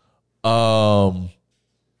 So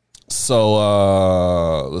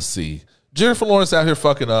let's see. Jennifer Lawrence out here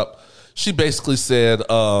fucking up. She basically said,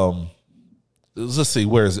 let's see,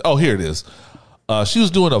 where is it? Oh, here it is. She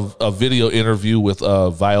was doing a video interview with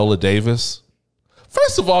Viola Davis.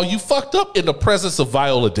 First of all, you fucked up in the presence of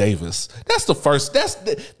Viola Davis. That's the first.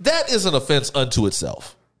 That is an offense unto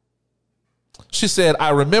itself. She said,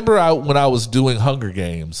 I remember when I was doing Hunger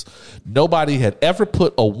Games, nobody had ever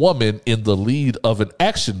put a woman in the lead of an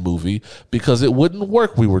action movie because it wouldn't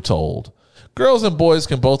work, we were told. Girls and boys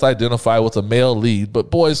can both identify with a male lead, but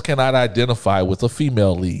boys cannot identify with a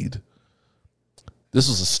female lead. This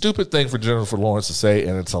was a stupid thing for Jennifer Lawrence to say,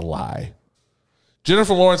 and it's a lie.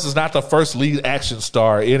 Jennifer Lawrence is not the first lead action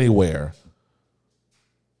star anywhere.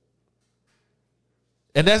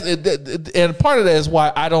 And and part of that is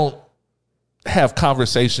why I don't have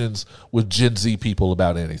conversations with Gen Z people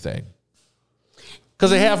about anything.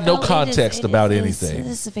 Because they have no context about anything.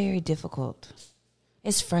 This is very difficult.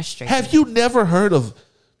 It's frustrating. Have you never heard of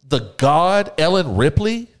the God Ellen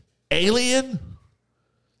Ripley? Alien?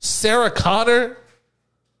 Sarah Connor?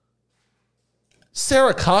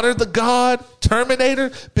 Sarah Connor, the God?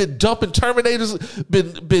 Terminator? Been dumping Terminators,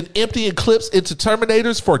 been emptying clips into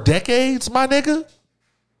Terminators for decades, my nigga?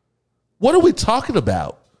 What are we talking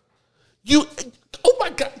about? Oh my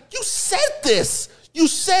God, you said this. You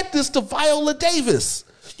said this to Viola Davis.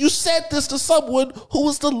 You said this to someone who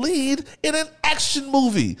was the lead in an action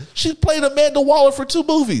movie. She played Amanda Waller for 2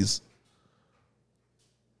 movies.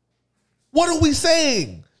 What are we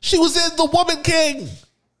saying? She was in The Woman King.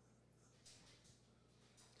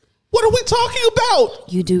 What are we talking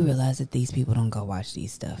about? You do realize that these people don't go watch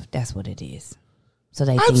these stuff. That's what it is. So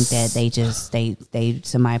they think that they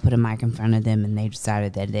somebody put a mic in front of them and they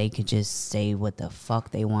decided that they could just say what the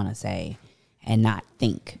fuck they want to say and not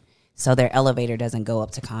think. So their elevator doesn't go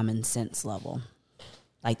up to common sense level.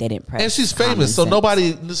 Like they didn't press. And she's famous, so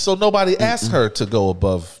nobody asked her to go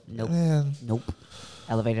above. Nope. Man. Nope.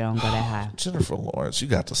 Elevator don't go that high. Jennifer Lawrence, you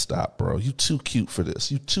got to stop, bro. You too cute for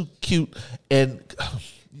this. You too cute, and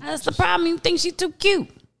that's the problem. You think she's too cute.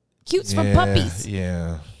 Cute's for puppies.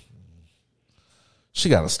 Yeah. She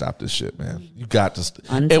got to stop this shit, man. You got to.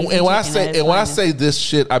 And when I say this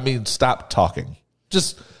shit, I mean stop talking.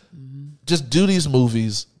 Just do these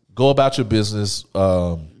movies. Go about your business.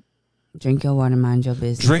 Drink your water, mind your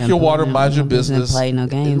business. Drink your water, mind your business. Play no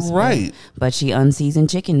games, right? But she unseasoned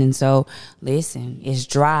chicken, and so listen, it's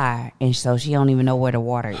dry, and so she don't even know where the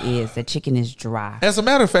water is. The chicken is dry. As a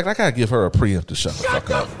matter of fact, I gotta give her a preempt to shut the fuck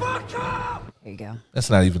up. There you go. That's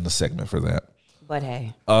not even the segment for that. But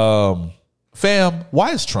hey, fam,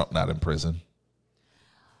 why is Trump not in prison?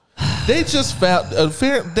 They just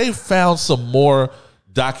found some more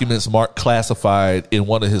documents marked classified in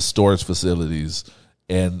one of his storage facilities,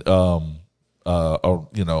 and on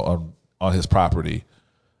his property.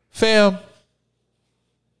 Fam,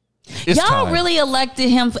 it's y'all time. really elected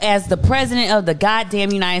him as the president of the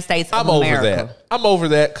goddamn United States of America. I'm over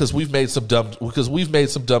that because we've made some dumb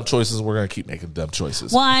choices, and we're gonna keep making dumb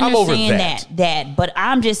choices. Well, I understand that, but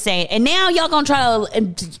I'm just saying. And now y'all gonna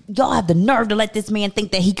y'all have the nerve to let this man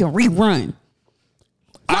think that he can rerun.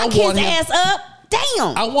 Lock his ass up.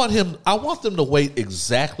 Damn. I want them to wait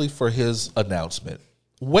exactly for his announcement.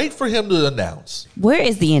 Wait for him to announce. Where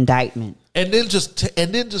is the indictment? And then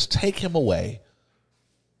just take him away.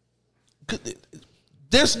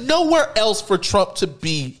 There's nowhere else for Trump to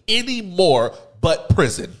be anymore but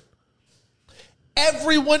prison.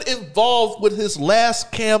 Everyone involved with his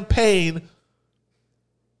last campaign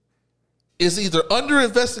is either under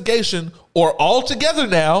investigation or altogether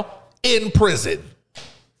now in prison.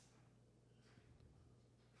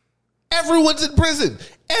 Everyone's in prison.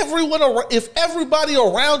 If everybody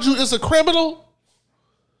around you is a criminal,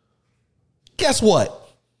 guess what?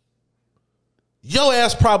 Yo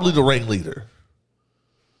ass probably the ringleader.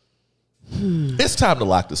 It's time to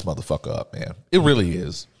lock this motherfucker up, man. It really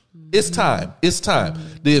is. It's time. It's time.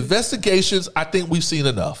 The investigations, I think we've seen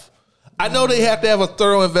enough. I know they have to have a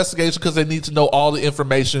thorough investigation because they need to know all the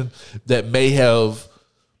information that may have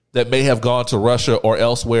gone to Russia or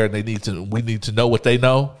elsewhere, and we need to know what they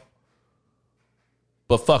know.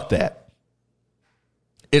 But fuck that.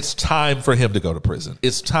 It's time for him to go to prison.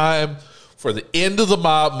 It's time for the end of the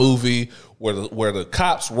Mob movie where the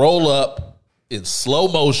cops roll up in slow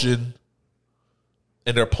motion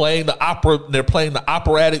and they're playing the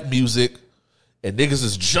operatic music. And niggas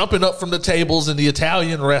is jumping up from the tables in the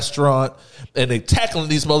Italian restaurant, and they tackling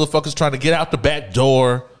these motherfuckers trying to get out the back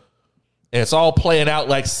door. And it's all playing out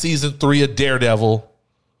like season 3 of Daredevil.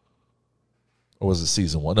 Or was it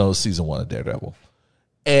season 1? No, it was season 1 of Daredevil.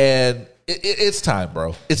 And it's time,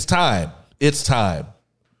 bro. It's time. It's time.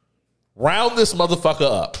 Round this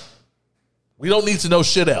motherfucker up. We don't need to know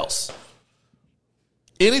shit else.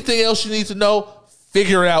 Anything else you need to know,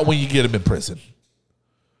 figure it out when you get him in prison.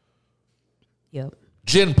 Yep.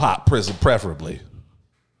 Gin pop prison, preferably.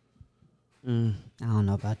 I don't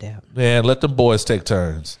know about that. Man, let them boys take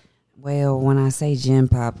turns. Well, when I say gin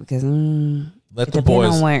pop, because let the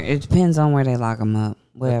boys. It depends on where they lock them up.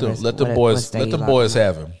 Whatever. Let them boys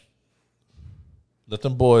have him. Let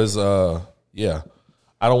them boys. Yeah.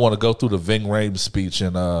 I don't want to go through the Ving Rhames speech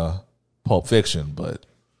in Pulp Fiction, but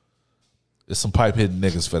there's some pipe hitting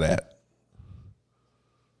niggas for that.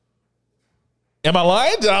 Am I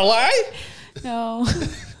lying? Did I lie? No.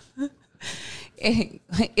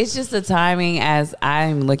 It's just the timing as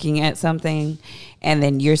I'm looking at something and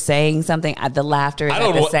then you're saying something. The laughter is at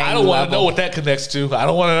the same level. I don't want to know what that connects to. I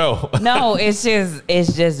don't want to know. No, it's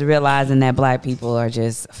just realizing that black people are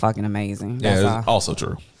just fucking amazing. That's yeah, it's also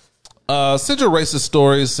true. Send your racist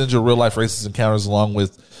stories. Send your real life racist encounters along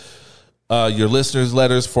with your listeners'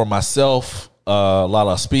 letters for myself.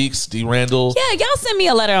 LaLa Speaks, D. Randall. Yeah, y'all send me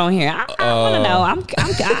a letter on here. I want to know. I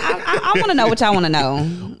want to know what y'all want to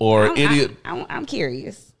know. Or I'm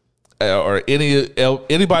curious. Or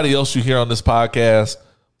anybody else you hear on this podcast,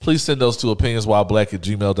 please send those to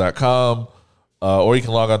opinionswhileblack@gmail.com. Or you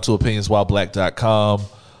can log on to opinionswhileblack.com,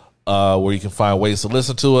 where you can find ways to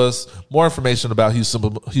listen to us. More information about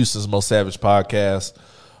Houston's Most Savage podcast,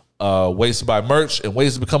 ways to buy merch, and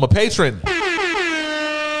ways to become a patron.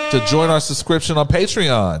 To join our subscription on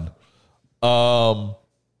Patreon. I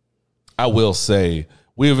will say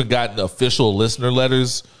we haven't gotten official listener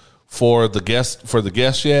letters for the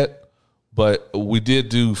guests yet, but we did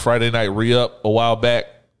do Friday Night Re-Up a while back.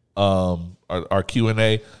 Our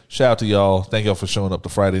Q&A. Shout out to y'all. Thank y'all for showing up to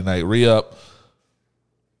Friday Night Re-Up.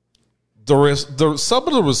 Some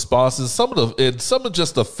of the responses, some of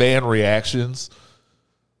just the fan reactions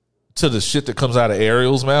to the shit that comes out of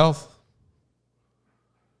Ariel's mouth.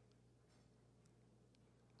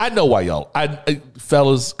 I know why y'all.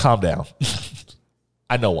 Fellas, calm down.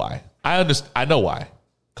 I know why. I understand. I know why.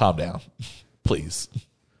 Calm down, please.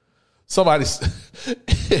 Somebody,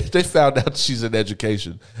 they found out she's in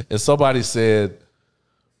education, and somebody said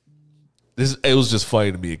this. It was just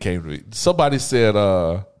funny to me. It came to me. Somebody said,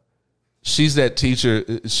 "She's that teacher.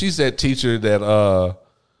 She's that teacher that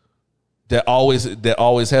that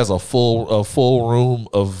always has a full room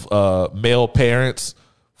of male parents."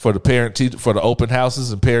 For the open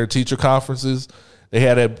houses and parent teacher conferences, they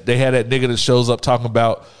had that nigga that shows up talking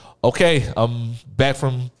about, okay, I'm back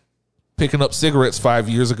from picking up cigarettes 5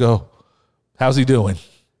 years ago. How's he doing?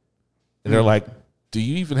 And they're like, do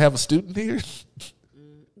you even have a student here?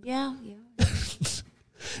 Yeah.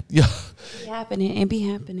 Yeah. Be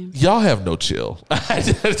happening. Y'all have no chill. I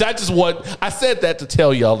said that to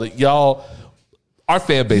tell y'all that our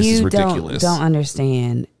fan base is ridiculous. Don't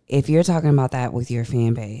understand. If you're talking about that with your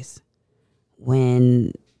fan base,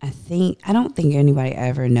 when I don't think anybody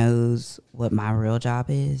ever knows what my real job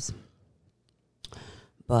is,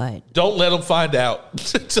 but don't let them find out.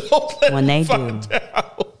 It's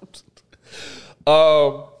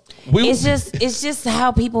just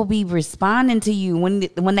how people be responding to you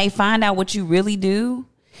when they find out what you really do,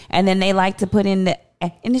 and then they like to put in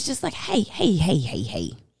and it's just like, hey.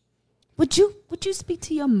 Would you speak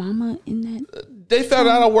to your mama in that? They found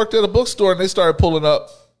out I worked at a bookstore and they started pulling up.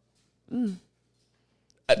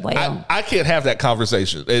 I can't have that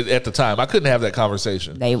conversation at the time. I couldn't have that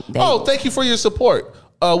conversation. Thank you for your support.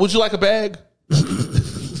 Would you like a bag?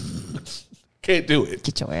 Can't do it.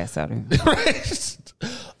 Get your ass out of here. Right? Take this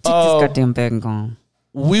goddamn bag and go on.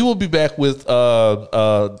 We will be back with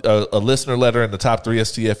a listener letter in the top 3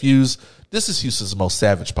 STFUs. This is Houston's Most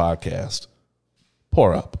Savage podcast.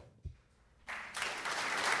 Pour up.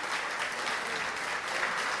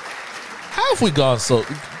 How have we gone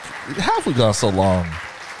so long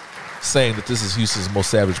saying that this is Houston's most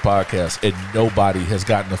savage podcast and nobody has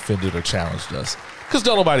gotten offended or challenged us? Because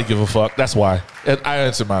don't nobody give a fuck. That's why. And I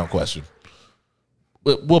answered my own question.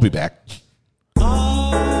 But we'll be back.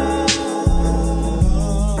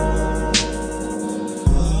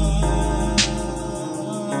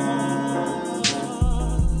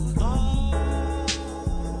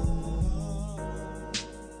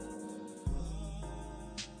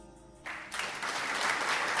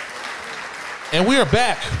 And we are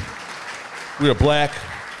back. We are black.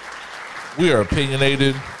 We are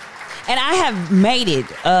opinionated. And I have made it.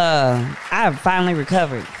 I have finally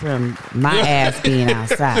recovered from my ass being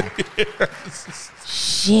outside.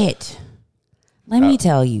 Shit. Let me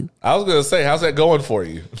tell you. I was going to say, how's that going for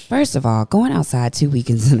you? First of all, going outside 2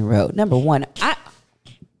 weekends in a row. Number one,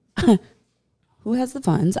 who has the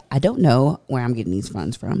funds? I don't know where I'm getting these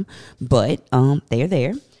funds from, but they're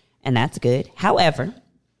there, and that's good. However,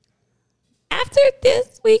 after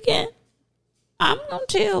this weekend, I'm going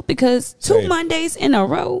to chill because two Mondays in a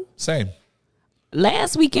row. Same.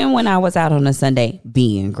 Last weekend when I was out on a Sunday,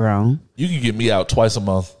 being grown. You can get me out twice a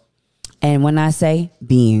month. And when I say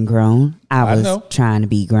being grown, I was trying to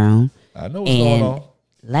be grown. I know what's going on.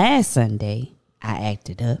 Last Sunday, I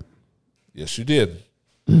acted up. Yes, you did.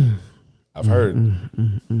 I've heard.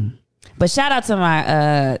 But shout out to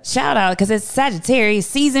my, because it's Sagittarius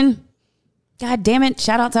season. God damn it.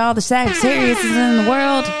 Shout out to all the Sagittarius in the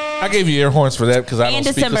world. I gave you air horns for that because I don't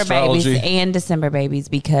speak astrology. And December babies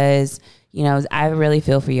because, you know, I really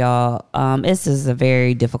feel for y'all. This is a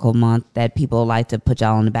very difficult month that people like to put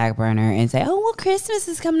y'all on the back burner and say, oh, well, Christmas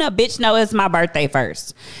is coming up. Bitch, no, it's my birthday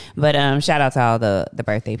first. But shout out to all the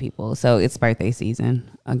birthday people. So it's birthday season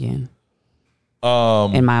again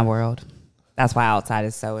in my world. That's why outside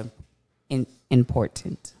is so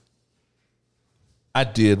important. I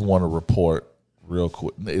did want to report real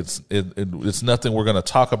quick. It's nothing we're going to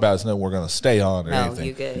talk about. It's nothing we're going to stay on or anything.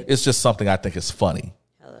 You good. It's just something I think is funny.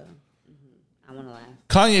 Hello. I want to laugh.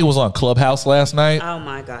 Kanye was on Clubhouse last night. Oh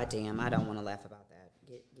my god damn! I don't want to laugh about that.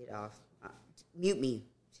 Get off. Mute me.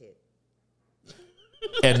 Shit.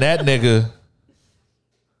 And that nigga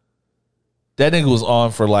was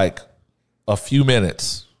on for like a few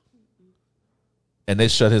minutes, and they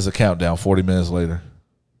shut his account down 40 minutes later.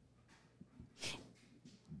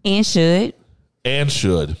 And should.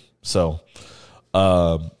 So,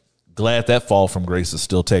 glad that fall from grace is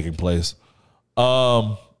still taking place.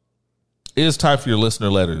 It is time for your listener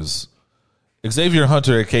letters. Xavier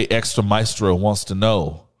Hunter, aka Extra Maestro, wants to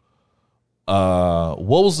know,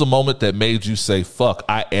 what was the moment that made you say, fuck,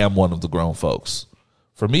 I am one of the grown folks?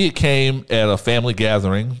 For me, it came at a family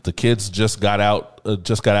gathering. The kids just got out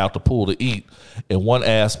the pool to eat, and one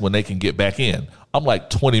asked when they can get back in. I'm like,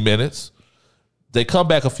 20 minutes. They come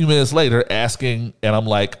back a few minutes later asking, and I'm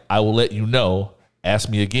like, I will let you know. Ask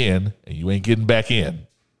me again, and you ain't getting back in.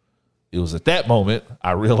 It was at that moment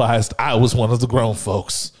I realized I was one of the grown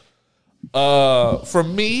folks. For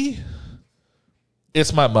me,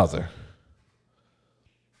 it's my mother.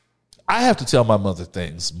 I have to tell my mother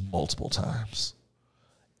things multiple times.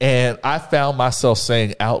 And I found myself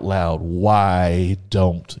saying out loud, why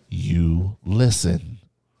don't you listen?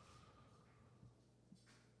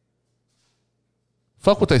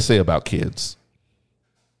 Fuck what they say about kids.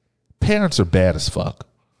 Parents are bad as fuck.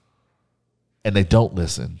 And they don't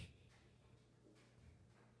listen.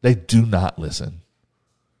 They do not listen.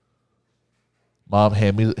 Mom,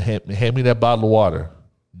 hand me that bottle of water.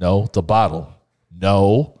 No, the bottle.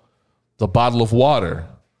 No, the bottle of water.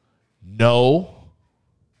 No.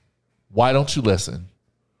 Why don't you listen?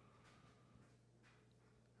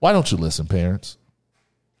 Why don't you listen, parents?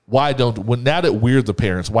 Now that we're the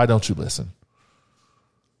parents, why don't you listen?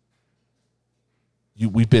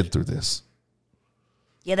 We've been through this.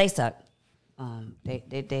 Yeah, they suck.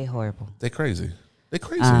 They horrible. They crazy.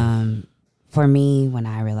 For me, when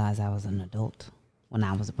I realized I was an adult, when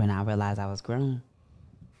I realized I was grown,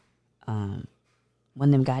 when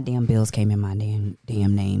them goddamn bills came in my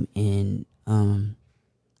damn name, and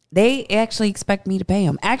they actually expect me to pay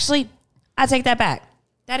them. Actually, I take that back.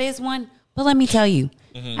 That is one. But let me tell you,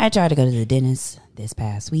 I tried to go to the dentist this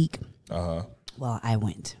past week. Well, I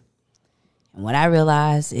went. And what I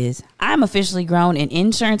realized is I'm officially grown in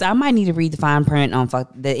insurance. I might need to read the fine print on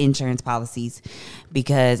the insurance policies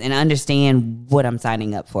and understand what I'm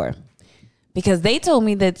signing up for. Because they told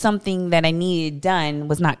me that something that I needed done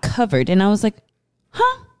was not covered. And I was like,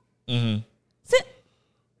 huh?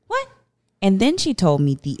 What? And then she told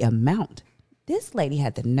me the amount. This lady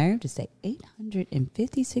had the nerve to say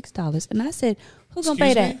 $856. And I said, who gonna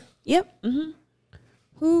pay that? Yep.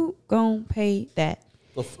 Who gonna pay that?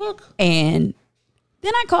 The fuck? And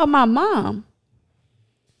then I called my mom.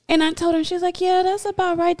 And I told her, she's like, yeah, that's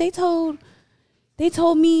about right. They told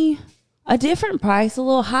me a different price, a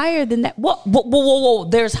little higher than that. Whoa.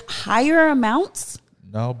 There's higher amounts?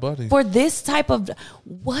 No, buddy. For this type of,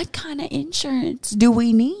 what kind of insurance do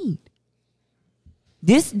we need?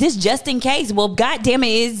 This just in case. Well, goddamn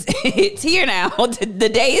it, it's here now. The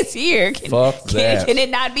day is here. Fuck that. Can it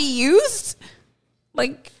not be used?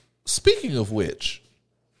 Like, speaking of which,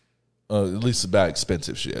 at least about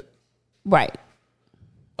expensive shit. Right.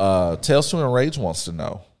 Tales to Enrage wants to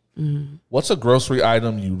know, what's a grocery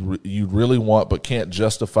item you really want but can't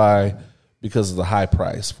justify because of the high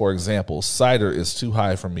price? For example, cider is too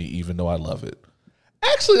high for me even though I love it.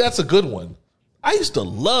 Actually, that's a good one. I used to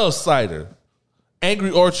love cider.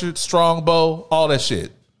 Angry Orchard, Strongbow, all that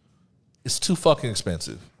shit. It's too fucking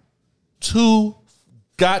expensive. Too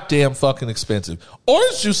goddamn fucking expensive.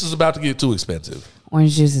 Orange juice is about to get too expensive.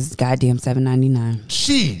 Orange juice is goddamn $7.99.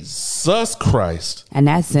 Jesus Christ. And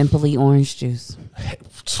that's simply orange juice.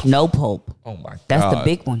 No pulp. Oh my God. That's the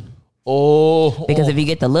big one. Oh. Because if you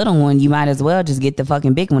get the little one, you might as well just get the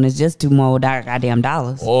fucking big one. It's just $2 more goddamn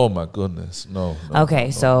dollars. Oh my goodness. No. Okay,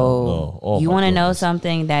 so Oh, you my want to know goodness.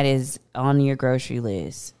 something that is on your grocery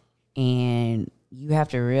list, and you have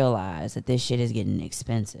to realize that this shit is getting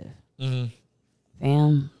expensive.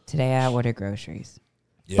 Fam, today I ordered groceries.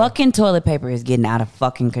 Yeah. Fucking toilet paper is getting out of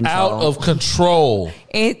fucking control. Out of control.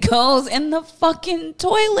 It goes in the fucking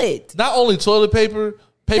toilet. Not only toilet paper,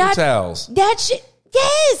 paper towels. That shit.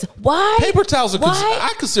 Yes. Why? Paper towels are. Why?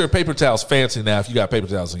 I consider paper towels fancy now. If you got paper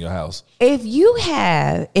towels in your house, If you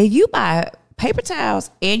buy paper towels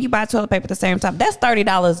and you buy toilet paper at the same time, that's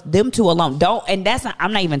 $30. Them two alone.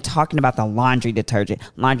 I'm not even talking about the laundry detergent.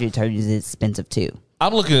 Laundry detergent is expensive too.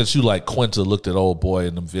 I'm looking at you like Quinta looked at old boy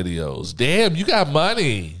in them videos. Damn, you got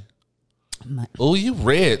money. Oh, you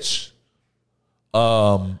rich.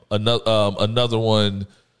 Another one.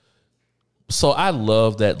 So I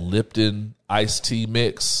love that Lipton iced tea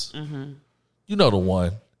mix. You know the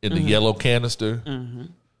one in the yellow canister.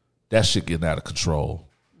 That shit getting out of control.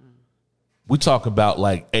 We talking about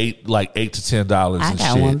like $8 to $10 I and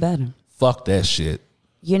got shit. one better. Fuck that shit.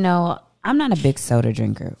 You know, I'm not a big soda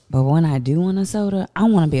drinker, but when I do want a soda, I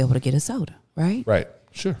want to be able to get a soda, right? Right.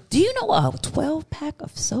 Sure. Do you know a 12-pack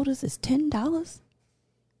of sodas is $10?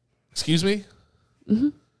 Excuse me?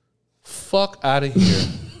 Fuck out of here.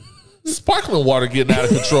 Sparkling water getting out of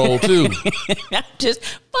control, too. Just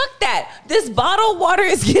fuck that. This bottled water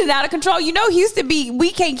is getting out of control. You know, Houston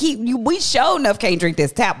we sure enough can't drink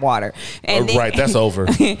this tap water. And Right, that's over.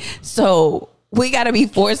 So we got to be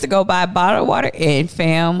forced to go buy bottled water. And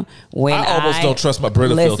fam, when I almost don't trust my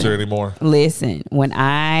Brita filter anymore. Listen, when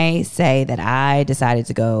I say that I decided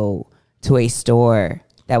to go to a store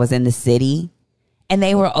that was in the city and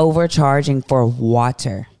they were overcharging for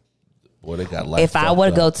water. Boy, they got life. If I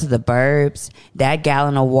were to go to the burbs, that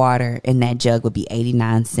gallon of water in that jug would be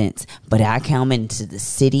 89 cents. But I come into the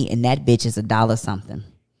city and that bitch is $1 something.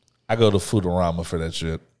 I go to Foodorama for that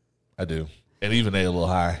shit. I do. And even they a little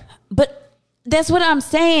high. But that's what I'm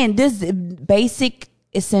saying. This basic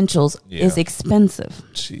essentials is expensive.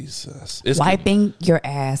 Jesus. Wiping your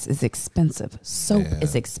ass is expensive. Soap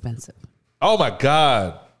is expensive. Oh my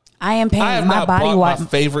God. I am paying I have my not body bought wash. my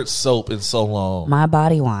favorite soap in so long. My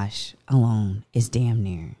body wash alone is damn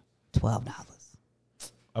near $12.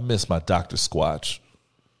 I miss my Dr. Squatch.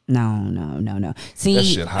 No. See, That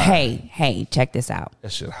shit high. hey, check this out.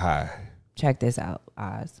 That shit high. Check this out,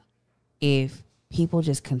 Oz. If people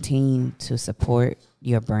just continue to support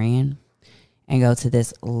your brand and go to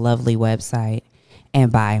this lovely website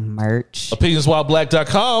and buy merch,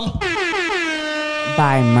 Opinionswhileblack.com.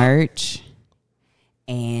 buy merch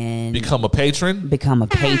and Become a patron. become a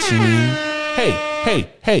patron.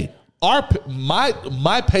 Hey.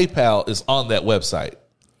 My PayPal is on that website.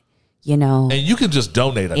 You know, And you can just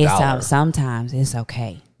donate $1. sometimes it's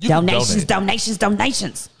okay. You can Donations.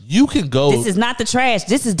 You can go. This is not the trash.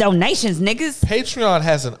 This is donations, niggas. Patreon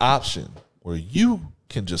has an option where you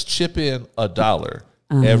can just chip in $1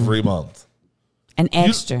 every month. An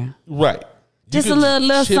extra. Right. You Just a can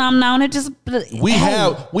little chip- something on it. Just We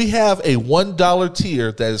have a $1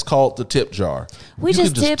 tier that is called the tip jar. We you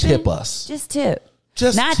just can just tipping. tip us. Just tip.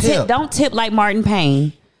 Just Not tip. Don't tip like Martin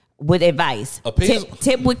Payne with advice.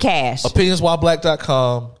 Tip with cash.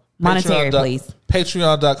 Opinionswhileblack.com. Monetary, please.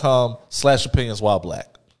 Patreon.com/opinionswhileblack.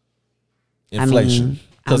 Inflation.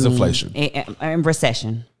 Because inflation. And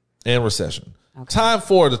recession. And recession. Time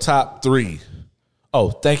for the top 3. Oh,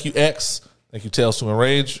 thank you, X. Thank you, Tales to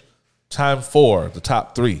Enrage. Time for the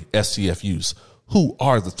top 3 STFUs. Who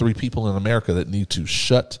are the 3 people in America that need to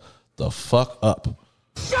shut the fuck up?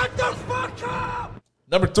 Shut the fuck up!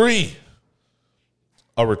 Number 3,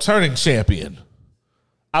 a returning champion.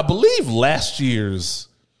 I believe last year's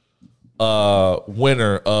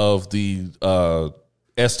winner of the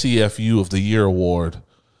STFU of the Year award,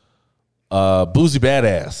 Boozy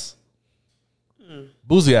Badass.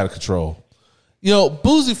 Boozy out of control. You know,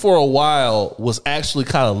 Boozy for a while was actually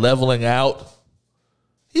kind of leveling out.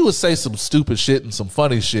 He would say some stupid shit and some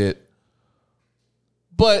funny shit,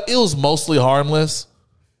 but it was mostly harmless.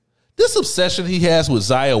 This obsession he has with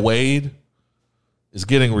Zaya Wade is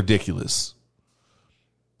getting ridiculous.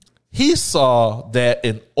 He saw that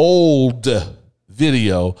an old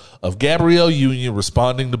video of Gabrielle Union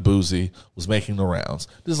responding to Boozy was making the rounds.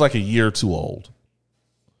 This is like a year or two old.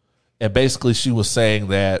 And basically she was saying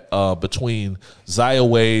that between Zaya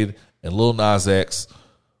Wade and Lil Nas X,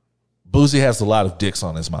 Boozy has a lot of dicks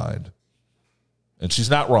on his mind. And she's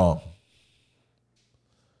not wrong.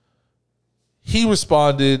 He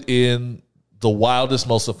responded in the wildest,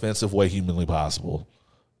 most offensive way humanly possible,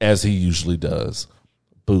 as he usually does.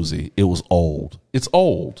 Boozy, it was old. It's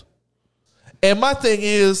old. And my thing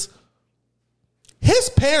is, his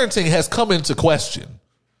parenting has come into question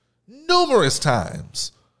numerous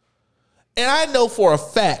times. And I know for a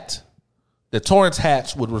fact that Torrance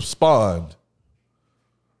Hatch would respond,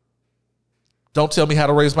 "Don't tell me how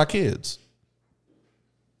to raise my kids."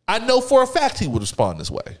 I know for a fact he would respond this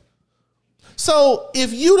way. So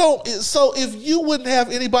if you wouldn't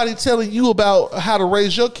have anybody telling you about how to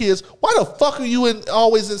raise your kids, why the fuck are you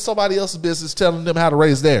always in somebody else's business telling them how to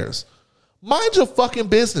raise theirs? Mind your fucking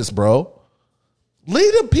business, bro.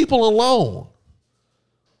 Leave them people alone.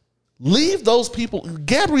 Leave those people,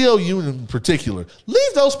 Gabrielle Union in particular,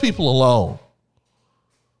 leave those people alone.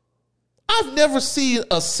 I've never seen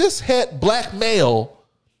a cishet black male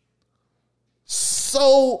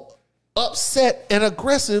so upset and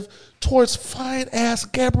aggressive towards fine ass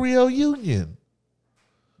Gabrielle Union.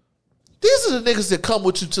 These are the niggas that come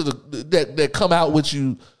with you to that come out with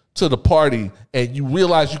you to the party and you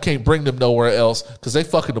realize you can't bring them nowhere else because they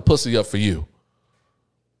fucking the pussy up for you.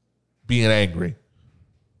 Being angry.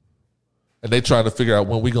 And they trying to figure out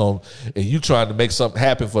when we going and you trying to make something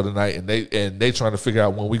happen for the night and they trying to figure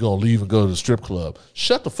out when we gonna leave and go to the strip club.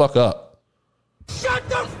 Shut the fuck up. Shut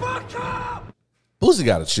the fuck up! Boozy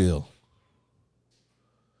gotta chill.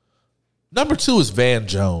 Number 2 is Van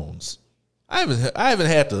Jones. I haven't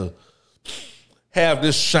had to have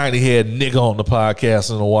this shiny head nigga on the podcast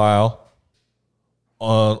in a while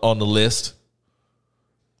on the list.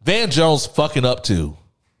 Van Jones fucking up too.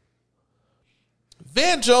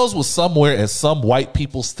 Van Jones was somewhere at some white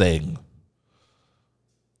people's thing.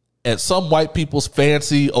 At some white people's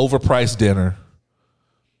fancy overpriced dinner.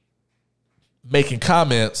 Making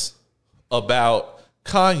comments about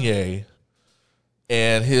Kanye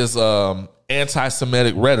and his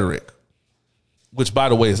anti-Semitic rhetoric, which, by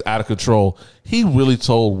the way, is out of control. He really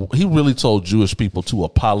told Jewish people to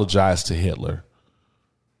apologize to Hitler.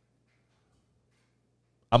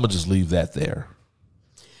 I'm gonna just leave that there.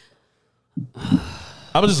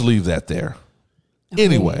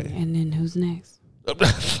 Anyway, and then who's next?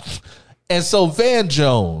 And so Van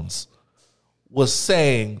Jones was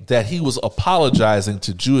saying that he was apologizing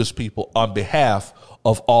to Jewish people on behalf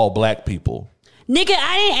of all black people. Nigga,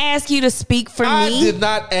 I didn't ask you to speak for me. I did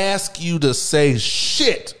not ask you to say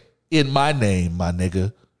shit in my name, my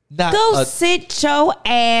nigga. Go sit your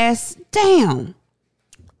ass down.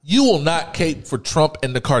 You will not cape for Trump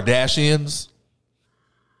and the Kardashians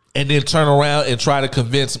and then turn around and try to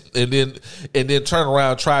convince and then turn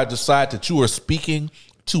around and try to decide that you are speaking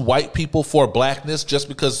to white people for blackness just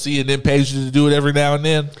because CNN pays you to do it every now and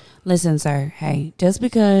then. Listen, sir. Hey, just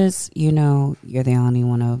because, you're the only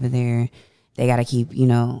one over there, they got to keep,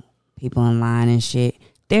 people in line and shit.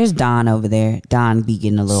 There's Don over there. Don be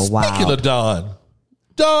getting a little wild. Speaking of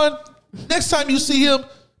Don, next time you see him,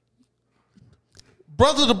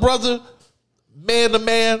 brother to brother, man to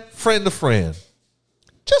man, friend to friend,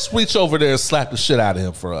 just reach over there and slap the shit out of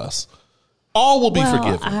him for us. All will be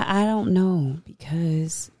forgiven. I don't know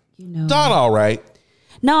because, Don all right.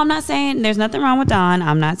 No, I'm not saying there's nothing wrong with Don.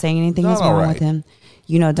 I'm not saying anything is wrong with him.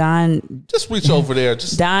 Don. Just reach over there.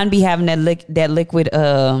 Don be having that liquid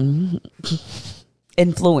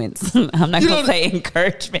influence. I'm not gonna say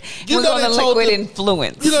encouragement. We're gonna liquid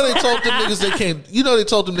influence. They told them niggas they can't. They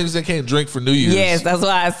told them niggas they can't drink for New Year's. Yes, that's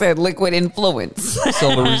why I said liquid influence. That's the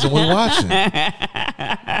only reason we're watching.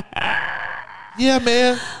 Yeah,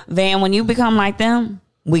 man. Van, when you become like them,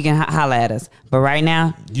 we can holla at us. But right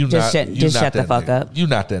now, just shut the fuck nigga. up. You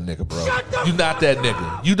not that nigga, bro. You not that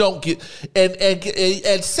nigga. You don't get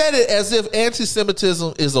and said it as if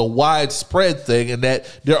anti-Semitism is a widespread thing, and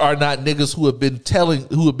that there are not niggas who have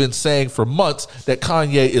been saying for months that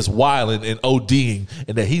Kanye is wilding and ODing,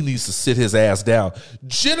 and that he needs to sit his ass down.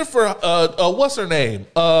 Jennifer, what's her name?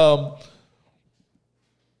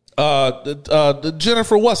 The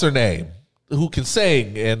Jennifer, what's her name? Who can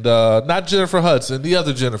sing, and not Jennifer Hudson, the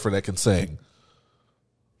other Jennifer that can sing.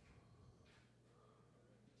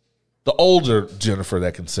 The older Jennifer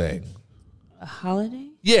that can sing. Holiday?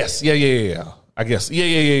 Yes. Yeah. I guess.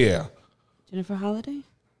 Yeah. Jennifer Holiday?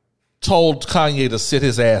 Told Kanye to sit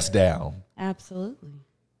his ass down. Absolutely.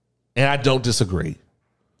 And I don't disagree.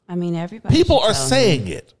 I mean, everybody. People are saying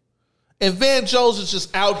it. And Van Jones is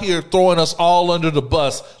just out here throwing us all under the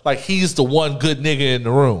bus like he's the one good nigga in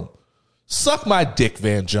the room. Suck my dick,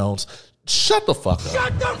 Van Jones. Shut the fuck up.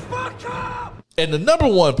 Shut the fuck up! And the number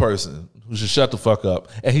one person who should shut the fuck up,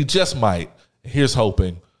 and he just might, here's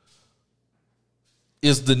hoping,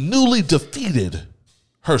 is the newly defeated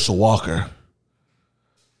Herschel Walker.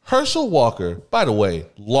 Herschel Walker, by the way,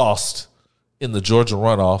 lost in the Georgia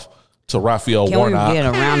runoff to Raphael Warnock. Can we get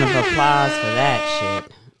a round of applause for that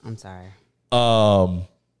shit? I'm sorry.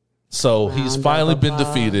 So he's finally been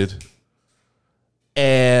defeated.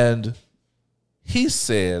 And he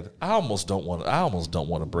said, I almost don't want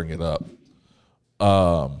to bring it up.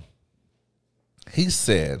 He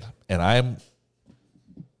said, and I'm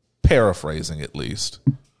paraphrasing at least,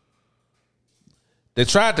 they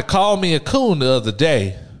tried to call me a coon the other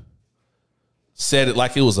day, said it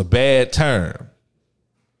like it was a bad term.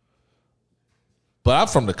 But I'm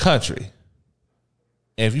from the country.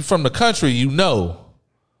 And if you're from the country, you know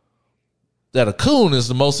that a coon is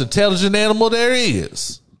the most intelligent animal there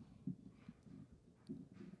is.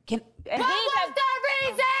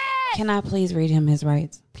 Can I please read him his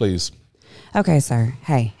rights? Please. Okay, sir.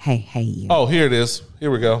 Hey, you. Oh, here it is. Here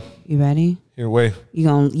we go. You ready? Here, wait. You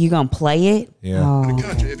gonna play it? Yeah. Oh. In the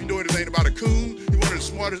country, if you know anything about a coon, you're one of the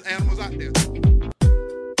smartest animals out there.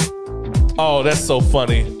 Oh, that's so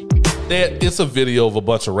funny. It's a video of a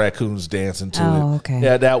bunch of raccoons dancing to it. Oh, okay.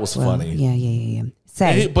 Yeah, that was funny. Yeah.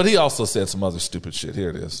 Say. But he also said some other stupid shit. Here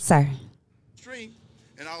it is. Sir. Strength,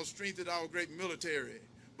 and our strength is our great military.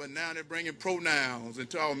 But now they're bringing pronouns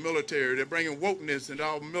into our military. They're bringing wokeness into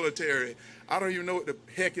our military. I don't even know what the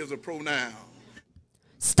heck is a pronoun.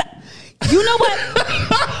 Stop. You know what?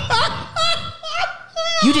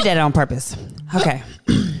 You did that on purpose. Okay.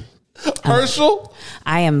 Herschel,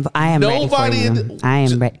 I am ready for you. I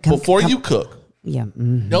am ready. Before you cook. Yeah.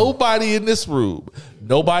 Mm-hmm. Nobody in this room,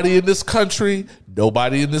 nobody in this country,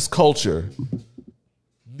 nobody in this culture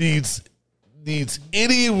needs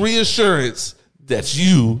any reassurance that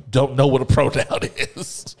you don't know what a pronoun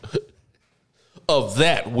is. Of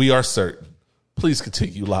that, we are certain. Please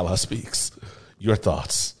continue, LaLa Speaks. Your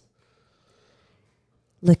thoughts.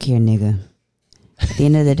 Look here, nigga. At the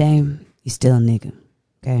end of the day, you still a nigga.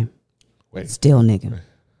 Okay? Wait. Still nigga.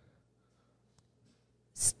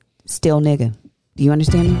 Still nigga. Do you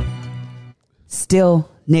understand me? Still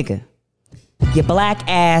nigga. Your black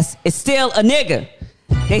ass is still a nigga.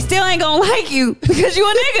 They still ain't gonna like you because you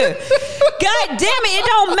a nigga. God damn it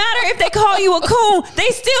don't matter if they call you a coon. They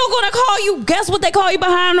still gonna call you. Guess what they call you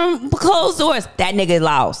behind them closed doors? That nigga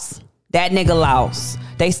lost. That nigga lost.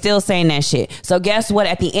 They still saying that shit. So guess what?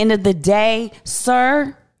 At the end of the day,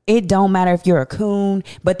 sir, it don't matter if you're a coon,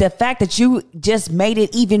 but the fact that you just made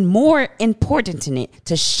it even more important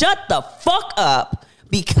to shut the fuck up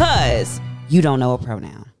because you don't know a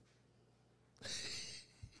pronoun.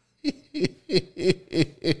 Shut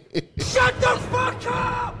the fuck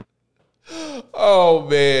up! Oh,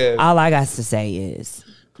 man. All I got to say is...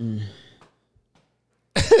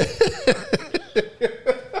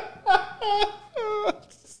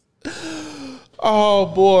 Oh,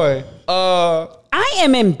 boy. I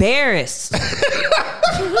am embarrassed.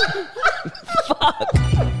 Fuck.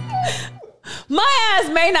 My ass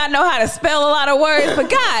may not know how to spell a lot of words, but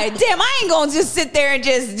god damn, I ain't gonna just sit there and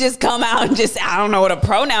just come out and just, I don't know what a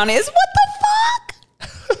pronoun is. What the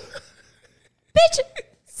fuck? Bitch,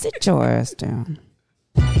 sit your ass down.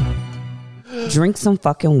 Drink some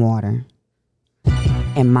fucking water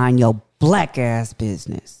and mind your black ass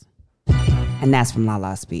business. And that's from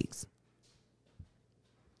LaLa Speaks.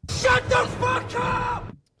 Shut the fuck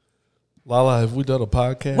up! LaLa, have we done a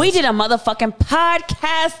podcast? We did a motherfucking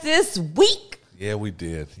podcast this week. Yeah, we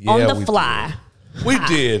did. On the fly. We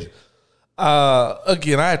did.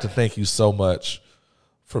 Again, I have to thank you so much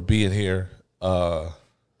for being here. I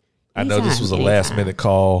know this was a last minute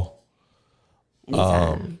call.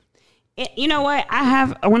 Anytime. You know what?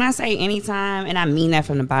 When I say anytime, and I mean that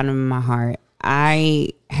from the bottom of my heart, I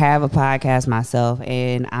have a podcast myself,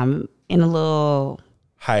 and I'm in a little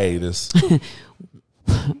hiatus.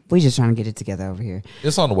 We just trying to get it together over here.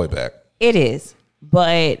 It's on the way back. It is.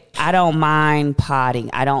 But I don't mind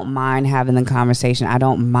potting. I don't mind having the conversation. I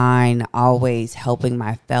don't mind always helping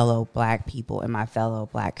my fellow Black people and my fellow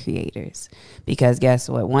Black creators. Because guess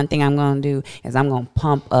what? One thing I'm going to do is I'm going to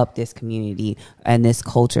pump up this community and this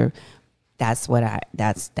culture. That's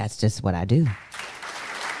just what I do.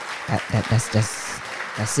 That's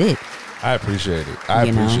it. I appreciate it. I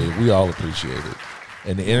appreciate it. We all appreciate it.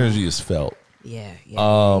 And the energy is felt. Yeah.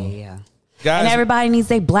 Guys, and everybody needs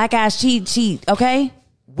their black ass cheat, okay?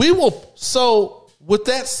 We will. So, with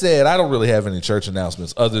that said, I don't really have any church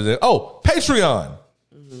announcements other than Patreon.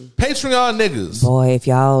 Patreon niggas. Boy, if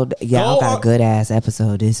y'all got a good ass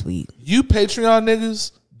episode this week. You Patreon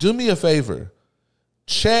niggas, do me a favor.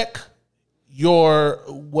 Check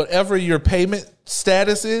whatever your payment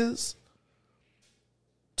status is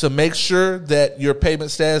to make sure that your payment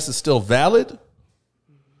status is still valid.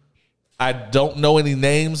 I don't know any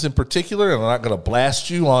names in particular, and I'm not going to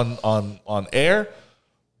blast you on air,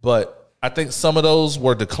 but I think some of those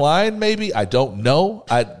were declined, maybe. I don't know.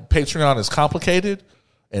 Patreon is complicated,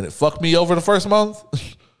 and it fucked me over the first month.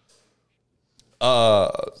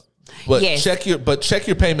 But yes. check your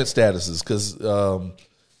payment statuses, because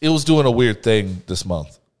it was doing a weird thing this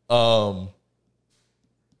month. And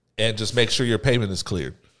just make sure your payment is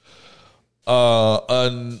cleared.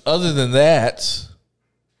 And other than that,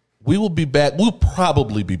 we will be back. We'll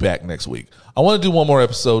probably be back next week. I want to do one more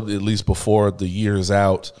episode at least before the year is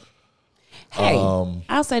out. Hey,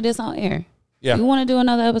 I'll say this on air. Yeah. You want to do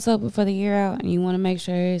another episode before the year out, and you want to make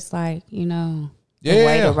sure it's like, the Yeah,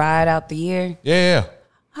 way yeah. to ride out the year. Yeah.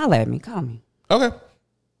 Holla at me. Call me. Okay.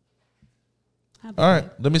 All right.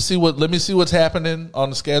 Let me see what's happening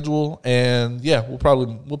on the schedule, and yeah, we'll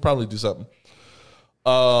probably do something.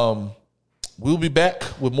 We'll be back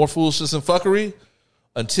with more foolishness and fuckery.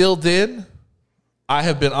 Until then, I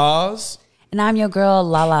have been Oz. And I'm your girl,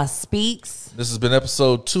 LaLa Speaks. This has been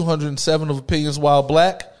episode 207 of Opinions While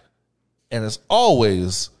Black. And as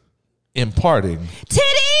always, imparting.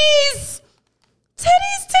 Titties! Titties!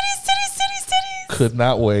 Could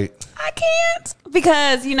not wait. I can't.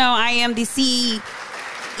 Because, I am the CEO.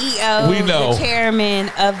 We know. The chairman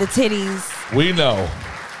of the titties. We know.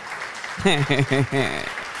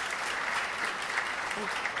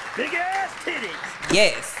 Big ass titties.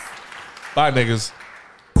 Yes. Bye, niggas.